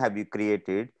system have you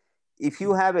created? If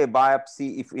you have a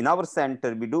biopsy, if in our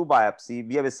center we do biopsy,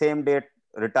 we have a same day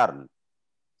return.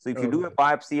 So if you do a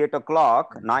biopsy 8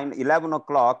 o'clock, 11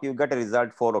 o'clock, you get a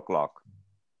result 4 o'clock.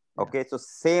 Okay, so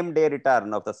same day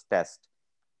return of this test.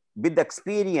 With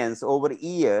experience over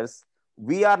years,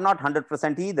 we are not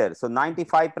 100% either. So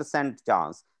 95%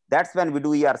 chance. That's when we do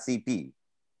ERCP.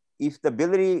 If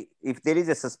there is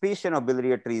a suspicion of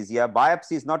biliary atresia,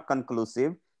 biopsy is not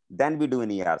conclusive, then we do an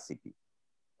ERCP.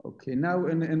 Okay, now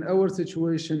in our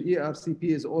situation, ERCP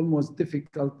is almost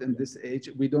difficult in this age.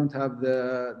 We don't have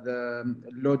the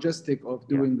logistic of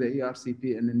doing the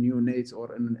ERCP in the neonates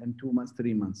or in 2 months,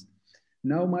 3 months.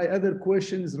 Now, my other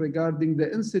question is regarding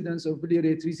the incidence of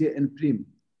biliary atresia in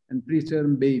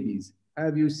preterm babies.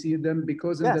 Have you seen them?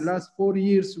 Because in the last 4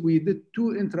 years, we did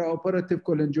 2 intraoperative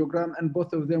cholangiogram, and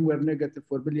both of them were negative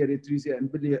for biliary atresia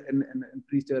and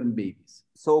preterm babies.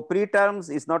 So preterms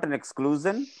is not an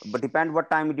exclusion, but depend what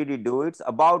time did you do it. It's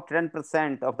about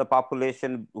 10% of the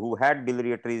population who had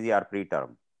biliary atresia are preterm.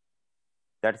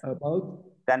 That's about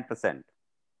 10%.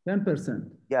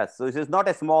 10%. Yes, so it is not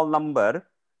a small number.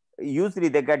 Usually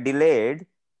they get delayed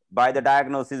by the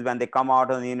diagnosis when they come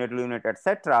out on the unit,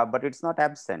 etc., but it's not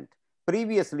absent.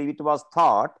 Previously, it was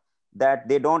thought that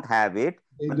they don't have it,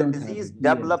 but the disease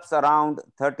develops around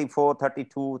 34,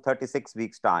 32, 36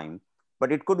 weeks time,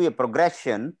 but it could be a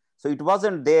progression. So it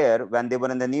wasn't there when they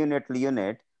were in the neonatal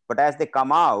unit, but as they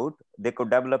come out, they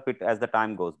could develop it as the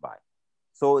time goes by.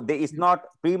 So there is not,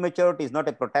 prematurity is not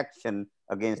a protection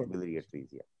against biliary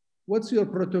atresia. What's your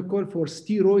protocol for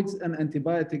steroids and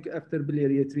antibiotic after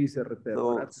biliary atresia repair?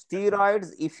 So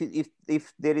steroids,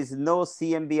 if there is no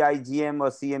CMV IgM or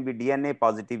CMV DNA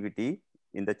positivity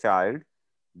in the child,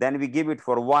 then we give it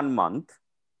for 1 month.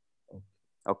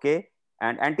 Okay,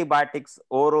 and antibiotics,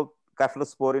 oral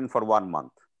cephalosporin for 1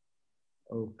 month.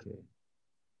 Okay.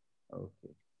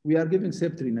 Okay. We are giving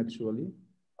Septrin actually.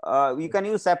 You can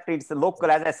use Septrin. It's a local,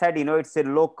 as I said, it's a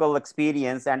local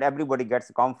experience, and everybody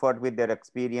gets comfort with their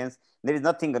experience. There is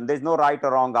nothing, there is no right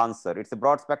or wrong answer. It's a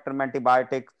broad spectrum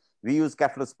antibiotic. We use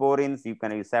cephalosporins. You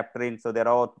can use Septrin. So they're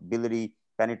all biliary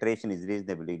penetration is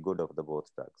reasonably good of the both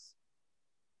drugs.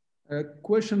 A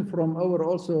question from our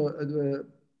also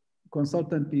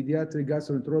consultant pediatric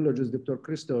gastroenterologist, Dr.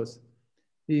 Christos.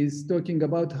 He's talking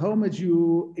about how much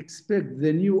you expect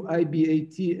the new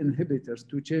IBAT inhibitors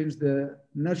to change the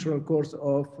natural course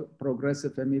of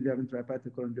progressive familial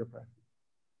intrahepatic cholangiopathy.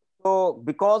 So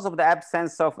because of the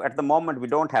absence of, at the moment, we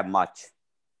don't have much.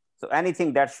 So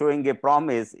anything that's showing a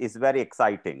promise is very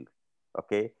exciting.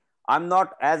 Okay. I'm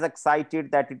not as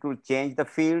excited that it will change the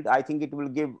field. I think it will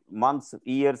give months,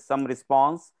 years, some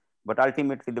response, but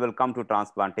ultimately they will come to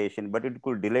transplantation, but it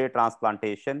could delay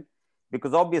transplantation.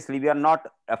 Because obviously we are not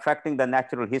affecting the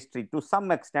natural history. To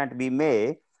some extent we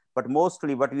may, but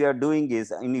mostly what we are doing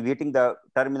is inhibiting the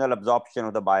terminal absorption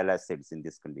of the bile acids in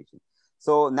this condition.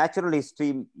 So natural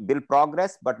history will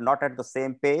progress, but not at the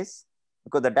same pace,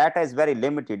 because the data is very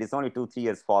limited. It's only 2-3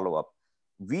 years follow-up.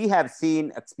 We have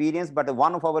seen experience, but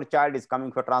one of our child is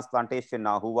coming for transplantation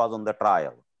now who was on the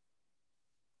trial.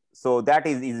 So that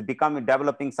is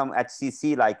developing some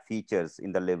HCC-like features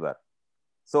in the liver.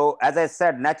 So as I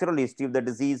said, natural history of the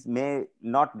disease may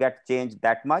not get changed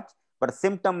that much, but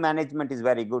symptom management is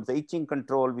very good. The itching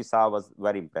control we saw was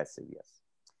very impressive, yes.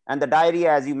 And the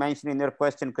diarrhea, as you mentioned in your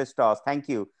question, Christos, thank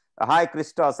you. Hi,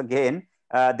 Christos, again.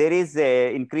 There is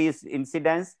a increased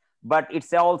incidence, but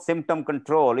it's all symptom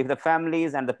control. If the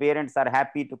families and the parents are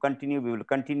happy to continue, we will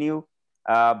continue.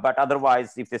 But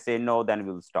otherwise, if they say no, then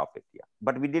we will stop it, yeah.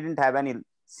 But we didn't have any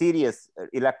serious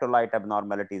electrolyte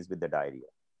abnormalities with the diarrhea.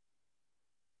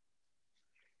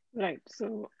 Right.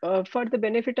 So for the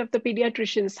benefit of the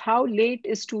pediatricians, how late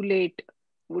is too late,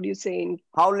 would you say, in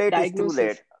how late diagnosis? Is too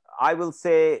late? I will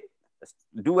say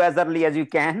do as early as you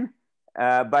can,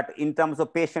 but in terms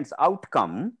of patient's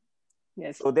outcome,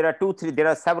 yes. So there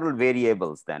are several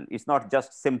variables then. It's not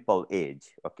just simple age,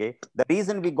 okay? The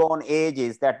reason we go on age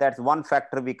is that that's one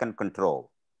factor we can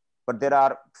control, but there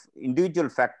are individual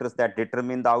factors that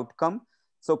determine the outcome.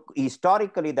 So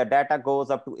historically, the data goes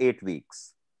up to 8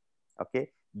 weeks, okay?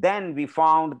 Then we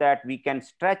found that we can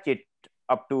stretch it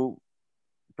up to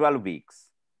 12 weeks,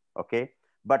 okay?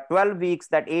 But 12 weeks,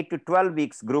 that 8 to 12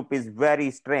 weeks group is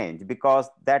very strange because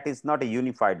that is not a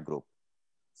unified group.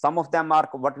 Some of them are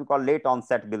what we call late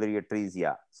onset biliary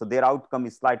atresia. So their outcome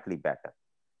is slightly better.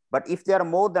 But if they are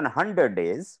more than 100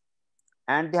 days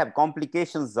and they have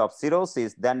complications of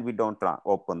cirrhosis, then we don't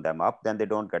open them up, then they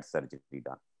don't get surgery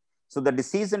done. So the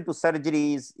decision to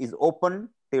surgery is open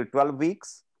till 12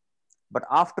 weeks. But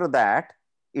after that,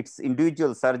 it's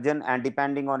individual surgeon, and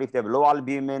depending on if they have low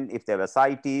albumin, if they have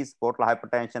ascites, portal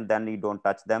hypertension, then you don't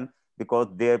touch them because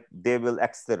they will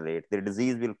accelerate. Their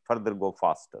disease will further go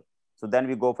faster. So then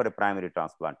we go for a primary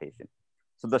transplantation.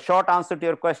 So the short answer to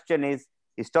your question is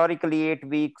historically 8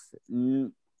 weeks,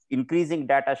 increasing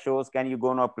data shows can you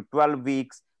go up to 12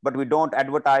 weeks, but we don't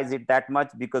advertise it that much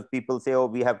because people say, oh,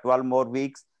 we have 12 more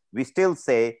weeks. We still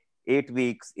say 8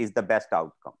 weeks is the best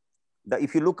outcome.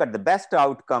 If you look at the best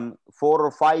outcome, 4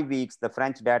 or 5 weeks, the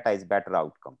French data is better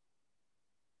outcome.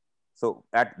 So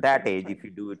at that age, if you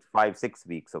do it 5, 6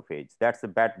 weeks of age, that's the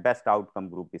best outcome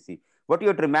group you see. What you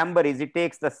have to remember is it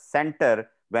takes the center,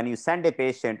 when you send a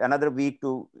patient, another week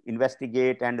to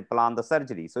investigate and plan the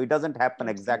surgery. So it doesn't happen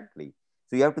exactly.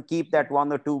 So you have to keep that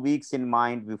 1 or 2 weeks in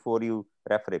mind before you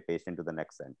refer a patient to the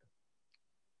next center.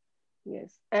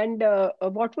 Yes. And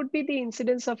what would be the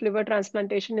incidence of liver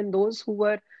transplantation in those who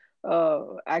were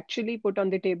actually put on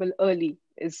the table early?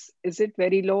 Is it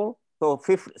very low? So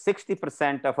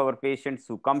 60% of our patients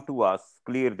who come to us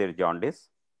clear their jaundice.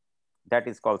 That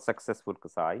is called successful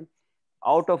Kasai.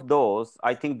 Out of those,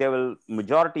 I think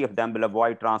majority of them will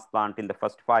avoid transplant in the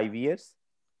first 5 years.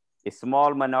 A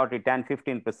small minority,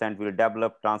 10-15% will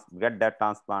get that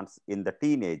transplants in the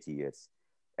teenage years.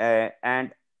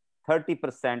 And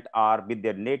 30% are with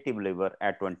their native liver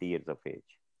at 20 years of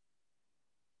age.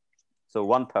 So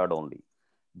 1/3 only.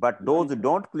 But those who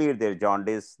don't clear their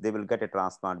jaundice, they will get a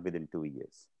transplant within 2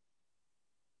 years.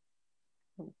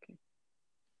 Okay.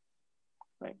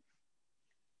 Right.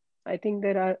 I think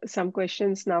there are some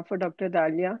questions now for Dr.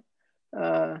 Dalia.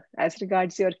 As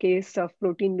regards your case of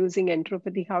protein-losing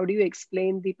enteropathy, how do you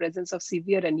explain the presence of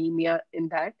severe anemia in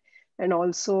that? And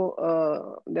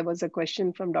also, there was a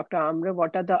question from Dr. Amra,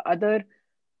 what are the other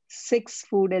 6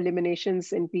 food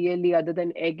eliminations in PLE other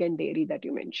than egg and dairy that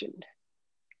you mentioned?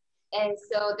 And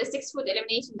so the 6 food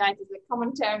elimination diet is a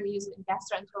common term used in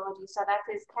gastroenterology. So that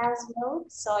is cow's milk,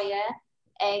 soya,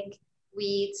 egg,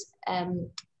 wheat,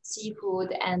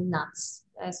 seafood, and nuts.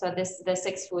 So this the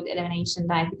 6 food elimination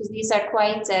diet, because these are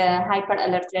quite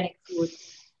hyperallergenic food.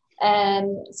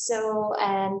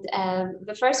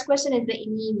 The first question is the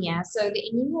anemia. So the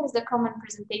anemia is the common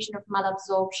presentation of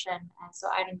malabsorption, so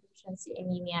iron deficiency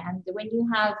anemia. And when you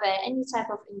have any type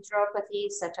of enteropathy,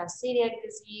 such as celiac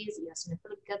disease,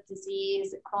 eosinophilic gut disease,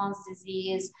 Crohn's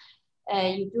disease,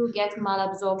 you do get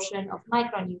malabsorption of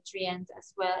micronutrients as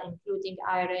well, including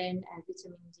iron and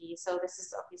vitamin D. So this is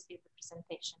obviously the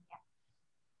presentation. Yeah.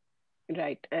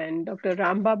 Right. And Dr.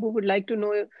 Rambabu would like to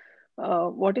know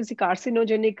what is the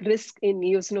carcinogenic risk in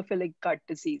eosinophilic gut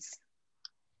disease?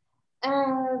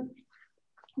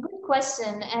 Good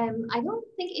question. I don't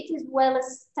think it is well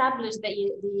established that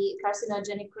the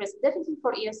carcinogenic risk, definitely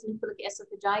for eosinophilic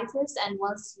esophagitis, and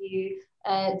once you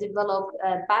develop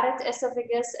Barrett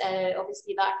esophagus,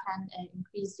 obviously that can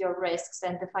increase your risks,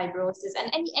 and the fibrosis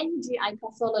and any GI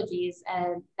pathologies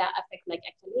that affect like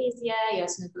achalasia,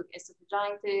 eosinophilic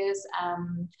esophagitis,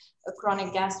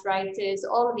 chronic gastritis.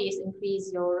 All of these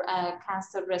increase your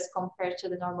cancer risk compared to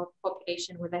the normal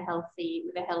population with a healthy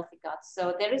gut.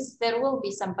 So there will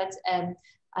be some, but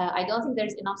I don't think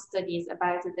there's enough studies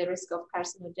about the risk of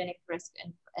carcinogenic risk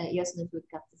in eosinophilic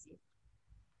gut disease.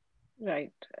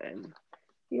 Right. And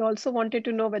he also wanted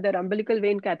to know whether umbilical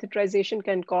vein catheterization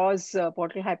can cause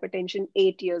portal hypertension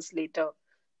 8 years later.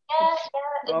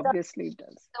 Yeah, obviously it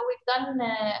does. So we've done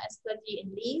a study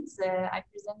in Leeds. I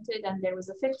presented, and there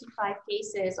was 55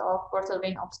 cases of portal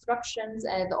vein obstructions.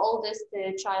 The oldest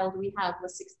child we had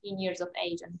was 16 years of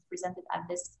age, and presented at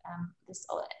this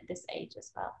age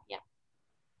as well. Yeah.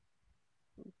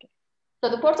 Okay. So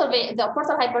the portal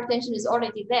hypertension is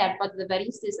already there, but the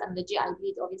varices and the GI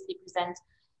bleed obviously present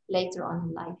later on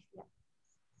in life. Yeah.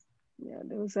 Yeah,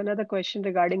 there was another question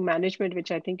regarding management,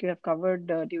 which I think you have covered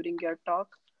during your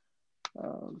talk.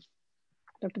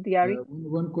 Dr. Diari?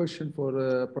 One question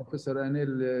for Professor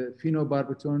Anil.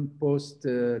 Phenobarbital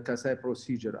post-Kasai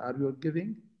procedure, are you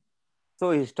giving?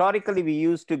 So historically, we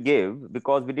used to give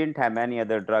because we didn't have any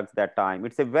other drugs that time.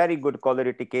 It's a very good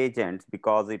choleretic agent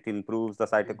because it improves the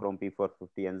cytochrome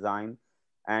P450 enzyme.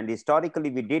 And historically,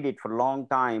 we did it for a long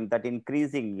time. That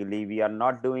increasingly, we are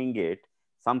not doing it.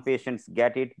 Some patients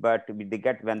get it, but when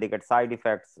they get side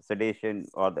effects, sedation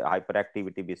or the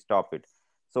hyperactivity, we stop it.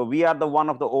 So we are one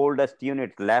of the oldest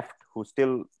units left who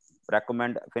still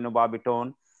recommend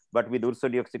phenobarbital, but with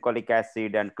ursodeoxycholic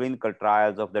acid and clinical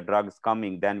trials of the drugs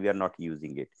coming, then we are not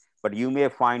using it. But you may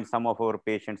find some of our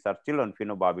patients are still on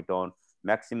phenobarbital,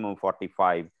 maximum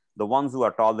 45. The ones who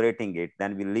are tolerating it,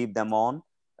 then we leave them on,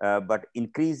 but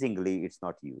increasingly it's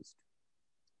not used.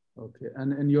 Okay,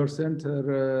 and in your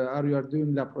center, are you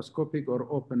doing laparoscopic or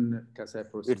open Kasai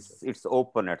procedure? It's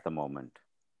open at the moment.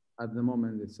 At the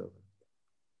moment, it's open.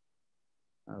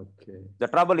 Okay. The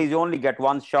trouble is you only get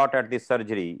one shot at this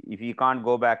surgery if you can't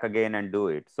go back again and do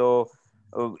it. So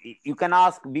you can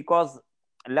ask, because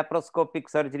laparoscopic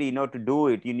surgery, to do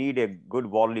it, you need a good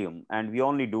volume, and we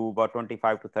only do about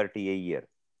 25 to 30 a year.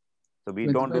 So we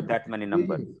don't do that many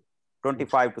numbers.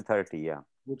 25 to 30, yeah.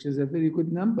 Which is a very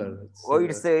good number.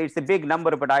 It's a big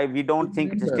number, but we don't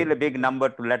think it's still a big number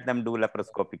to let them do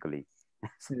laparoscopically.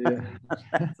 Yeah.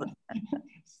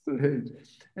 Strange.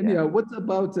 And yeah, what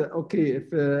about okay?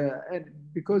 If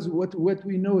because what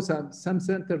we know, some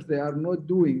centers they are not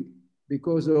doing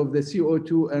because of the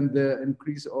CO2 and the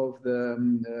increase of the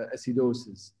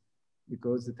acidosis,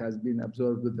 because it has been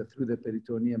absorbed through the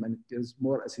peritoneum, and it is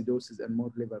more acidosis and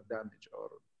more liver damage. Or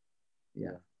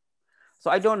yeah. So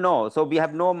I don't know. So we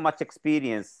have no much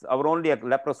experience. Our only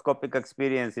laparoscopic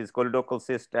experience is choledochal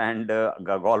cyst and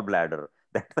gallbladder.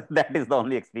 That is the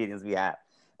only experience we have.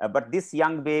 But these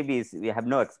young babies, we have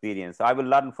no experience. So I will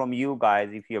learn from you guys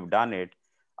if you have done it.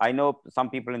 I know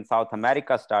some people in South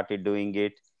America started doing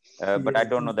it, but I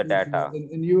don't know the data.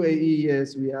 In UAE,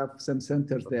 yes, we have some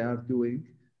centers they are doing.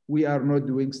 We are not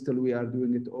doing, still we are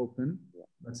doing it open,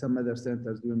 but some other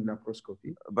centers doing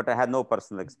laparoscopy. But I had no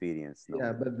personal experience. No.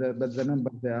 Yeah, but the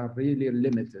numbers, they are really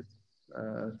limited.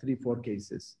 3-4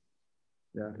 cases,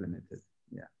 they are limited.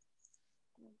 Yeah.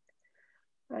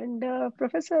 And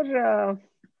Professor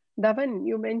Dhawan,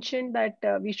 you mentioned that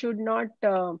we should not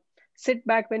sit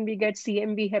back when we get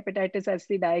CMV hepatitis as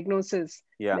the diagnosis.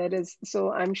 Yeah.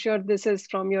 So I'm sure this is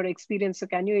from your experience. So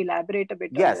can you elaborate a bit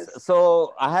on this? Yes.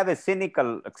 So I have a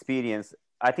cynical experience.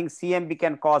 I think CMV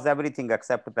can cause everything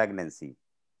except pregnancy.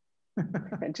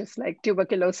 Just like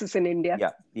tuberculosis in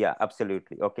India. Yeah,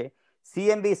 absolutely. Okay.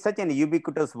 CMV is such an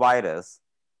ubiquitous virus.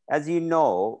 As you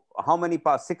know, how many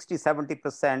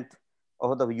 60-70%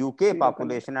 of the UK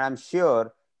population, and I'm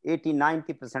sure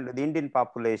 80-90% of the Indian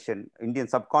population, Indian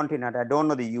subcontinent, I don't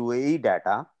know the UAE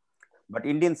data, but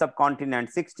Indian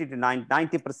subcontinent, 60 to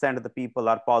 90% of the people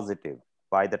are positive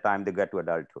by the time they get to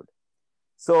adulthood.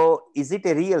 So is it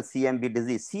a real CMV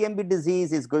disease? CMV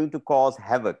disease is going to cause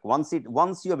havoc. Once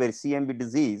you have a CMV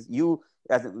disease, you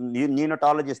as a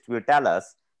neonatologist will tell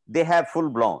us, they have full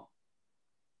blown.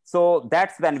 So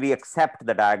that's when we accept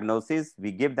the diagnosis.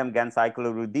 We give them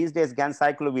ganciclovir. These days,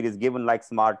 ganciclovir is given like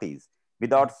Smarties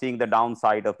without seeing the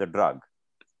downside of the drug.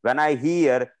 When I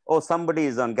hear, oh, somebody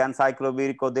is on ganciclovir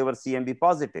because they were CMV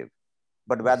positive,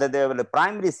 but whether they were a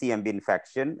primary CMV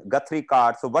infection, Guthrie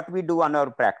card. So what we do on our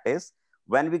practice,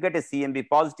 when we get a CMV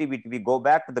positivity, we go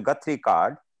back to the Guthrie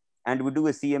card and we do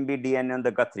a CMV DNA on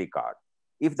the Guthrie card.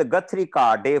 If the Guthrie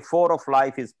card, day 4 of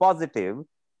life is positive,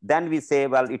 then we say,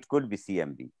 well, it could be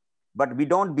CMV. But we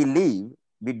do not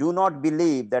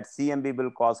believe that CMV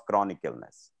will cause chronic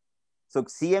illness. So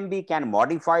CMV can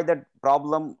modify the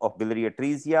problem of biliary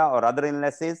atresia or other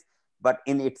illnesses, but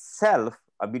in itself,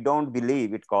 we don't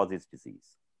believe it causes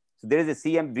disease. So there is a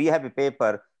CMV, we have a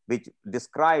paper which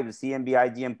describes CMV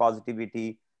IgM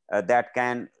positivity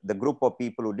the group of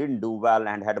people who didn't do well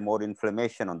and had more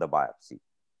inflammation on the biopsy.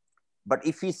 But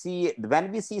if we see,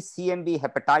 when we see CMV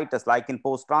hepatitis, like in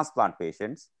post-transplant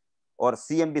patients, or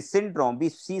CMV syndrome, we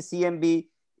see CMV,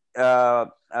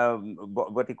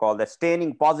 what you call that,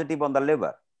 staining positive on the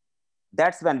liver.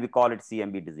 That's when we call it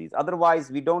CMV disease. Otherwise,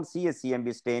 we don't see a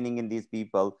CMV staining in these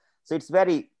people. So it's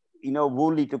very,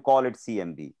 woolly to call it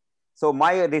CMV. So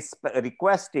my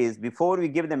request is, before we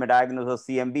give them a diagnosis of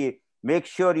CMV, make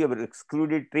sure you have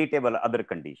excluded treatable other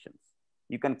conditions.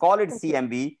 You can call it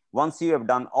CMV once you have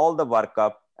done all the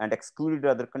workup and excluded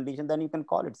other conditions, then you can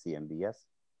call it CMV, yes.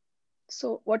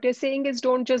 So what you're saying is,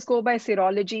 don't just go by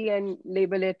serology and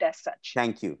label it as such.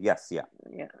 Thank you. Yes. Yeah.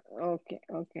 Yeah.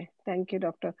 Okay. Thank you,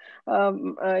 doctor.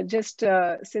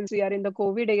 Since we are in the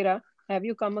COVID era, have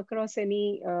you come across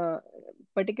any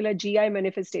particular GI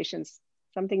manifestations?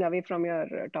 Something away from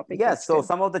your topic. Yes. So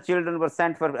some of the children were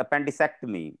sent for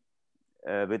appendectomy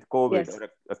with COVID, yes, or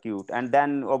acute. And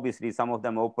then obviously some of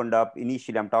them opened up.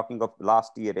 Initially, I'm talking of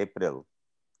last year, April.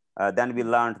 Then we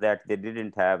learned that they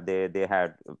didn't have, they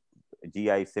had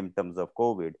GI symptoms of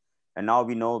COVID. And now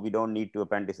we know we don't need to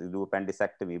do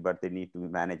appendectomy, but they need to be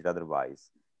managed otherwise.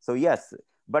 So yes,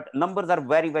 but numbers are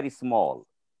very, very small.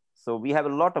 So we have a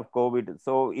lot of COVID.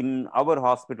 So in our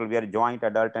hospital, we are a joint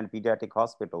adult and pediatric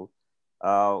hospital,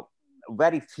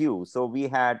 very few. So we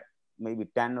had maybe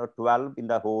 10 or 12 in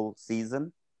the whole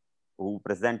season who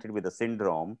presented with the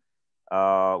syndrome.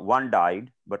 One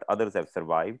died, but others have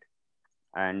survived.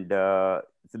 And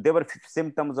so there were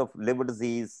symptoms of liver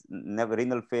disease,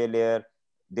 renal failure,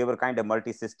 they were kind of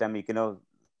multi-systemic,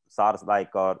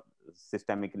 SARS-like or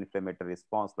systemic inflammatory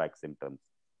response-like symptoms,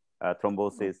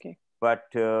 thrombosis. Okay. But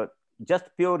just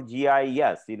pure GI,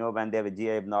 yes, when they have a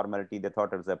GI abnormality, they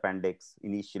thought it was appendix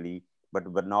initially,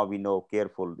 but now we know,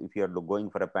 careful, if you are going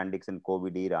for appendix in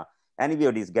COVID era,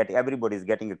 everybody's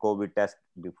getting a COVID test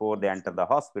before they enter the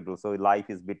hospital. So life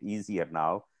is a bit easier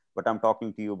now, but I'm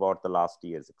talking to you about the last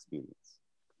year's experience.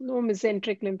 No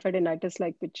mesenteric lymphadenitis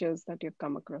like pictures that you've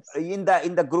come across. In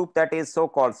the group that is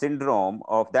so-called syndrome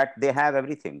of that, they have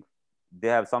everything. They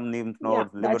have some lymph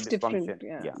nodes, liver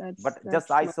dysfunction. But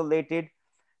just isolated.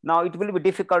 Now it will be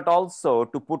difficult also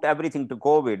to put everything to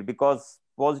COVID because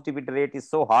positivity rate is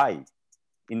so high.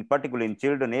 In particular in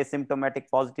children, asymptomatic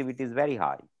positivity is very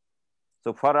high.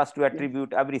 So for us to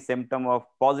attribute every symptom of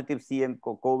positive CM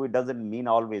COVID doesn't mean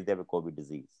always they have a COVID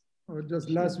disease. Just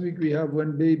last week, we have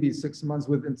one baby, 6 months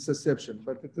with intussusception,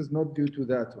 but it is not due to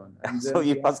that one. And so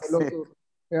you must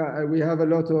we have a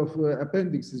lot of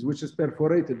appendixes, which is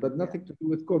perforated, but nothing to do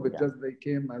with COVID, just they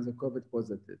came as a COVID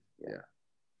positive.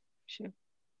 Sure.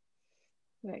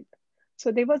 Right.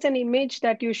 So there was an image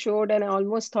that you showed, and I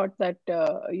almost thought that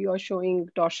you are showing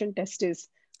torsion testis,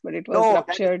 but it was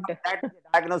ruptured. That's the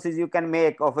diagnosis you can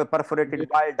make of a perforated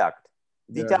bile duct.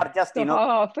 These are just, so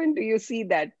how often do you see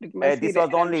that? It must this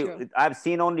was only, I've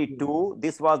seen only 2.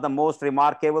 This was the most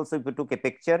remarkable. So if you took a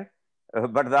picture,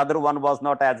 but the other one was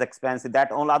not as expensive.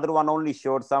 That other one only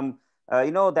showed some,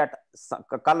 that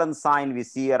Cullen sign we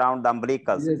see around the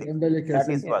umbilicus. Yes, umbilicus.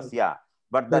 That is was,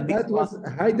 But that was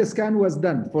HIDA scan was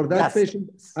done for that patient.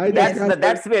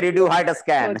 That's where you do HIDA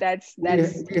scan.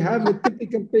 So we have a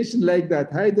typical patient like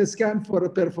that. HIDA scan for a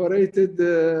perforated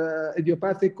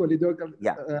idiopathic choledochal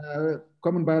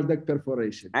common bile duct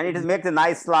perforation. And it makes a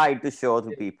nice slide to show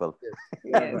to people.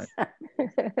 Yes.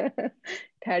 It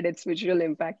had its visual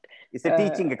impact. It's a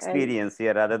teaching experience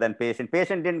here rather than patient.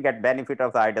 Patient didn't get benefit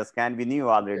of the HIDA scan. We knew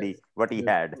already what he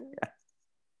had.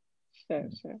 Sure.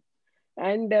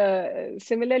 And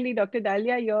similarly, Dr.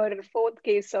 Dalia, your 4th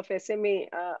case of SMA,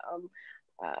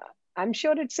 I'm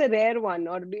sure it's a rare one,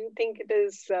 or do you think it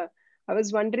is? I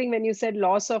was wondering when you said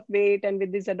loss of weight and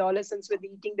with these adolescents with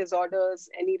eating disorders,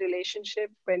 any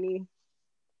relationship, we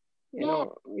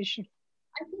should.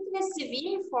 I think the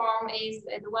severe form is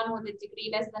the one with a degree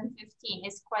less than 15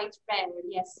 is quite rare.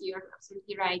 Yes, you're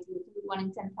absolutely right. 1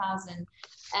 in 10,000.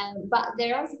 But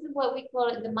there are what we call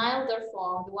it the milder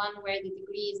form, the one where the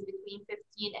degree is between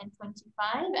 15 and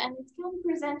 25, and it can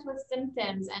present with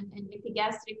symptoms and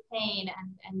epigastric pain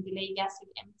and delayed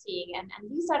gastric emptying.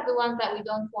 And these are the ones that we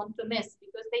don't want to miss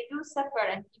because they do suffer,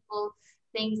 and people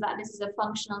think that this is a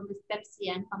functional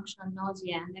dyspepsia and functional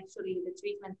nausea, and actually the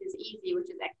treatment is easy, which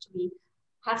is actually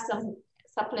have some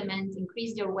supplements,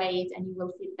 increase your weight, and you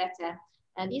will feel better.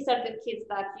 And these are the kids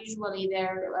that usually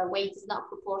their weight is not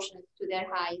proportionate to their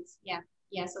height.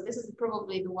 So this is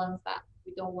probably the ones that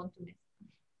we don't want to miss.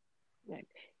 Right.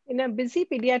 In a busy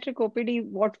pediatric OPD,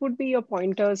 what would be your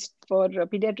pointers for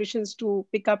pediatricians to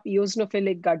pick up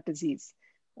eosinophilic gut disease?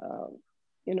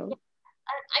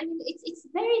 I mean, it's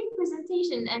very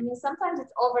presentation. I mean, sometimes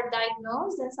it's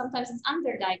overdiagnosed and sometimes it's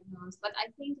underdiagnosed. But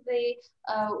I think the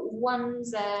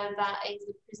ones that is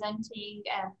presenting,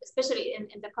 especially in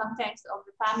the context of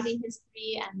the family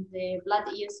history and the blood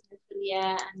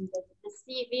eosinophilia and the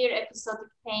severe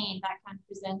episodic pain that can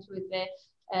present with the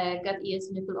gut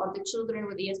eosinophil, or the children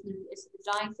with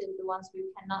esophagitis, the ones who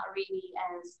cannot really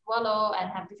swallow and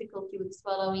have difficulty with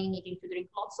swallowing, needing to drink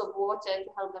lots of water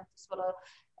to help them to swallow,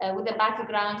 with a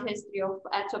background history of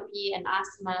atopy and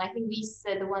asthma. I think these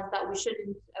are the ones that we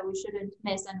shouldn't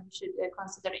miss, and we should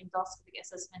consider endoscopic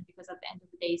assessment because at the end of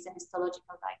the day, it's a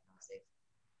histological diagnosis.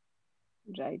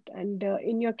 Right, and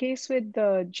in your case with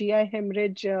the GI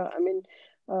hemorrhage,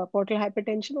 portal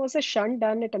hypertension, was a shunt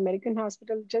done at American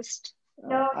Hospital? Just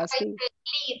no, asking.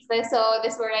 Leeds. So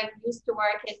this is where I used to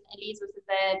work in Leeds, which is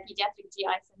the pediatric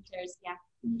GI centers.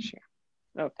 Sure.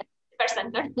 Okay.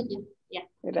 Center. Yeah.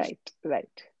 Right.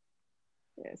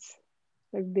 Yes.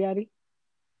 Diari.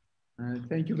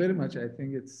 Thank you very much. I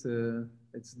think it's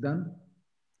done.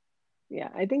 Yeah,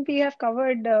 I think we have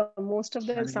covered most of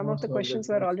some of the questions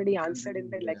were already answered in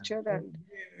the lecture, and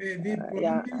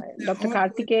Dr.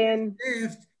 Karthikeyan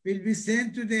will be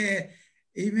sent to the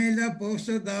email of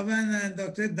Professor Dhawan and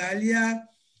Dr. Dalia.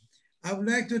 I would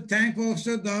like to thank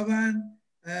Professor Dhawan,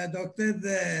 Dr.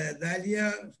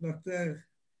 Dalia, Dr.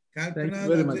 Kalpana. Thank you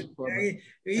very much.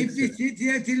 If we sit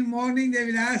here till morning, they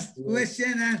will ask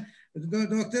question, and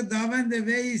Dr. Dhawan, the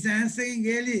way he's answering,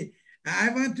 really, I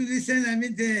want to listen. I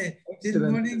mean, this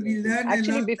morning we learned a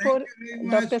Actually, lot. before Thank you very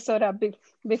much. Dr. Saurabh,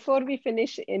 before we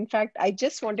finish, in fact, I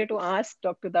just wanted to ask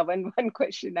Dr. Dhawan one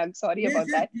question. I'm sorry Yes, about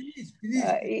yes, that. please.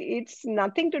 It's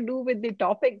nothing to do with the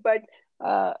topic, but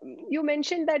you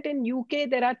mentioned that in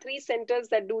UK there are 3 centers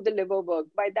that do the liver work.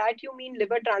 By that you mean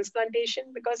liver transplantation?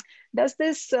 Because does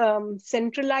this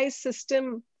centralized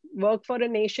system work for a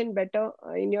nation better,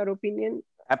 in your opinion?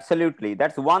 Absolutely.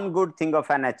 That's one good thing of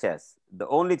NHS. The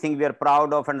only thing we are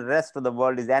proud of and the rest of the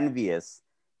world is envious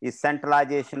is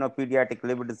centralization of pediatric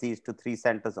liver disease to 3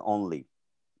 centers only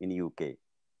in UK.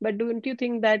 But don't you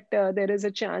think that there is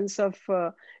a chance of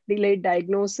delayed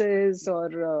diagnosis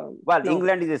or well, no?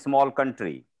 England is a small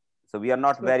country, so we are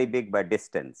not So, very big by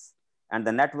distance, and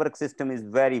the network system is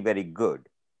very, very good.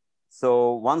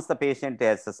 So once the patient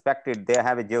is suspected, they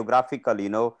have a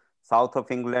geographical, south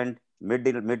of England,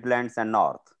 Midlands, and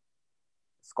north.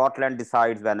 Scotland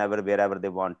decides wherever they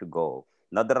want to go.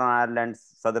 Northern Ireland,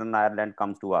 Southern Ireland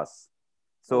comes to us.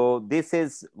 So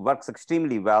this works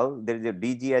extremely well. There is a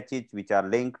DGHH which are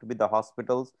linked with the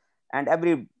hospitals, and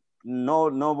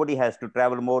nobody has to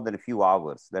travel more than a few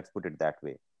hours. Let's put it that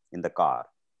way, in the car.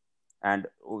 And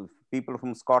people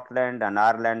from Scotland and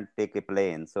Ireland take a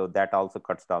plane, so that also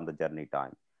cuts down the journey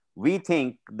time. We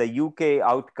think the UK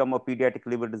outcome of pediatric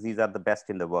liver disease are the best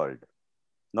in the world.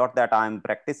 Not that I'm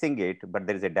practicing it, but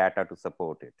there is a data to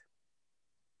support it.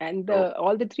 And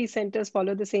all the 3 centers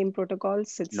follow the same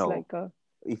protocols? It's no. like a...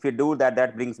 If you do that,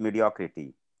 that brings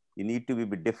mediocrity. You need to be a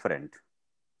bit different.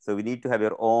 So we need to have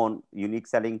your own unique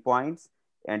selling points.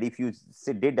 And if you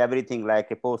did everything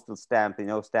like a postal stamp,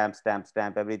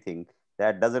 stamp, everything,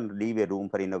 that doesn't leave a room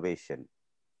for innovation.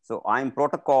 So I'm for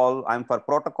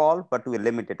protocol, but to a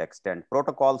limited extent.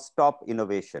 Protocol stop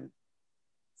innovation.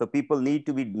 So people need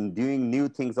to be doing new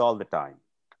things all the time.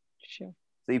 Sure.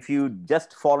 So if you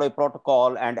just follow a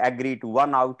protocol and agree to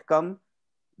one outcome,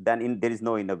 then there is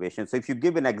no innovation. So if you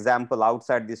give an example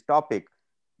outside this topic,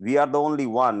 we are the only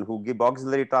one who give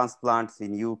auxiliary transplants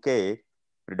in UK,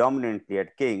 predominantly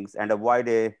at King's, and avoid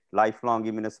a lifelong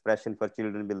immunosuppression for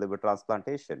children with liver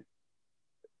transplantation.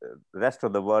 The rest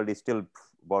of the world is still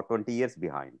about 20 years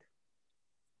behind.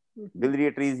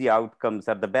 Biliary atresia outcomes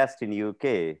are the best in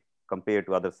UK compared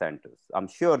to other centers. I'm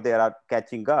sure they are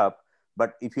catching up,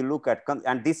 but if you look at,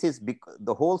 and this is because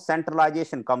the whole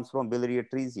centralization comes from biliary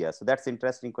atresia. So that's an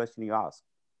interesting question you asked.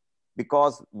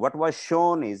 Because what was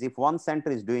shown is if one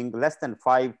center is doing less than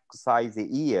 5 sites a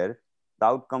year, the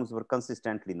outcomes were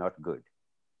consistently not good.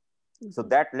 So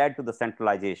that led to the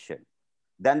centralization.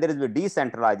 Then there is the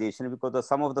decentralization because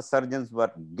some of the surgeons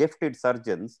were gifted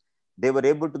surgeons. They were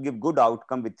able to give good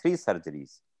outcome with 3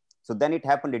 surgeries. So then it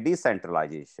happened a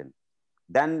decentralization.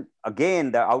 Then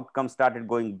again, the outcome started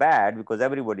going bad because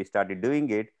everybody started doing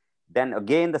it. Then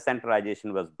again, the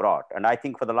centralization was brought. And I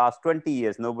think for the last 20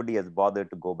 years, nobody has bothered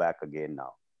to go back again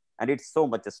now. And it's so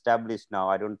much established now.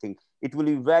 I don't think it will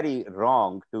be very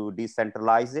wrong to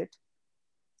decentralize it,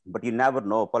 but you never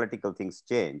know, political things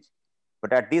change.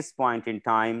 But at this point in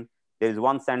time, there is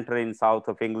one center in south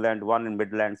of England, one in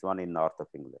Midlands, one in north of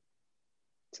England.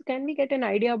 So can we get an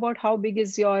idea about how big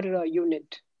is your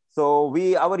unit? So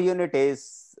our unit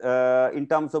is, in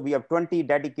terms of, we have 20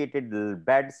 dedicated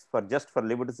beds just for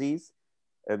liver disease.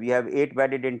 We have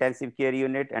 8-bedded intensive care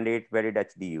unit and 8-bedded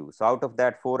HDU. So out of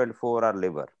that, 4 and 4 are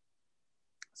liver.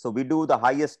 So we do the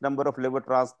highest number of liver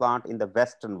transplant in the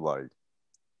Western world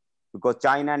because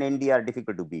China and India are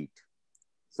difficult to beat.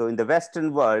 So in the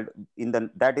Western world,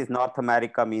 that is North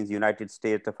America, means United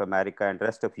States of America and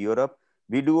rest of Europe,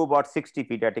 we do about 60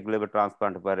 pediatric liver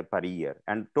transplants per year,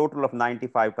 and total of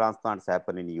 95 transplants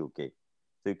happen in the UK.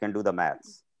 So you can do the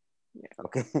maths. Yeah.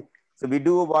 Okay. So we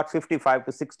do about 55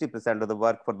 to 60% of the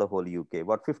work for the whole UK,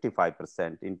 about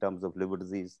 55% in terms of liver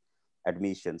disease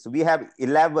admission. So we have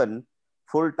 11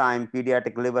 full-time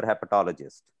pediatric liver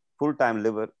hepatologists, full-time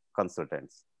liver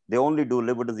consultants. They only do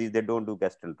liver disease, they don't do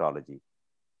gastroenterology.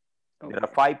 Okay. There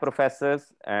are 5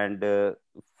 professors and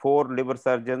 4 liver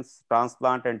surgeons,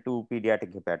 transplant, and 2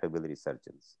 pediatric hepatobiliary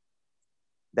surgeons.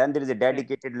 Then there is a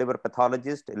dedicated liver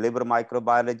pathologist, a liver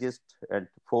microbiologist, and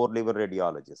 4 liver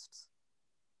radiologists.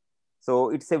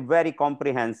 So it's a very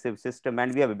comprehensive system.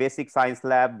 And we have a basic science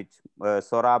lab, which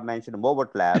Saurabh mentioned,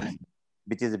 Movat Labs,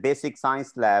 which is a basic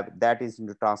science lab that is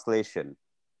into translation.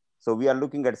 So we are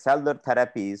looking at cellular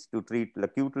therapies to treat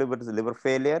acute liver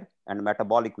failure and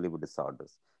metabolic liver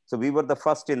disorders. So we were the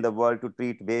first in the world to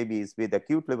treat babies with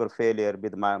acute liver failure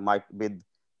with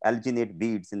alginate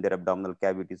beads in their abdominal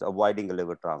cavities, avoiding a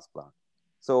liver transplant.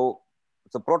 So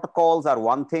protocols are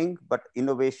one thing, but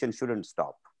innovation shouldn't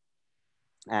stop.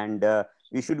 And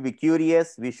we should be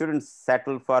curious. We shouldn't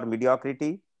settle for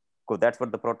mediocrity. because that's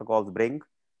what the protocols bring.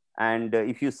 And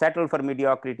if you settle for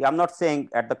mediocrity, I'm not saying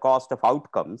at the cost of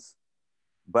outcomes,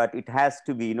 but it has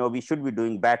to be, you know, we should be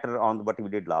doing better on what we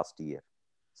did last year.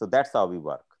 So that's how we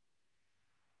work.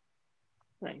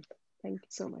 Right. Thank you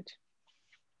so much.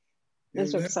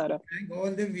 Yes, Dr. Sara. Thank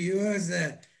all the viewers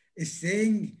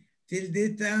staying till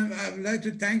this time. I would like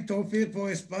to thank Tawfiq for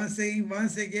sponsoring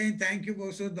once again. Thank you,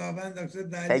 also Dawan, Dr.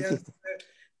 Dalia, Dr.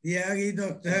 Diari,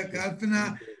 Dr.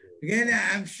 Kalpana. Really,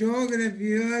 I'm sure the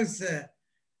viewers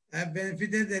have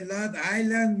benefited a lot. I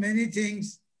learned many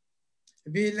things.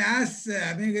 We'll ask,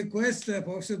 request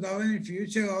Professor Dawan in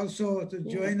future also to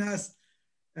join us.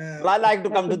 Well, I like to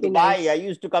come to Dubai. Nice. I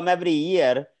used to come every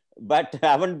year, but I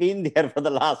haven't been there for the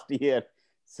last year.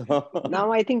 So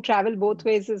now I think travel both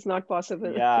ways is not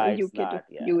possible. Yeah, UK not,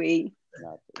 to UAE.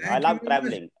 I love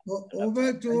traveling.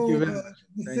 Over to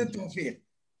Mr. Tawfiq.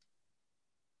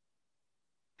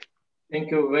 Thank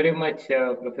you very much,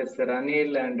 Professor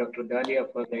Anil and Dr.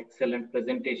 Dalia for the excellent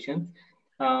presentations.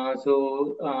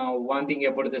 One thing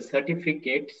about the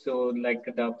certificate, so like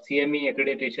the CME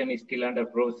accreditation is still under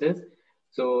process.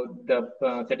 So the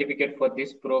certificate for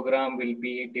this program will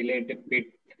be delayed a bit.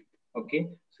 Okay,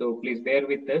 so please bear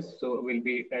with us. So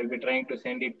I'll be trying to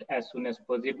send it as soon as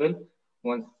possible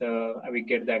once we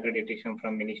get the accreditation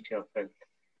from Ministry of Health.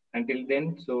 Until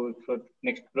then, so for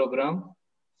next program,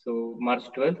 so March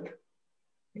 12th.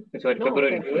 Sorry, no,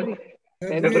 February 12th.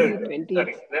 February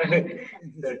 20th.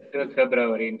 12th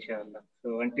February, inshallah.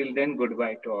 So until then,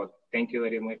 goodbye to all. Thank you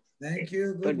very much. Thank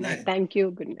you. Good night. Thank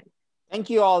you. Good night. Thank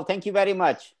you all. Thank you very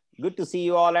much. Good to see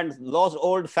you all. And those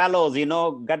old fellows, you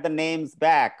know, got the names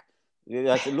back.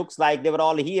 It looks like they were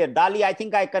all here. Dali, I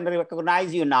think I can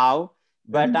recognize you now,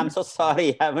 but I'm so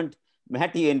sorry I haven't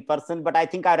met you in person, but I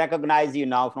think I recognize you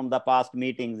now from the past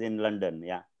meetings in London.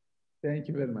 Yeah. Thank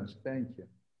you very much. Thank you.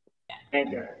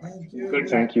 Thank you. Thank you.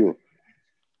 Thank you.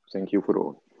 Thank you for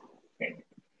all. Okay.